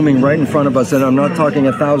 extinction is looming right in front of us. And I'm not talking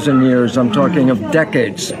 1,000 years, I'm talking of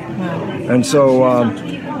decades. And so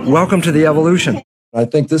welcome to the evolution. I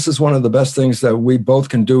think this is one of the best things that we both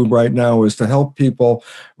can do right now, is to help people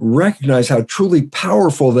recognize how truly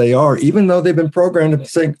powerful they are, even though they've been programmed to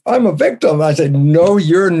think, I'm a victim. I say, no,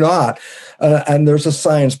 you're not. And there's a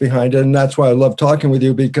science behind it. And that's why I love talking with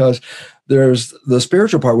you, because there's the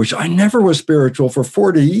spiritual part, which I never was spiritual. For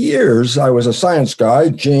 40 years, I was a science guy,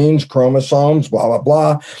 genes, chromosomes, blah, blah,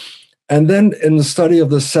 blah. And then in the study of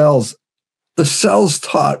the cells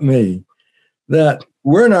taught me that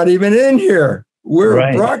we're not even in here. We're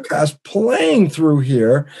a broadcast playing through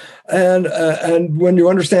here. And when you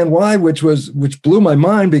understand why, which blew my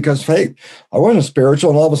mind, because, hey, I wasn't spiritual.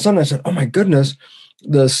 And all of a sudden I said, oh my goodness,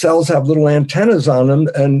 the cells have little antennas on them.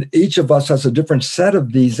 And each of us has a different set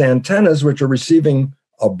of these antennas, which are receiving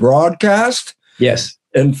a broadcast. Yes.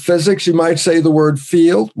 In physics, you might say the word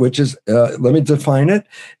field, which is, let me define it,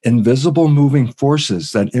 invisible moving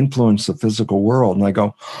forces that influence the physical world. And I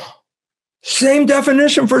go, same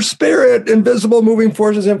definition for spirit, invisible moving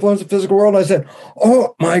forces influence the physical world. I said,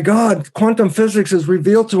 oh my God, quantum physics has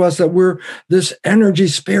revealed to us that we're this energy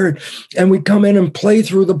spirit, and we come in and play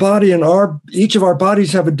through the body, and each of our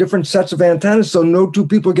bodies have a different sets of antennas, so no two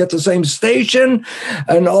people get the same station.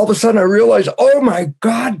 And all of a sudden I realized, oh my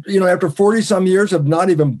God, after 40 some years of not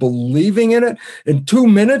even believing in it, in 2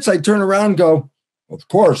 minutes, I turn around and go, of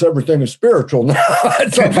course, everything is spiritual now.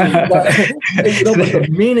 But the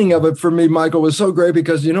meaning of it for me, Michael, was so great,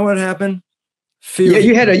 because you know what happened? Fear.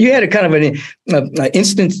 Yeah, you had a kind of an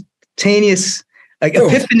instantaneous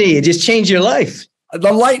epiphany. It just changed your life.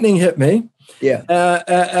 The lightning hit me. Yeah.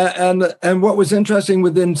 And what was interesting,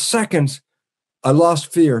 within seconds, I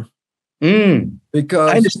lost fear.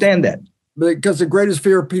 Because I understand that. Because the greatest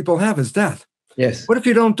fear people have is death. Yes. What if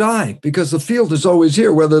you don't die? Because the field is always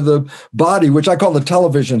here, whether the body, which I call the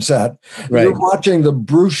television set, you're watching the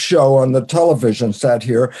Bruce show on the television set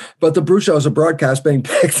here, but the Bruce show is a broadcast being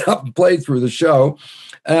picked up and played through the show.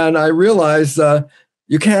 And I realized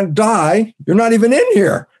you can't die. You're not even in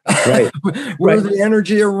here. Right. We're the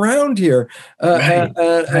energy around here.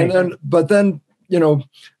 But then,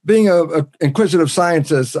 being an inquisitive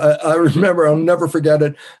scientist, I remember, I'll never forget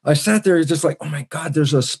it. I sat there just like, oh my God,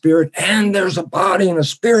 there's a spirit and there's a body and a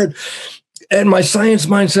spirit. And my science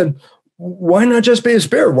mind said, why not just be a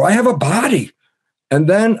spirit? Why have a body? And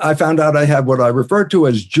then I found out I had what I refer to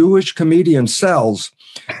as Jewish comedian cells.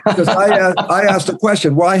 Because I asked a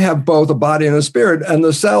question, why have both a body and a spirit? And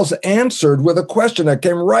the cells answered with a question that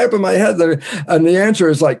came right up in my head. And the answer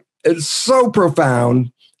is like, it's so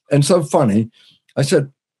profound and so funny. I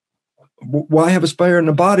said, why have a spirit and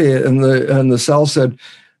a body? And the cell said,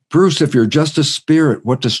 Bruce, if you're just a spirit,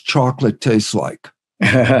 what does chocolate taste like?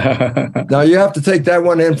 Now you have to take that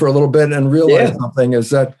one in for a little bit and realize something, is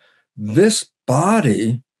that this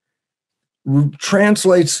body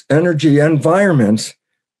translates energy environments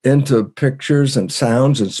into pictures and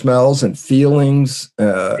sounds and smells and feelings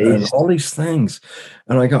and all these things.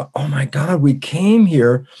 And I go, oh my God, we came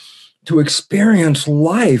here to experience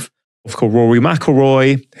life. Called Rory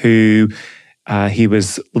McIlroy, who he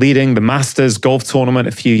was leading the Masters golf tournament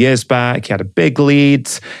a few years back. He had a big lead.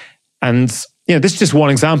 And, this is just one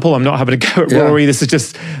example. I'm not having a go at Rory. This is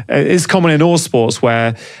just, it's common in all sports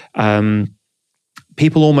where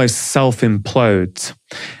people almost self-implode.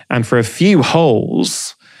 And for a few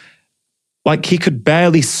holes, like he could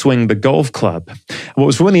barely swing the golf club. And what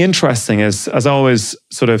was really interesting is, as I was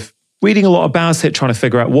sort of reading a lot about it, trying to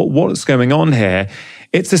figure out what's going on here,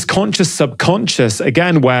 it's this conscious subconscious,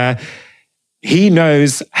 again, where he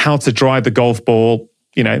knows how to drive the golf ball,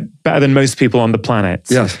 better than most people on the planet.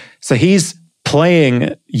 Yes. So he's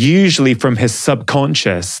playing usually from his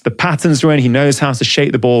subconscious. The patterns are in, he knows how to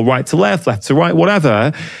shape the ball right to left to right,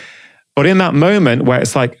 whatever. But in that moment where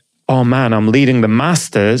it's like, oh man, I'm leading the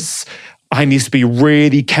Masters, I need to be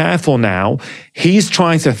really careful now. He's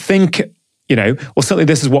trying to think, well, certainly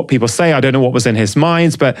this is what people say. I don't know what was in his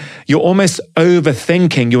mind, but you're almost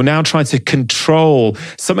overthinking. You're now trying to control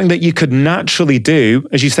something that you could naturally do,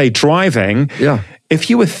 as you say, driving. Yeah. If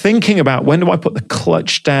you were thinking about when do I put the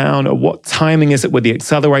clutch down, or what timing is it with the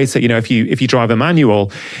accelerator, if you drive a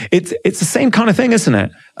manual, it's the same kind of thing, isn't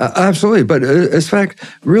it? Absolutely. But in fact,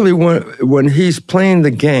 really, when he's playing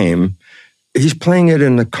the game, he's playing it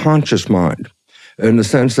in the conscious mind, in the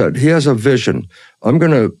sense that he has a vision. I'm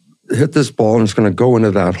going to hit this ball and it's going to go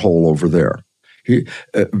into that hole over there.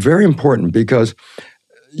 Very important, because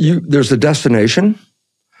there's a destination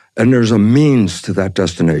and there's a means to that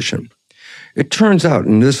destination. It turns out,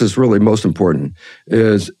 and this is really most important,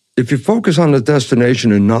 is if you focus on the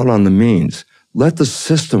destination and not on the means, let the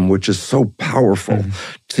system, which is so powerful,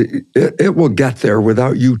 it will get there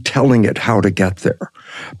without you telling it how to get there.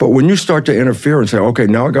 But when you start to interfere and say, okay,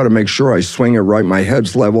 now I got to make sure I swing it right, my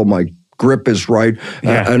head's level, my grip is right,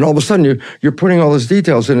 and all of a sudden you're putting all those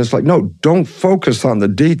details in. It's like, no, don't focus on the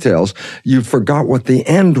details. You forgot what the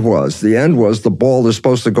end was. The end was the ball is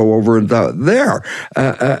supposed to go over there.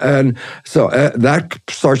 And so that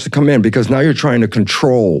starts to come in, because now you're trying to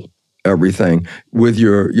control everything with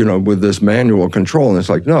with this manual control. And it's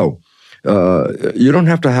like, no, you don't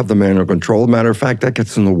have to have the manual control. Matter of fact, that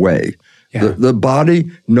gets in the way. Yeah. The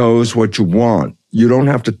body knows what you want. You don't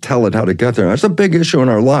have to tell it how to get there. That's a big issue in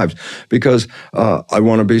our lives, because I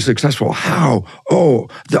want to be successful. How? Oh,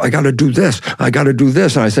 I got to do this. I got to do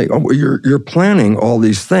this. And I say, oh, you're planning all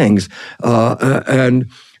these things,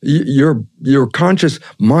 and your conscious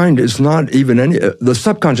mind is not even the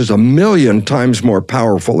subconscious is 1,000,000 times more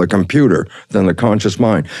powerful a computer than the conscious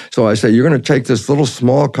mind. So I say, you're going to take this little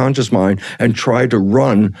small conscious mind and try to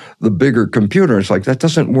run the bigger computer. It's like, that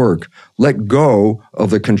doesn't work. Let go of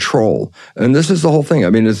the control. And this is the whole thing. I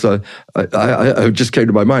mean, it's I just came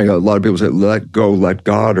to my mind. A lot of people say, let go, let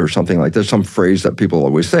God, or something like that. Some phrase that people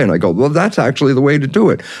always say. And I go, well, that's actually the way to do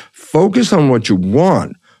it. Focus on what you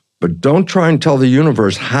want, but don't try and tell the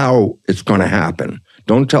universe how it's going to happen.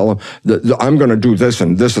 Don't tell them that I'm going to do this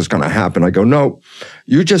and this is going to happen. I go, no,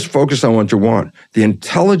 you just focus on what you want. The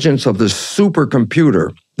intelligence of this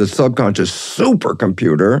supercomputer, the subconscious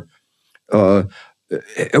supercomputer,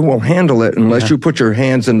 it won't handle it unless you put your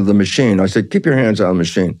hands into the machine. I said, keep your hands out of the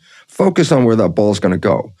machine. Focus on where that ball's going to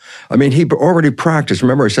go. I mean, he already practiced.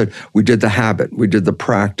 Remember, I said, we did the habit. We did the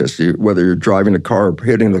practice, whether you're driving the car or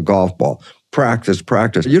hitting the golf ball. Practice.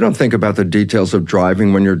 You don't think about the details of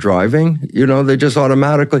driving when you're driving. They just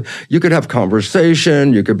automatically, you could have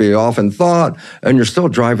conversation, you could be off in thought, and you're still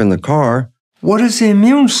driving the car. What is the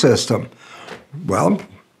immune system? Well,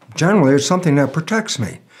 generally, it's something that protects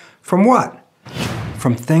me. From what?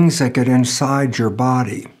 From things that get inside your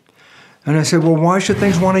body. And I said, well, why should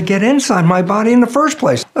things want to get inside my body in the first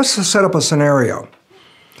place? Let's just set up a scenario.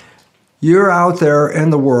 You're out there in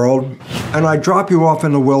the world, and I drop you off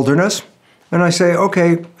in the wilderness, and I say,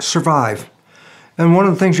 okay, survive. And one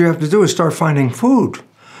of the things you have to do is start finding food.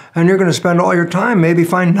 And you're going to spend all your time, maybe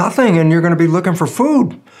find nothing, and you're going to be looking for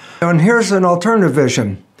food. And here's an alternative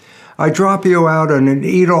vision. I drop you out in an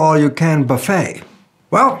eat-all-you-can buffet.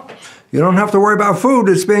 Well, you don't have to worry about food.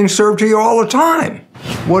 It's being served to you all the time.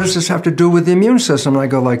 What does this have to do with the immune system? And I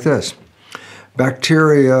go like this.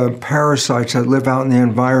 Bacteria, parasites that live out in the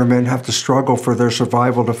environment have to struggle for their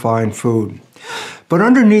survival to find food. But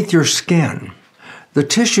underneath your skin, the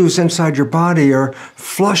tissues inside your body are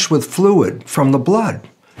flush with fluid from the blood.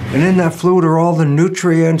 And in that fluid are all the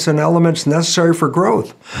nutrients and elements necessary for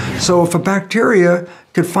growth. So if a bacteria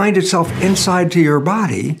could find itself inside to your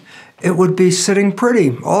body, it would be sitting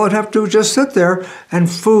pretty. All it'd have to do is just sit there, and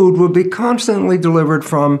food would be constantly delivered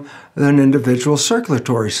from an individual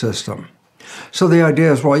circulatory system. So the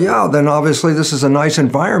idea is, well, yeah, then obviously this is a nice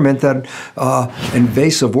environment that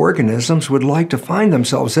invasive organisms would like to find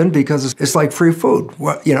themselves in, because it's like free food,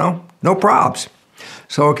 no probs.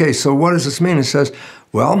 So, okay, so what does this mean? It says,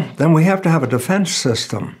 well, then we have to have a defense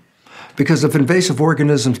system. Because if invasive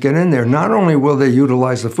organisms get in there, not only will they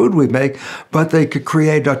utilize the food we make, but they could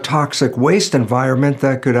create a toxic waste environment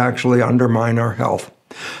that could actually undermine our health.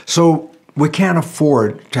 So We can't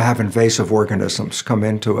afford to have invasive organisms come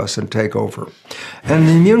into us and take over. And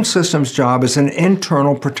the immune system's job is an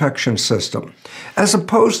internal protection system, as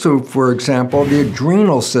opposed to, for example, the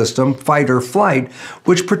adrenal system, fight or flight,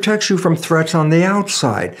 which protects you from threats on the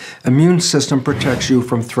outside. Immune system protects you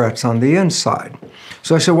from threats on the inside.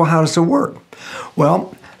 So I said, well, how does it work?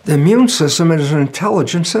 Well, the immune system is an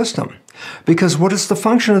intelligent system. Because what is the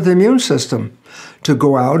function of the immune system? To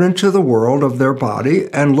go out into the world of their body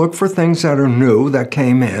and look for things that are new, that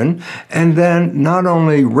came in, and then not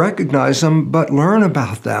only recognize them, but learn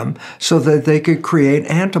about them so that they could create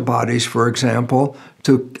antibodies, for example,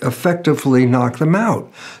 to effectively knock them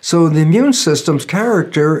out. So the immune system's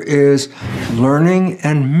character is learning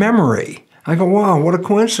and memory. I go, wow, what a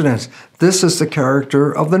coincidence. This is the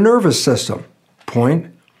character of the nervous system. Point.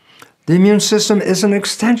 The immune system is an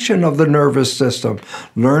extension of the nervous system,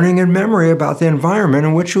 learning and memory about the environment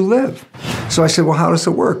in which you live. So I said, well, how does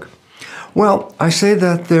it work? Well, I say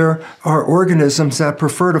that there are organisms that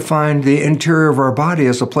prefer to find the interior of our body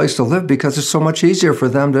as a place to live because it's so much easier for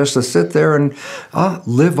them just to sit there and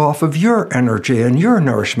live off of your energy and your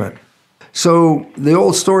nourishment. So the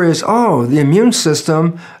old story is, the immune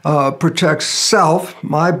system protects self,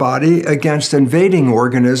 my body, against invading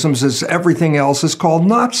organisms as everything else is called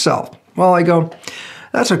not self. Well, I go,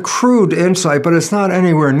 that's a crude insight, but it's not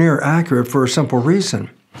anywhere near accurate for a simple reason.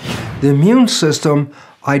 The immune system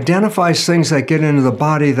identifies things that get into the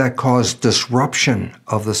body that cause disruption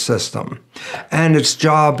of the system. And its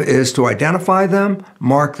job is to identify them,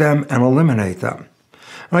 mark them, and eliminate them.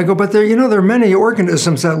 And I go, but there are many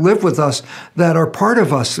organisms that live with us that are part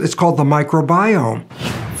of us. It's called the microbiome.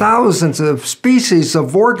 Thousands of species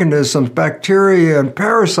of organisms, bacteria and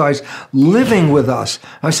parasites living with us.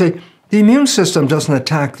 I say, the immune system doesn't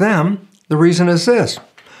attack them. The reason is this.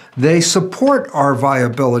 They support our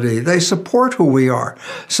viability. They support who we are.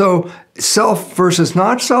 So self versus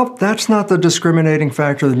not self, that's not the discriminating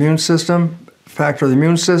factor of the immune system. Factor of the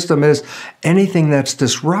immune system is anything that's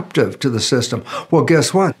disruptive to the system. Well,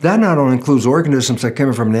 guess what? That not only includes organisms that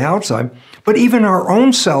come from the outside, but even our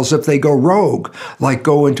own cells, if they go rogue, like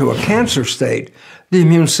go into a cancer state, the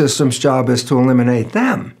immune system's job is to eliminate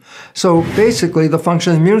them. So basically, the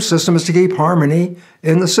function of the immune system is to keep harmony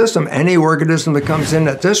in the system. Any organism that comes in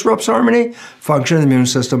that disrupts harmony, function of the immune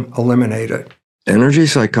system, eliminate it. Energy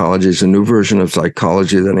psychology is a new version of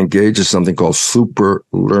psychology that engages something called super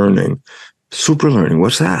learning. Super learning,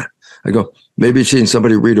 what's that? I go, maybe you've seen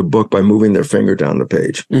somebody read a book by moving their finger down the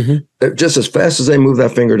page. Mm-hmm. Just as fast as they move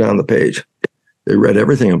that finger down the page, they read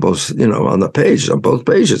everything on both, on the page, on both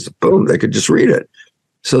pages. Boom, they could just read it.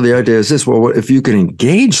 So the idea is this, well, if you can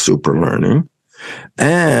engage super learning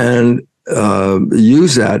and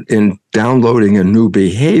use that in downloading a new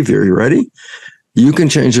behavior, you ready? You can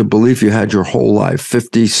change a belief you had your whole life,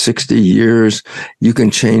 50, 60 years. You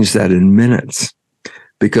can change that in minutes.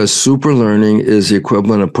 Because super learning is the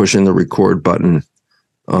equivalent of pushing the record button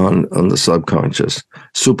on the subconscious.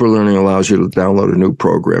 Super learning allows you to download a new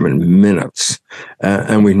program in minutes.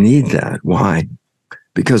 And we need that. Why?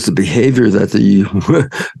 Because the behavior that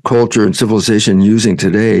the culture and civilization using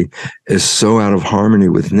today is so out of harmony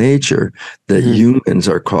with nature that humans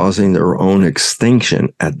are causing their own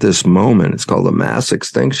extinction at this moment. It's called a mass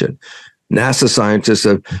extinction. NASA scientists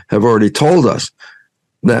have already told us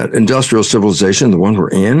that industrial civilization, the one we're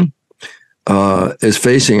in, is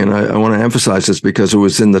facing, and I want to emphasize this because it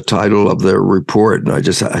was in the title of their report, and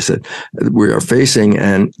I said, we are facing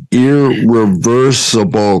an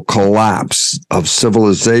irreversible collapse of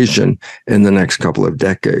civilization in the next couple of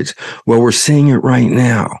decades. Well, we're seeing it right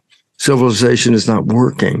now. Civilization is not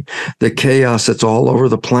working. The chaos that's all over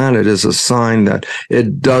the planet is a sign that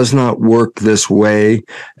it does not work this way.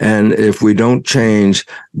 And if we don't change,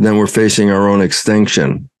 then we're facing our own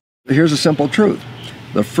extinction. Here's a simple truth.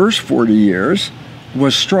 The first 40 years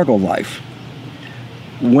was struggle life.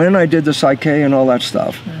 When I did the psyche and all that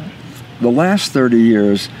stuff, the last 30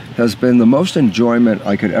 years has been the most enjoyment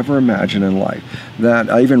I could ever imagine in life.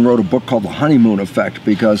 That I even wrote a book called The Honeymoon Effect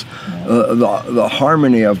because the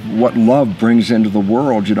harmony of what love brings into the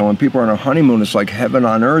world, when people are on a honeymoon, it's like heaven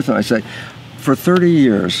on earth. And I say, for 30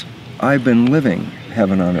 years, I've been living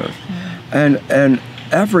heaven on earth. And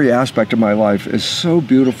every aspect of my life is so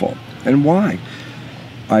beautiful. And why?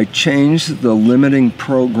 I changed the limiting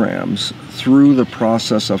programs through the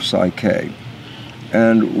process of psyche.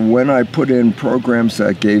 And when I put in programs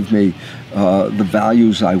that gave me the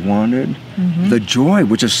values I wanted, the joy,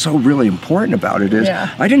 which is so really important about it, is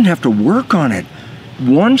I didn't have to work on it.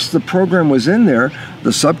 Once the program was in there,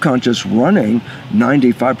 the subconscious running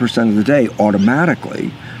 95% of the day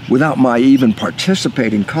automatically, without my even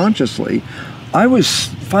participating consciously, I was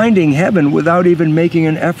finding heaven without even making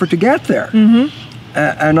an effort to get there.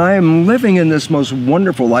 And I am living in this most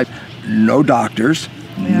wonderful life. No doctors,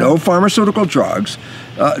 no pharmaceutical drugs,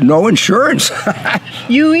 no insurance.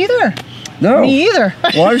 You either. No. Me either.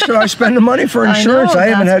 Why should I spend the money for insurance? I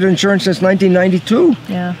haven't had insurance since 1992.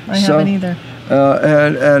 Yeah, I haven't either.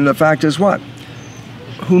 And the fact is what?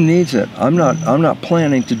 Who needs it? I'm not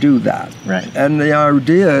planning to do that. Right. And the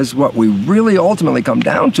idea is what we really ultimately come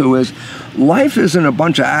down to is life isn't a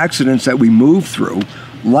bunch of accidents that we move through.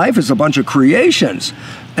 Life is a bunch of creations.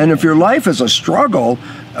 And if your life is a struggle,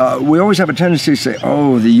 we always have a tendency to say,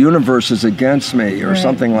 oh, the universe is against me or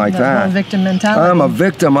something like that. Victim mentality. I'm a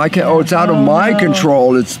victim. I can't, it's out of my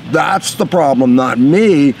control. That's the problem, not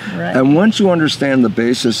me. Right. And once you understand the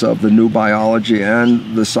basis of the new biology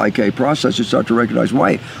and the psyche process, you start to recognize,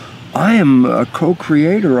 wait, I am a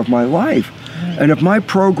co-creator of my life. And if my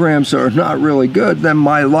programs are not really good, then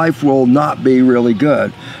my life will not be really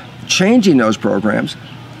good. Changing those programs,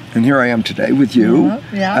 and here I am today with you.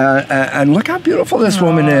 And look how beautiful this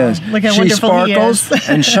woman is. Look how she wonderful he sparkles is.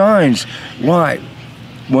 and shines. Why?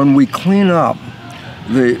 When we clean up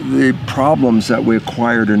the problems that we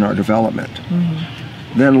acquired in our development,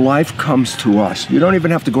 then life comes to us. You don't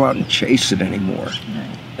even have to go out and chase it anymore.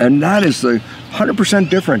 And that is the 100%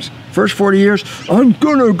 difference. First 40 years, I'm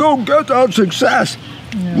gonna go get that success.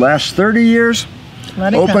 Last 30 years,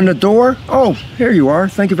 open the door. Oh, here you are.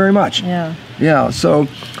 Thank you very much. Yeah. So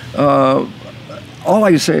all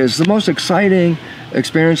I can say is the most exciting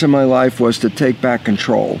experience in my life was to take back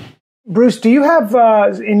control. Bruce, do you have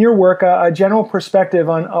in your work a general perspective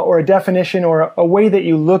on or a definition or a way that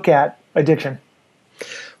you look at addiction?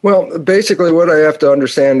 Well, basically what I have to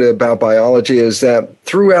understand about biology is that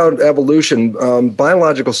throughout evolution,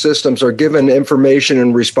 biological systems are given information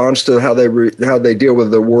in response to how they deal with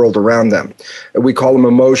the world around them. We call them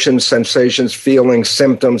emotions, sensations, feelings,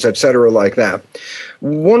 symptoms, etc., like that.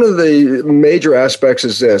 One of the major aspects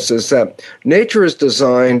is that nature has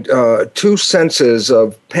designed two senses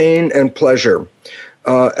of pain and pleasure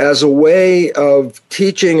as a way of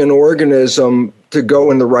teaching an organism to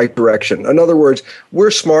go in the right direction. In other words,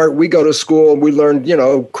 we're smart, we go to school, we learn,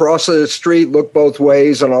 cross the street, look both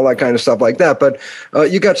ways and all that kind of stuff like that. But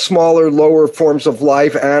you got smaller, lower forms of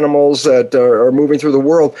life, animals that are moving through the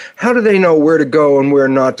world. How do they know where to go and where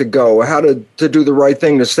not to go? How to do the right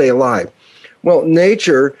thing to stay alive? Well,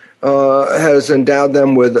 nature has endowed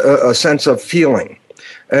them with a sense of feeling.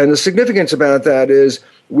 And the significance about that is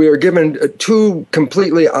we are given two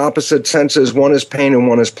completely opposite senses. One is pain and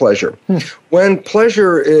one is pleasure. When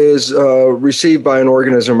pleasure is received by an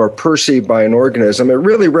organism or perceived by an organism, it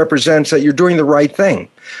really represents that you're doing the right thing.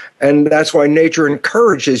 And that's why nature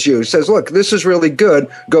encourages you, says, look, this is really good,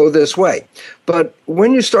 go this way. But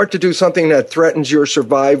when you start to do something that threatens your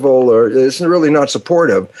survival or is really not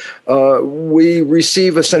supportive, we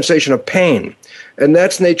receive a sensation of pain. And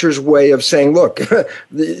that's nature's way of saying, look,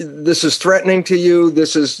 this is threatening to you.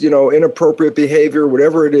 This is, inappropriate behavior,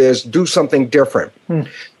 whatever it is, do something different. And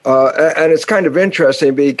it's kind of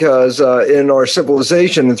interesting because in our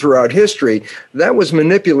civilization and throughout history, that was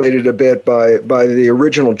manipulated a bit by the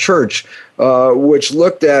original church, which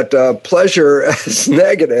looked at pleasure as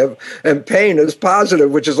negative and pain as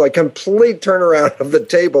positive, which is like complete turnaround of the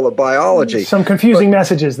table of biology. Some confusing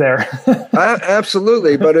messages there.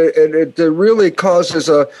 Absolutely, but it really causes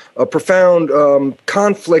a profound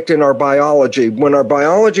conflict in our biology. When our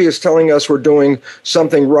biology is telling us we're doing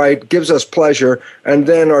something right, gives us pleasure, and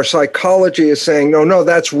then our psychology is saying, no,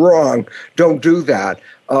 that's wrong, don't do that.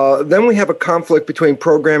 Then we have a conflict between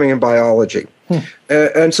programming and biology.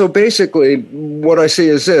 And so basically what I see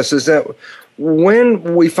is this, is that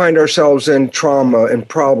when we find ourselves in trauma and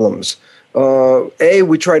problems,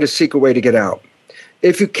 we try to seek a way to get out.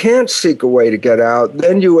 If you can't seek a way to get out,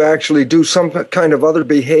 then you actually do some kind of other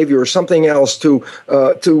behavior or something else to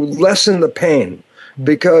lessen the pain.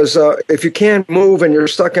 Because if you can't move and you're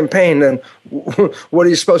stuck in pain, then what are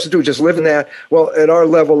you supposed to do? Just live in that? Well, at our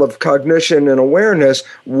level of cognition and awareness,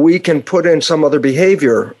 we can put in some other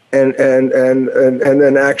behavior and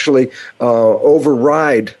then actually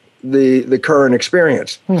override the current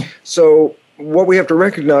experience. So what we have to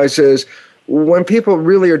recognize is when people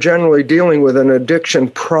really are generally dealing with an addiction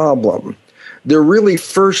problem, they're really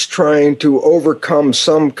first trying to overcome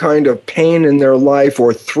some kind of pain in their life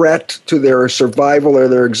or threat to their survival or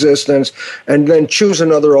their existence, and then choose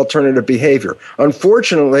another alternative behavior.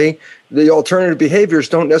 Unfortunately, the alternative behaviors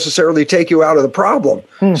don't necessarily take you out of the problem.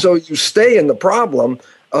 So you stay in the problem,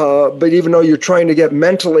 but even though you're trying to get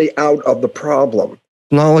mentally out of the problem.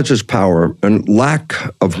 knowledge is power, and lack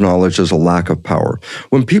of knowledge is a lack of power.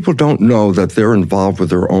 When people don't know that they're involved with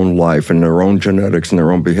their own life and their own genetics and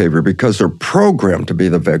their own behavior because they're programmed to be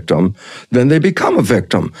the victim, then they become a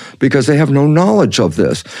victim because they have no knowledge of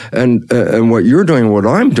this. And what you're doing, what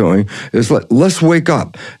I'm doing, is let's wake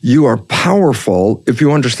up. You are powerful if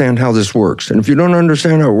you understand how this works. And if you don't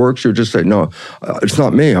understand how it works, you just say, no, it's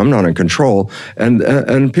not me. I'm not in control.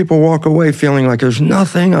 And people walk away feeling like there's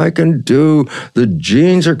nothing I can do. The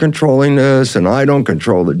genes are controlling this, and I don't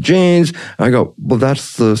control the genes. I go, well,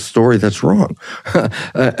 that's the story that's wrong.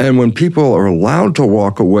 And when people are allowed to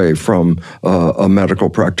walk away from a medical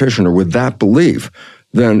practitioner with that belief,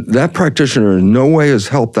 then that practitioner in no way has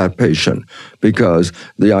helped that patient, because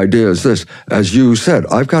the idea is this, as you said,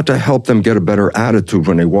 I've got to help them get a better attitude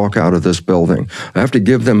when they walk out of this building. I have to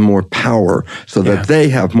give them more power so that they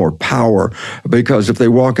have more power, because if they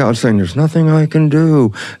walk out saying there's nothing I can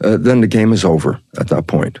do, then the game is over at that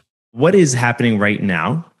point. What is happening right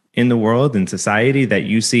now in the world and society that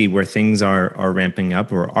you see where things are ramping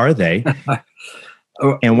up, or are they?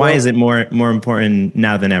 And why is it more important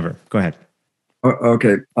now than ever? Go ahead.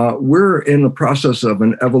 Okay, we're in the process of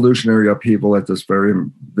an evolutionary upheaval at this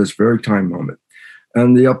very time moment.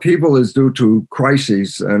 And the upheaval is due to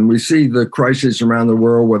crises. And we see the crises around the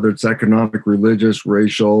world, whether it's economic, religious,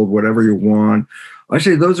 racial, whatever you want. I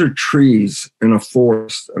say those are trees in a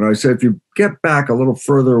forest. And I say if you get back a little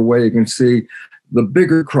further away, you can see the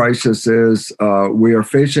bigger crisis is we are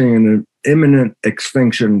facing an imminent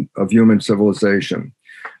extinction of human civilization.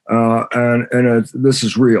 And this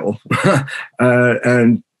is real.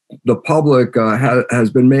 And the public has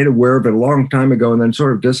been made aware of it a long time ago and then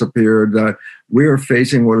sort of disappeared, that we are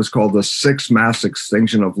facing what is called the sixth mass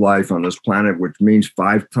extinction of life on this planet, which means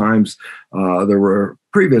 5 times there were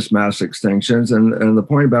previous mass extinctions. And the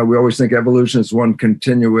point about, we always think evolution is one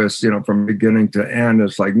continuous, from beginning to end.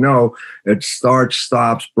 It's like, no, it starts,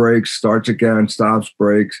 stops, breaks, starts again, stops,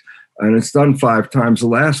 breaks. And it's done 5 times. The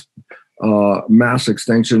last mass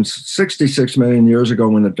extinctions 66 million years ago,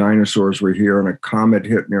 when the dinosaurs were here and a comet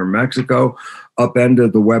hit near Mexico,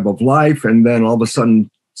 upended the web of life, and then all of a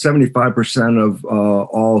sudden 75% of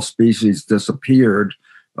all species disappeared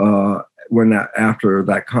after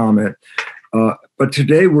that comet. But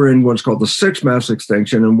today we're in what's called the sixth mass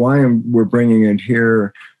extinction, and why we're bringing it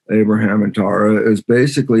here, Abraham and Tara, is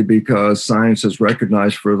basically because science has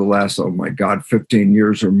recognized for the last 15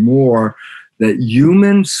 years or more that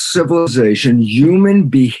human civilization, human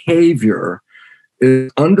behavior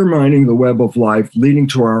is undermining the web of life, leading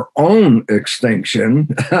to our own extinction.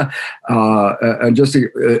 And just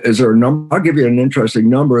is there a number? I'll give you an interesting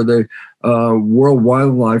number. The World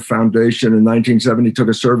Wildlife Foundation in 1970 took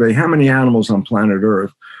a survey. How many animals on planet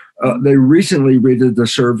Earth? They recently redid the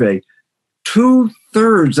survey.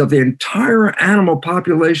 2/3 of the entire animal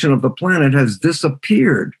population of the planet has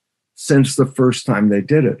disappeared since the first time they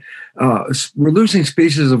did it. We're losing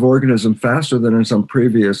species of organism faster than in some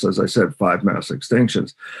previous, as I said, 5 mass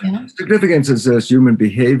extinctions. Yeah. Significance is this: human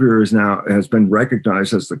behavior has been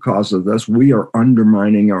recognized as the cause of this. We are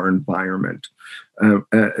undermining our environment,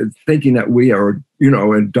 thinking that we are,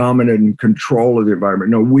 dominant and control of the environment.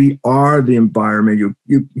 No, we are the environment.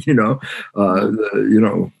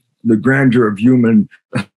 The grandeur of human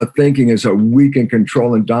thinking is that we can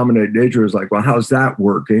control and dominate nature. Is like, well, how's that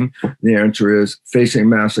working? The answer is facing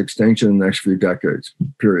mass extinction in the next few decades,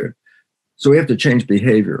 period. So we have to change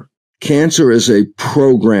behavior. Cancer is a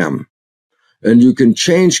program, and you can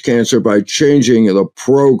change cancer by changing the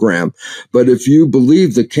program. But if you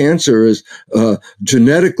believe the cancer is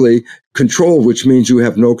genetically controlled, which means you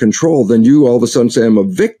have no control, then you all of a sudden say, I'm a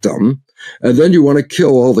victim. And then you want to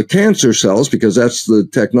kill all the cancer cells because that's the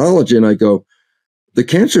technology. And I go, the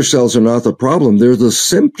cancer cells are not the problem. They're the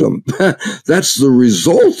symptom. That's the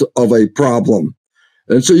result of a problem.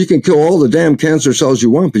 And so you can kill all the damn cancer cells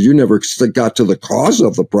you want, but you never got to the cause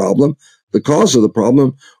of the problem. The cause of the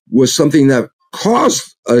problem was something that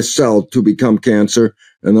caused a cell to become cancer.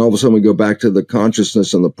 And all of a sudden we go back to the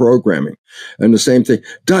consciousness and the programming. And the same thing,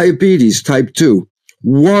 diabetes type 2,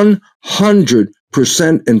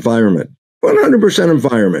 100% environment, 100%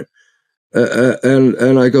 environment.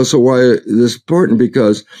 And I go, so why is this important?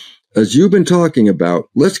 Because as you've been talking about,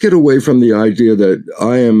 let's get away from the idea that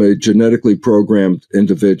I am a genetically programmed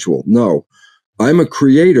individual. No, I'm a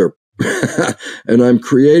creator and I'm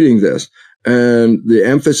creating this. And the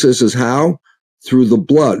emphasis is how? Through the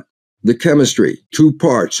blood, the chemistry, 2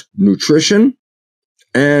 parts, nutrition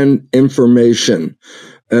and information.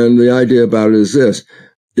 And the idea about it is this: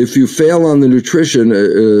 if you fail on the nutrition,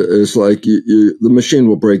 it's like the machine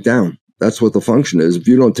will break down. That's what the function is. If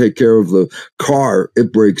you don't take care of the car,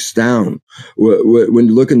 it breaks down. When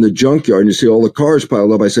you look in the junkyard and you see all the cars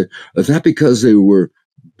piled up, I say, is that because they were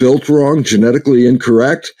built wrong, genetically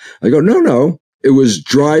incorrect? I go, no. It was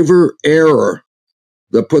driver error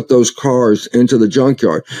that put those cars into the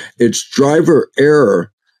junkyard. It's driver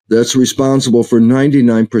error that's responsible for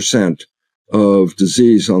 99% of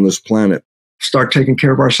disease on this planet. Start taking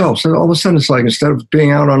care of ourselves. And all of a sudden, it's like, instead of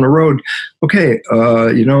being out on the road, okay,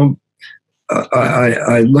 I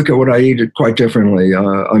look at what I eat quite differently.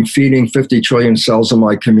 I'm feeding 50 trillion cells in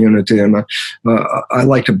my community, and I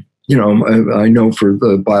like to, I know for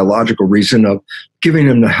the biological reason of giving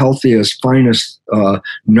them the healthiest, finest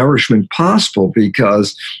nourishment possible,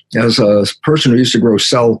 because as a person who used to grow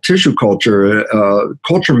cell tissue culture,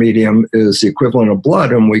 culture medium is the equivalent of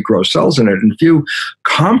blood, and we grow cells in it. And if you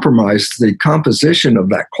compromise the composition of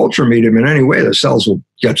that culture medium in any way, the cells will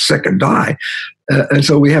get sick and die. And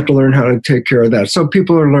so we have to learn how to take care of that. So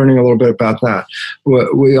people are learning a little bit about that.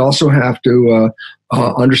 We also have to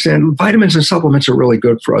understand vitamins and supplements are really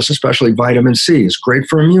good for us, especially vitamin C. It's great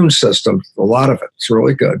for immune system. A lot of it. It's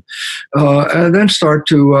really good. And then start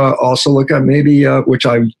to also look at maybe, which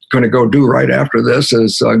I'm going to go do right after this,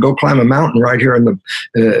 is go climb a mountain right here in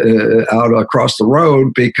the out across the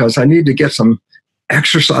road, because I need to get some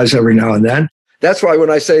exercise every now and then. That's why when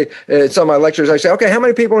I say in some of my lectures, I say, okay, how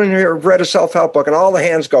many people in here have read a self-help book? And all the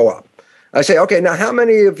hands go up. I say, okay, now how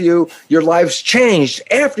many of you, your lives changed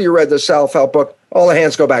after you read the self-help book? All the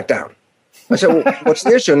hands go back down. I said, well, what's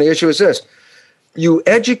the issue? And the issue is this. You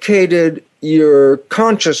educated your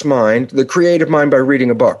conscious mind, the creative mind, by reading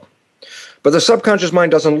a book. But the subconscious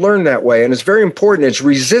mind doesn't learn that way. And it's very important. It's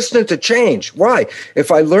resistant to change. Why? If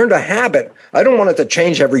I learned a habit, I don't want it to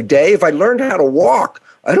change every day. If I learned how to walk,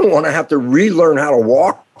 I don't want to have to relearn how to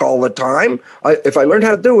walk all the time. If I learned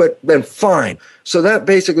how to do it, then fine. So that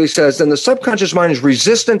basically says then the subconscious mind is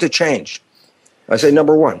resistant to change. I say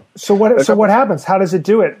number one. So what happens? How does it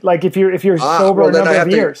do it? Like if you're sober a number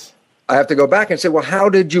of years? I have to go back and say, well, how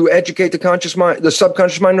did you educate the conscious mind, the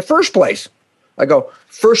subconscious mind in the first place? I go,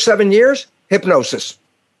 first 7 years, hypnosis.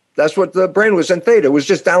 That's what the brain was in theta. It was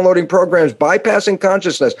just downloading programs, bypassing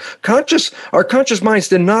consciousness. Our conscious minds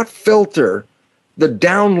did not filter the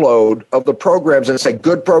download of the programs and say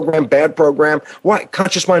good program, bad program. Why?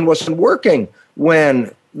 Conscious mind wasn't working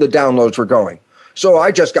when the downloads were going. So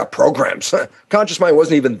I just got programs. Conscious mind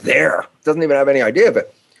wasn't even there. Doesn't even have any idea of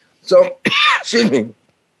it. So, excuse me.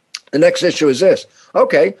 The next issue is this.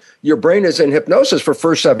 Okay, your brain is in hypnosis for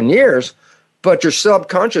first 7 years, but your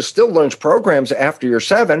subconscious still learns programs after you're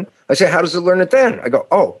 7. I say, how does it learn it then? I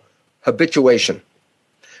go, habituation,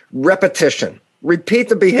 repetition. Repeat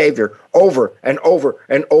the behavior over and over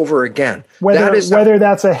and over again. Whether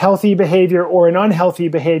that's a healthy behavior or an unhealthy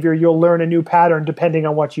behavior, you'll learn a new pattern depending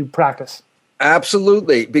on what you practice.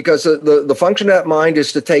 Absolutely, because the function of that mind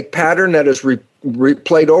is to take pattern that is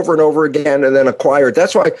replayed over and over again and then acquired.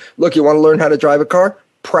 That's why, look, you want to learn how to drive a car?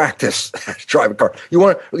 Practice how to drive a car. You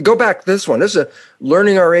want to go back to this one. This is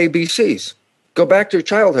learning our ABCs. Go back to your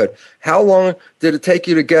childhood. How long did it take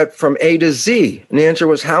you to get from A to Z? And the answer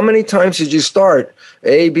was, how many times did you start?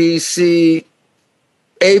 A, B, C,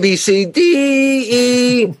 D,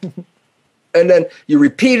 E. And then you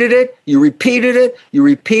repeated it,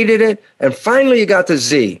 and finally you got to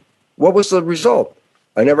Z. What was the result?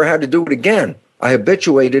 I never had to do it again. I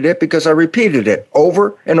habituated it because I repeated it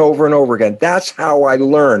over and over and over again. That's how I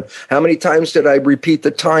learn. How many times did I repeat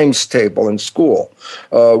the times table in school?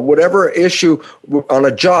 Whatever issue on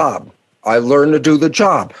a job, I learned to do the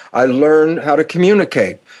job. I learned how to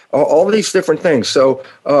communicate. All these different things. So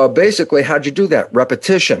basically, how'd you do that?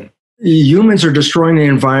 Repetition. Humans are destroying the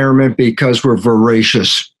environment because we're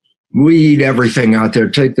voracious. We eat everything out there.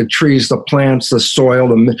 Take the trees, the plants, the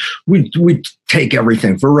soil. We take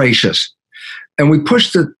everything. Voracious. And we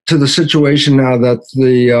push to the situation now that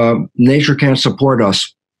the nature can't support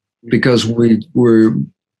us because we're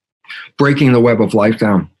breaking the web of life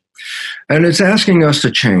down. And it's asking us to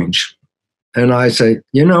change. And I say,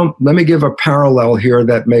 let me give a parallel here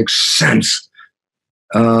that makes sense.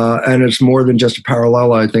 And it's more than just a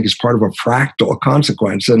parallel. I think it's part of a fractal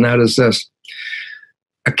consequence. And that is this.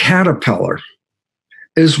 A caterpillar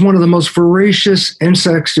is one of the most voracious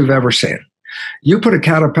insects you've ever seen. You put a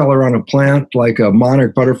caterpillar on a plant like a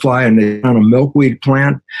monarch butterfly and on a milkweed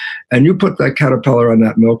plant, and you put that caterpillar on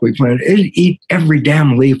that milkweed plant, it'd eat every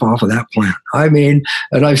damn leaf off of that plant. I mean,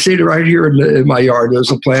 and I've seen it right here in my yard.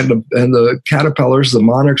 There's a plant, and the caterpillars, the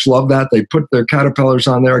monarchs love that. They put their caterpillars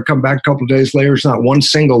on there. I come back a couple of days later, there's not one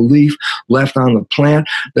single leaf left on the plant.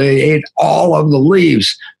 They ate all of the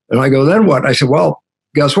leaves. And I go, then what? I said, well,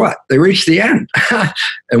 guess what? They reach the end.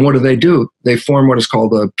 And what do? They form what is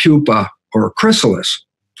called a pupa or a chrysalis.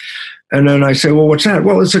 And then I say, well, what's that?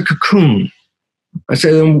 Well, it's a cocoon. I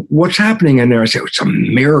say, then what's happening in there? I say, it's a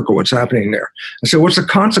miracle what's happening there. I say, what's the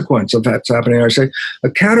consequence of that's happening? I say,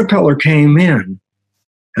 a caterpillar came in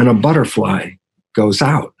and a butterfly goes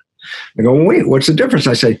out. I go, wait, what's the difference?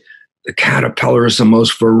 I say, the caterpillar is the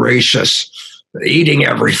most voracious, eating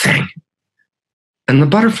everything. And the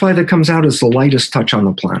butterfly that comes out is the lightest touch on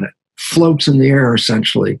the planet, floats in the air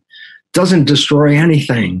essentially, doesn't destroy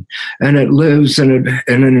anything, and it lives and it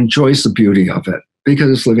enjoys the beauty of it because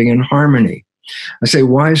it's living in harmony. I say,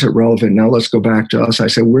 why is it relevant? Now let's go back to us. I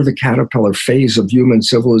say, we're the caterpillar phase of human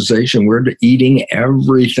civilization. We're eating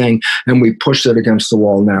everything, and we push it against the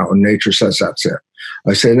wall now, and nature says that's it.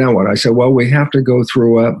 I say, now what? I say, well, we have to go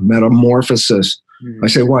through a metamorphosis. I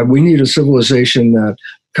say, why? We need a civilization that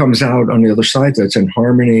comes out on the other side that's in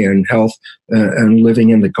harmony and health and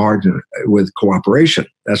living in the garden with cooperation.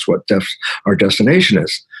 That's what our destination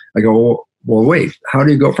is. I go, well, wait, how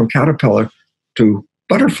do you go from caterpillar to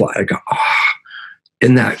butterfly? I go,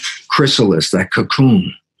 in that chrysalis, that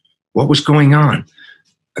cocoon, what was going on?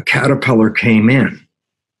 A caterpillar came in.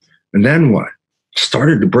 And then what?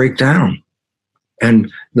 Started to break down.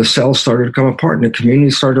 And the cells started to come apart, and the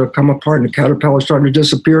community started to come apart, and the caterpillar started to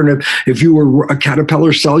disappear. And if you were a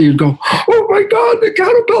caterpillar cell, you'd go, oh my God, the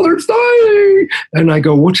caterpillar's dying. And I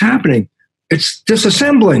go, what's happening? It's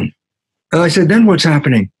disassembling. And I said, then what's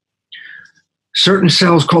happening? Certain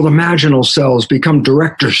cells called imaginal cells become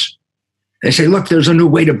directors. They say, look, there's a new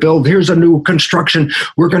way to build. Here's a new construction.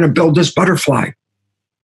 We're going to build this butterfly.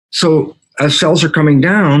 So as cells are coming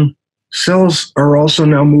down, cells are also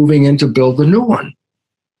now moving in to build the new one.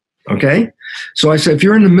 Okay? So I said, if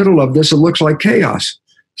you're in the middle of this, it looks like chaos.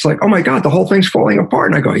 It's like, oh my God, the whole thing's falling apart.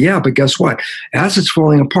 And I go, yeah, but guess what? As it's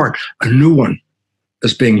falling apart, a new one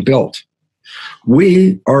is being built.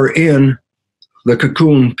 We are in the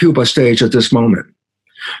cocoon pupa stage at this moment.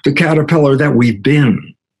 The caterpillar that we've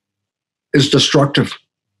been is destructive.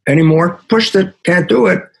 Anymore? Pushed it, can't do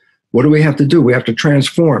it. What do we have to do? We have to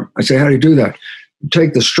transform. I say, how do you do that? You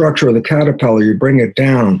take the structure of the caterpillar, you bring it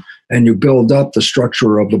down, and you build up the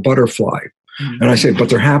structure of the butterfly. And I say, but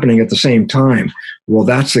they're happening at the same time. Well,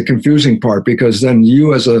 that's the confusing part, because then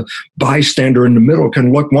you as a bystander in the middle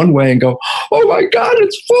can look one way and go, oh my God,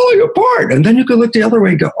 it's falling apart. And then you can look the other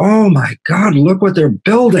way and go, oh my God, look what they're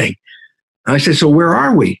building. And I say, so where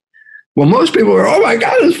are we? Well, most people are, oh my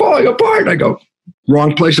God, it's falling apart. I go,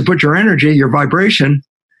 wrong place to put your energy, your vibration.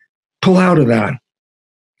 Pull out of that.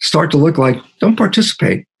 Start to look like, don't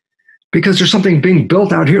participate, because there's something being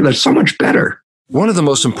built out here that's so much better. One of the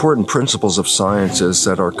most important principles of science is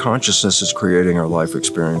that our consciousness is creating our life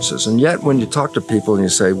experiences. And yet when you talk to people and you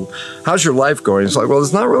say, well, how's your life going? It's like, well,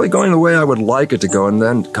 it's not really going the way I would like it to go. And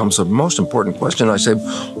then comes the most important question. I say,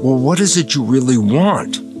 well, what is it you really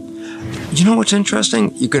want? You know what's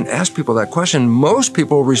interesting? You can ask people that question. Most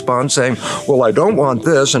people respond saying, well, I don't want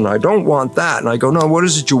this and I don't want that. And I go, no, what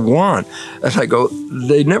is it you want? And I go,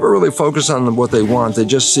 they never really focus on what they want. They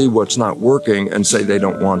just see what's not working and say they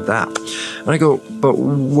don't want that. And I go, but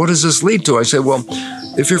what does this lead to? I say, well,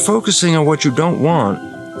 if you're focusing on what you don't want,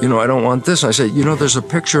 you know, I don't want this. And I say, you know, there's a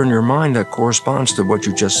picture in your mind that corresponds to what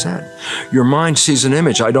you just said. Your mind sees an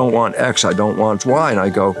image. I don't want X. I don't want Y. And I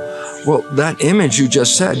go, well, that image you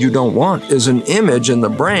just said you don't want is an image in the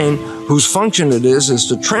brain whose function it is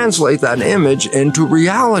to translate that image into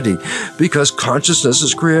reality, because consciousness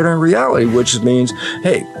is creating reality, which means,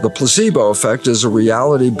 hey, the placebo effect is a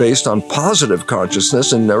reality based on positive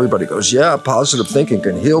consciousness. And everybody goes, yeah, positive thinking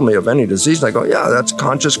can heal me of any disease. And I go, yeah, that's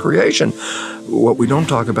conscious creation. What we don't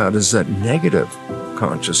talk about is that negative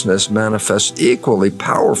consciousness manifests equally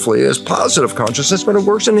powerfully as positive consciousness, but it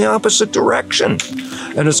works in the opposite direction.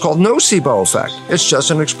 And it's called nocebo effect. It's just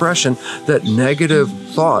an expression that negative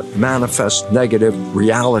thought manifests negative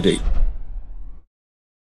reality.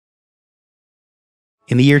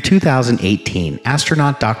 In the year 2018,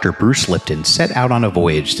 astronaut Dr. Bruce Lipton set out on a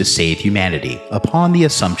voyage to save humanity upon the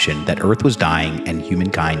assumption that Earth was dying and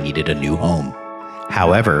humankind needed a new home.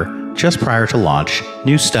 However, just prior to launch,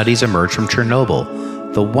 new studies emerged from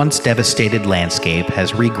Chernobyl. The once devastated landscape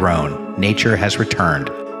has regrown, nature has returned.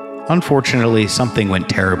 Unfortunately, something went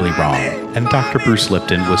terribly wrong, and Dr. Bruce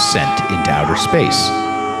Lipton was sent into outer space.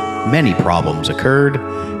 Many problems occurred,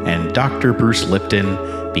 and Dr. Bruce Lipton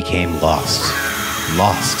became lost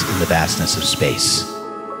in the vastness of space.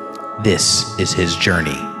 This is his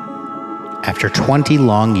journey. After 20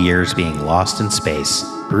 long years being lost in space,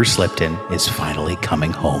 Bruce Lipton is finally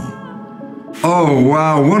coming home. Oh,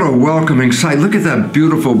 wow, what a welcoming sight. Look at that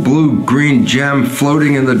beautiful blue-green gem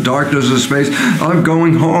floating in the darkness of space. I'm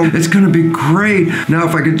going home. It's going to be great. Now,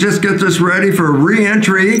 if I could just get this ready for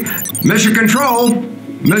re-entry. Mission Control,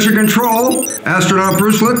 astronaut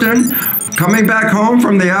Bruce Lipton, coming back home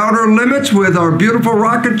from the outer limits with our beautiful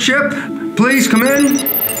rocket ship. Please come in.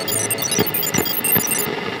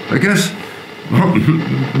 I guess, well,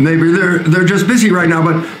 maybe they're just busy right now,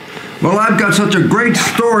 but well, I've got such a great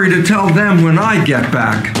story to tell them when I get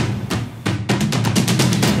back.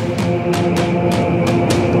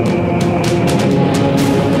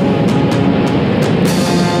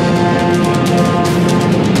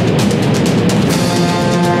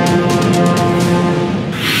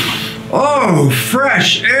 Oh,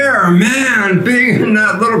 fresh air, man. Being in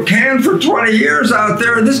that little can for 20 years out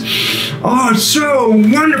there. It's so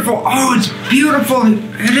wonderful. Oh, it's beautiful.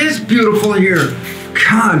 It is beautiful here.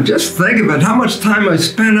 God, just think of it, how much time I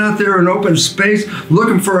spent out there in open space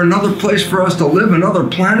looking for another place for us to live, another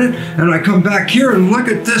planet, and I come back here and look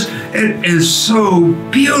at this. It is so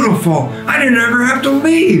beautiful. I didn't ever have to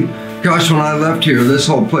leave. Gosh, when I left here, this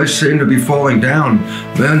whole place seemed to be falling down.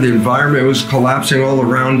 Man, the environment was collapsing all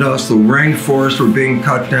around us. The rainforests were being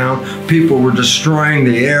cut down. People were destroying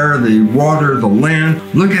the air, the water, the land.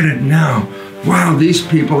 Look at it now. Wow, these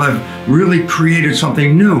people have really created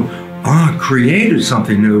something new. Created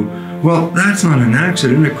something new. Well, that's not an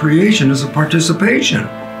accident. A creation is a participation.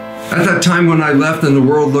 At that time when I left and the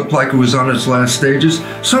world looked like it was on its last stages,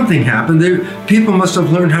 something happened. People must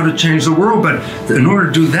have learned how to change the world, but in order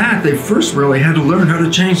to do that, they first really had to learn how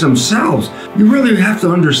to change themselves. You really have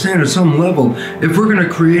to understand at some level, if we're going to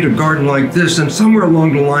create a garden like this, and somewhere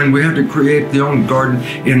along the line, we had to create the own garden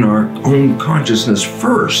in our own consciousness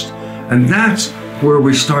first. And that's where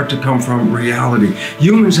we start to come from reality.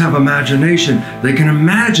 Humans have imagination. They can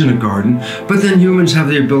imagine a garden, but then humans have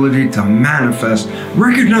the ability to manifest.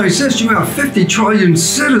 Recognize this, you have 50 trillion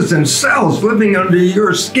citizen cells living under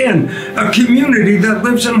your skin, a community that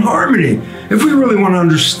lives in harmony. If we really want to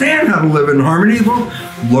understand how to live in harmony, well,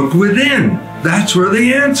 look within. That's where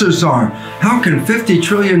the answers are. How can 50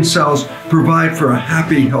 trillion cells provide for a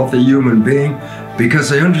happy, healthy human being? Because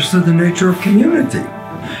they understood the nature of community.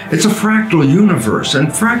 It's a fractal universe, and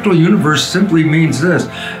fractal universe simply means this,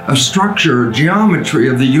 a structure, geometry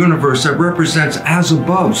of the universe that represents as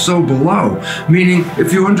above, so below. Meaning,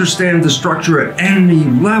 if you understand the structure at any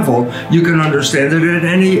level, you can understand it at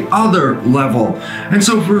any other level. And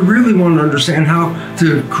so if we really want to understand how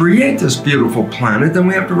to create this beautiful planet, then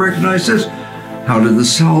we have to recognize this. How did the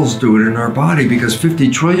cells do it in our body? Because 50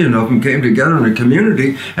 trillion of them came together in a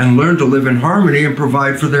community and learned to live in harmony and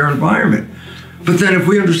provide for their environment. But then if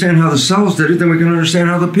we understand how the cells did it, then we can understand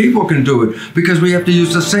how the people can do it. Because we have to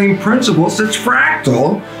use the same principles, it's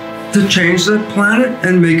fractal, to change the planet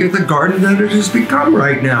and make it the garden that it has become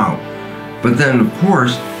right now. But then, of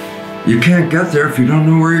course, you can't get there if you don't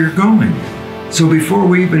know where you're going. So before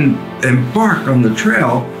we even embark on the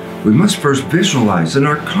trail, we must first visualize in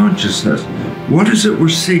our consciousness, what is it we're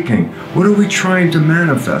seeking? What are we trying to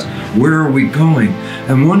manifest? Where are we going?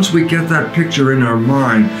 And once we get that picture in our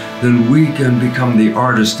mind, then we can become the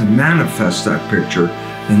artist to manifest that picture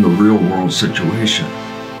in the real world situation.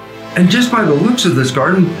 And just by the looks of this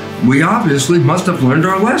garden, we obviously must have learned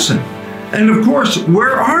our lesson. And of course,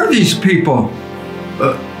 where are these people?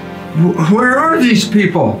 Where are these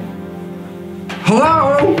people?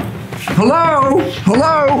 Hello? Hello?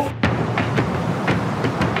 Hello?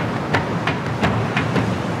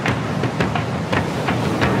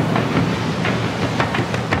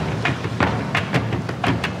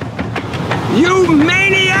 You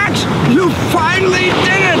maniacs! You finally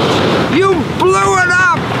did it! You blew it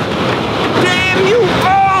up! Damn you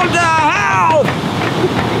all to hell!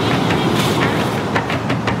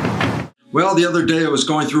 Well, the other day I was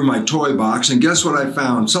going through my toy box, and guess what I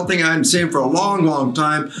found? Something I hadn't seen for a long, long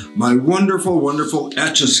time. My wonderful, wonderful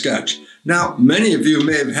Etch-a-Sketch. Now, many of you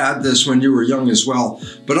may have had this when you were young as well,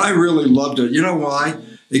 but I really loved it. You know why?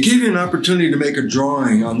 It gave you an opportunity to make a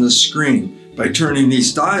drawing on this screen by turning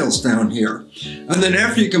these dials down here. And then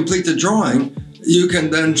after you complete the drawing, you can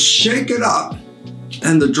then shake it up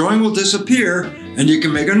and the drawing will disappear and you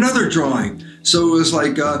can make another drawing. So it was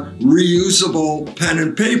like a reusable pen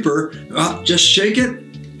and paper. Just shake it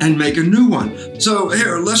and make a new one. So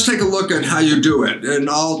here, let's take a look at how you do it. And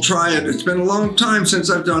I'll try it. It's been a long time since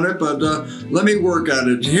I've done it, but let me work at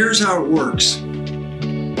it. Here's how it works.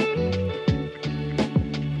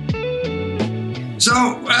 So,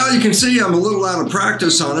 well, you can see I'm a little out of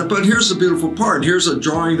practice on it, but here's the beautiful part. Here's a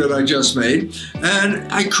drawing that I just made,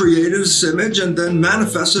 and I created this image and then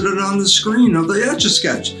manifested it on the screen of the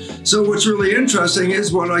Etch-a-Sketch. So what's really interesting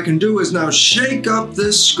is what I can do is now shake up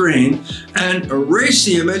this screen and erase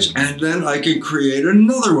the image, and then I can create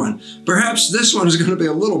another one. Perhaps this one is going to be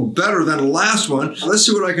a little better than the last one. Let's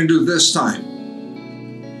see what I can do this time.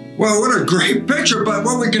 Well, what a great picture, but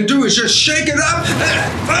what we can do is just shake it up.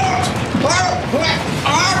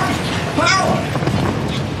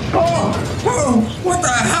 What the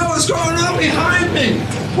hell is going on behind me?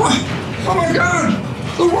 What? Oh my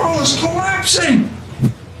God, the world is collapsing.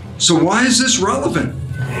 So why is this relevant?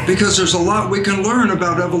 Because there's a lot we can learn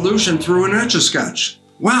about evolution through an Etch-a-Sketch.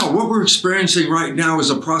 Wow, what we're experiencing right now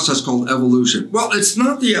is a process called evolution. Well, it's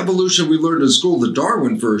not the evolution we learned in school, the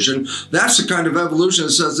Darwin version. That's the kind of evolution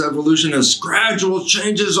that says evolution has gradual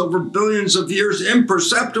changes over billions of years,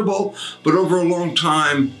 imperceptible, but over a long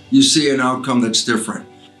time, you see an outcome that's different.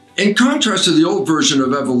 In contrast to the old version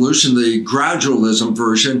of evolution, the gradualism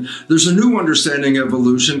version, there's a new understanding of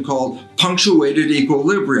evolution called punctuated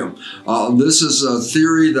equilibrium. This is a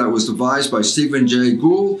theory that was devised by Stephen Jay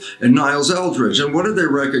Gould and Niles Eldredge. And what did they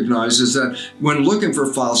recognize is that when looking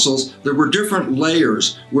for fossils, there were different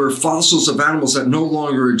layers where fossils of animals that no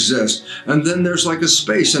longer exist. And then there's like a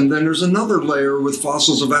space, and then there's another layer with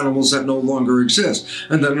fossils of animals that no longer exist.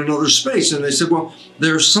 And then another space. And they said, well,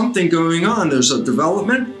 there's something going on. There's a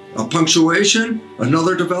development, a punctuation,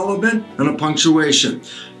 another development, and a punctuation.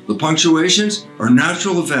 The punctuations are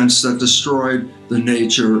natural events that destroyed the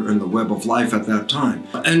nature and the web of life at that time.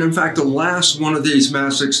 And in fact, the last one of these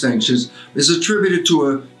mass extinctions is attributed to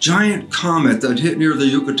a giant comet that hit near the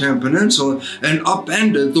Yucatan Peninsula and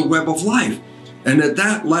upended the web of life. And at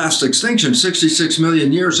that last extinction, 66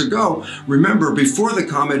 million years ago, remember, before the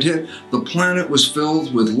comet hit, the planet was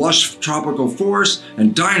filled with lush tropical forests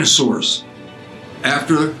and dinosaurs.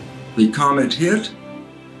 After the comet hit,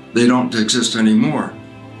 they don't exist anymore.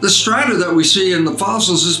 The strata that we see in the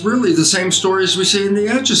fossils is really the same story as we see in the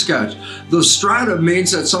Etch-a-Sketch. The strata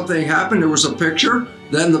means that something happened, there was a picture,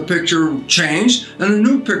 then the picture changed, and a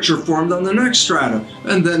new picture formed on the next strata.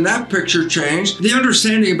 And then that picture changed. The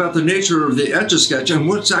understanding about the nature of the Etch-a-Sketch and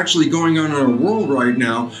what's actually going on in our world right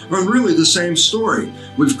now are really the same story.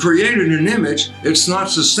 We've created an image, it's not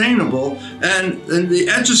sustainable, and the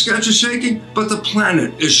Etch-a-Sketch is shaking, but the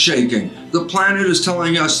planet is shaking. The planet is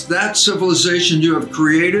telling us that civilization you have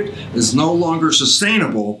created is no longer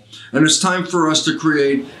sustainable, and it's time for us to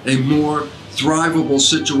create a more thrivable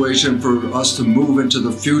situation for us to move into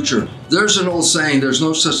the future. There's an old saying, there's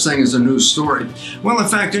no such thing as a news story. Well, in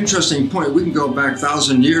fact, interesting point, we can go back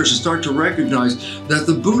 1,000 years and start to recognize that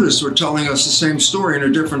the Buddhists were telling us the same story in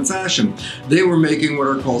a different fashion. They were making what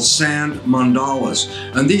are called sand mandalas.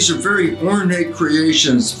 And these are very ornate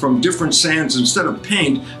creations from different sands. Instead of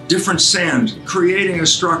paint, different sand, creating a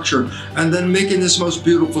structure and then making this most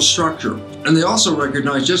beautiful structure. And they also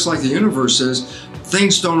recognize, just like the universe is,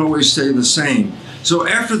 things don't always stay the same. So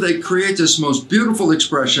after they create this most beautiful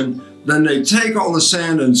expression, then they take all the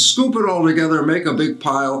sand and scoop it all together, make a big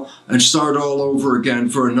pile, and start all over again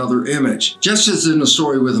for another image. Just as in the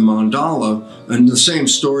story with the mandala, and the same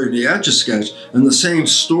story in the Etch-a-Sketch, and the same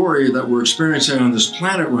story that we're experiencing on this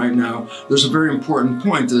planet right now, there's a very important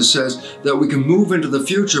point that says that we can move into the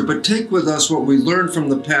future, but take with us what we learned from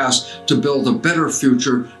the past to build a better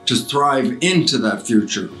future, to thrive into that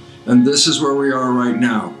future. And this is where we are right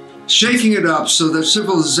now. Shaking it up so that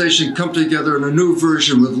civilization come together in a new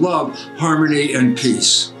version with love, harmony, and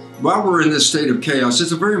peace. While we're in this state of chaos,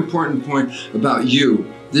 it's a very important point about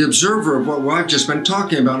you, the observer of what I've just been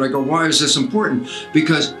talking about. And I go, why is this important?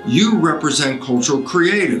 Because you represent cultural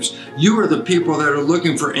creatives. You are the people that are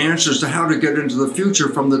looking for answers to how to get into the future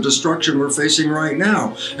from the destruction we're facing right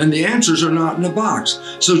now. And the answers are not in a box.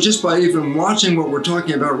 So just by even watching what we're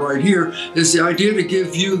talking about right here is the idea to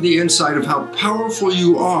give you the insight of how powerful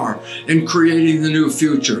you are in creating the new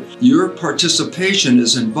future. Your participation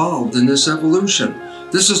is involved in this evolution.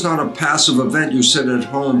 This is not a passive event you sit at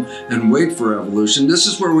home and wait for evolution. This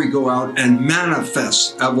is where we go out and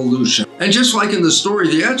manifest evolution. And just like in the story,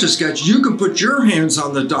 the Etch-a-Sketch, you can put your hands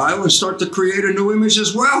on the dial and start to create a new image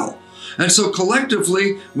as well. And so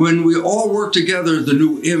collectively, when we all work together, the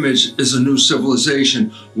new image is a new civilization,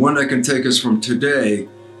 one that can take us from today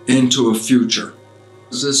into a future.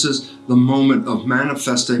 This is the moment of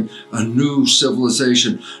manifesting a new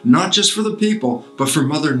civilization, not just for the people, but for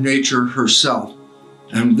Mother Nature herself.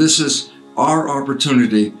 And this is our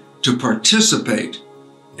opportunity to participate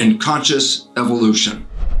in conscious evolution.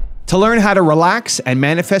 To learn how to relax and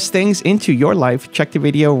manifest things into your life, check the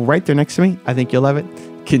video right there next to me. I think you'll love it.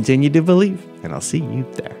 Continue to believe, and I'll see you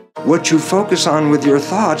there. What you focus on with your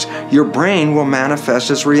thoughts, your brain will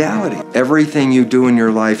manifest as reality. Everything you do in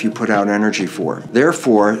your life, you put out energy for.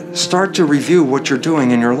 Therefore, start to review what you're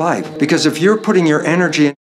doing in your life. Because if you're putting your energy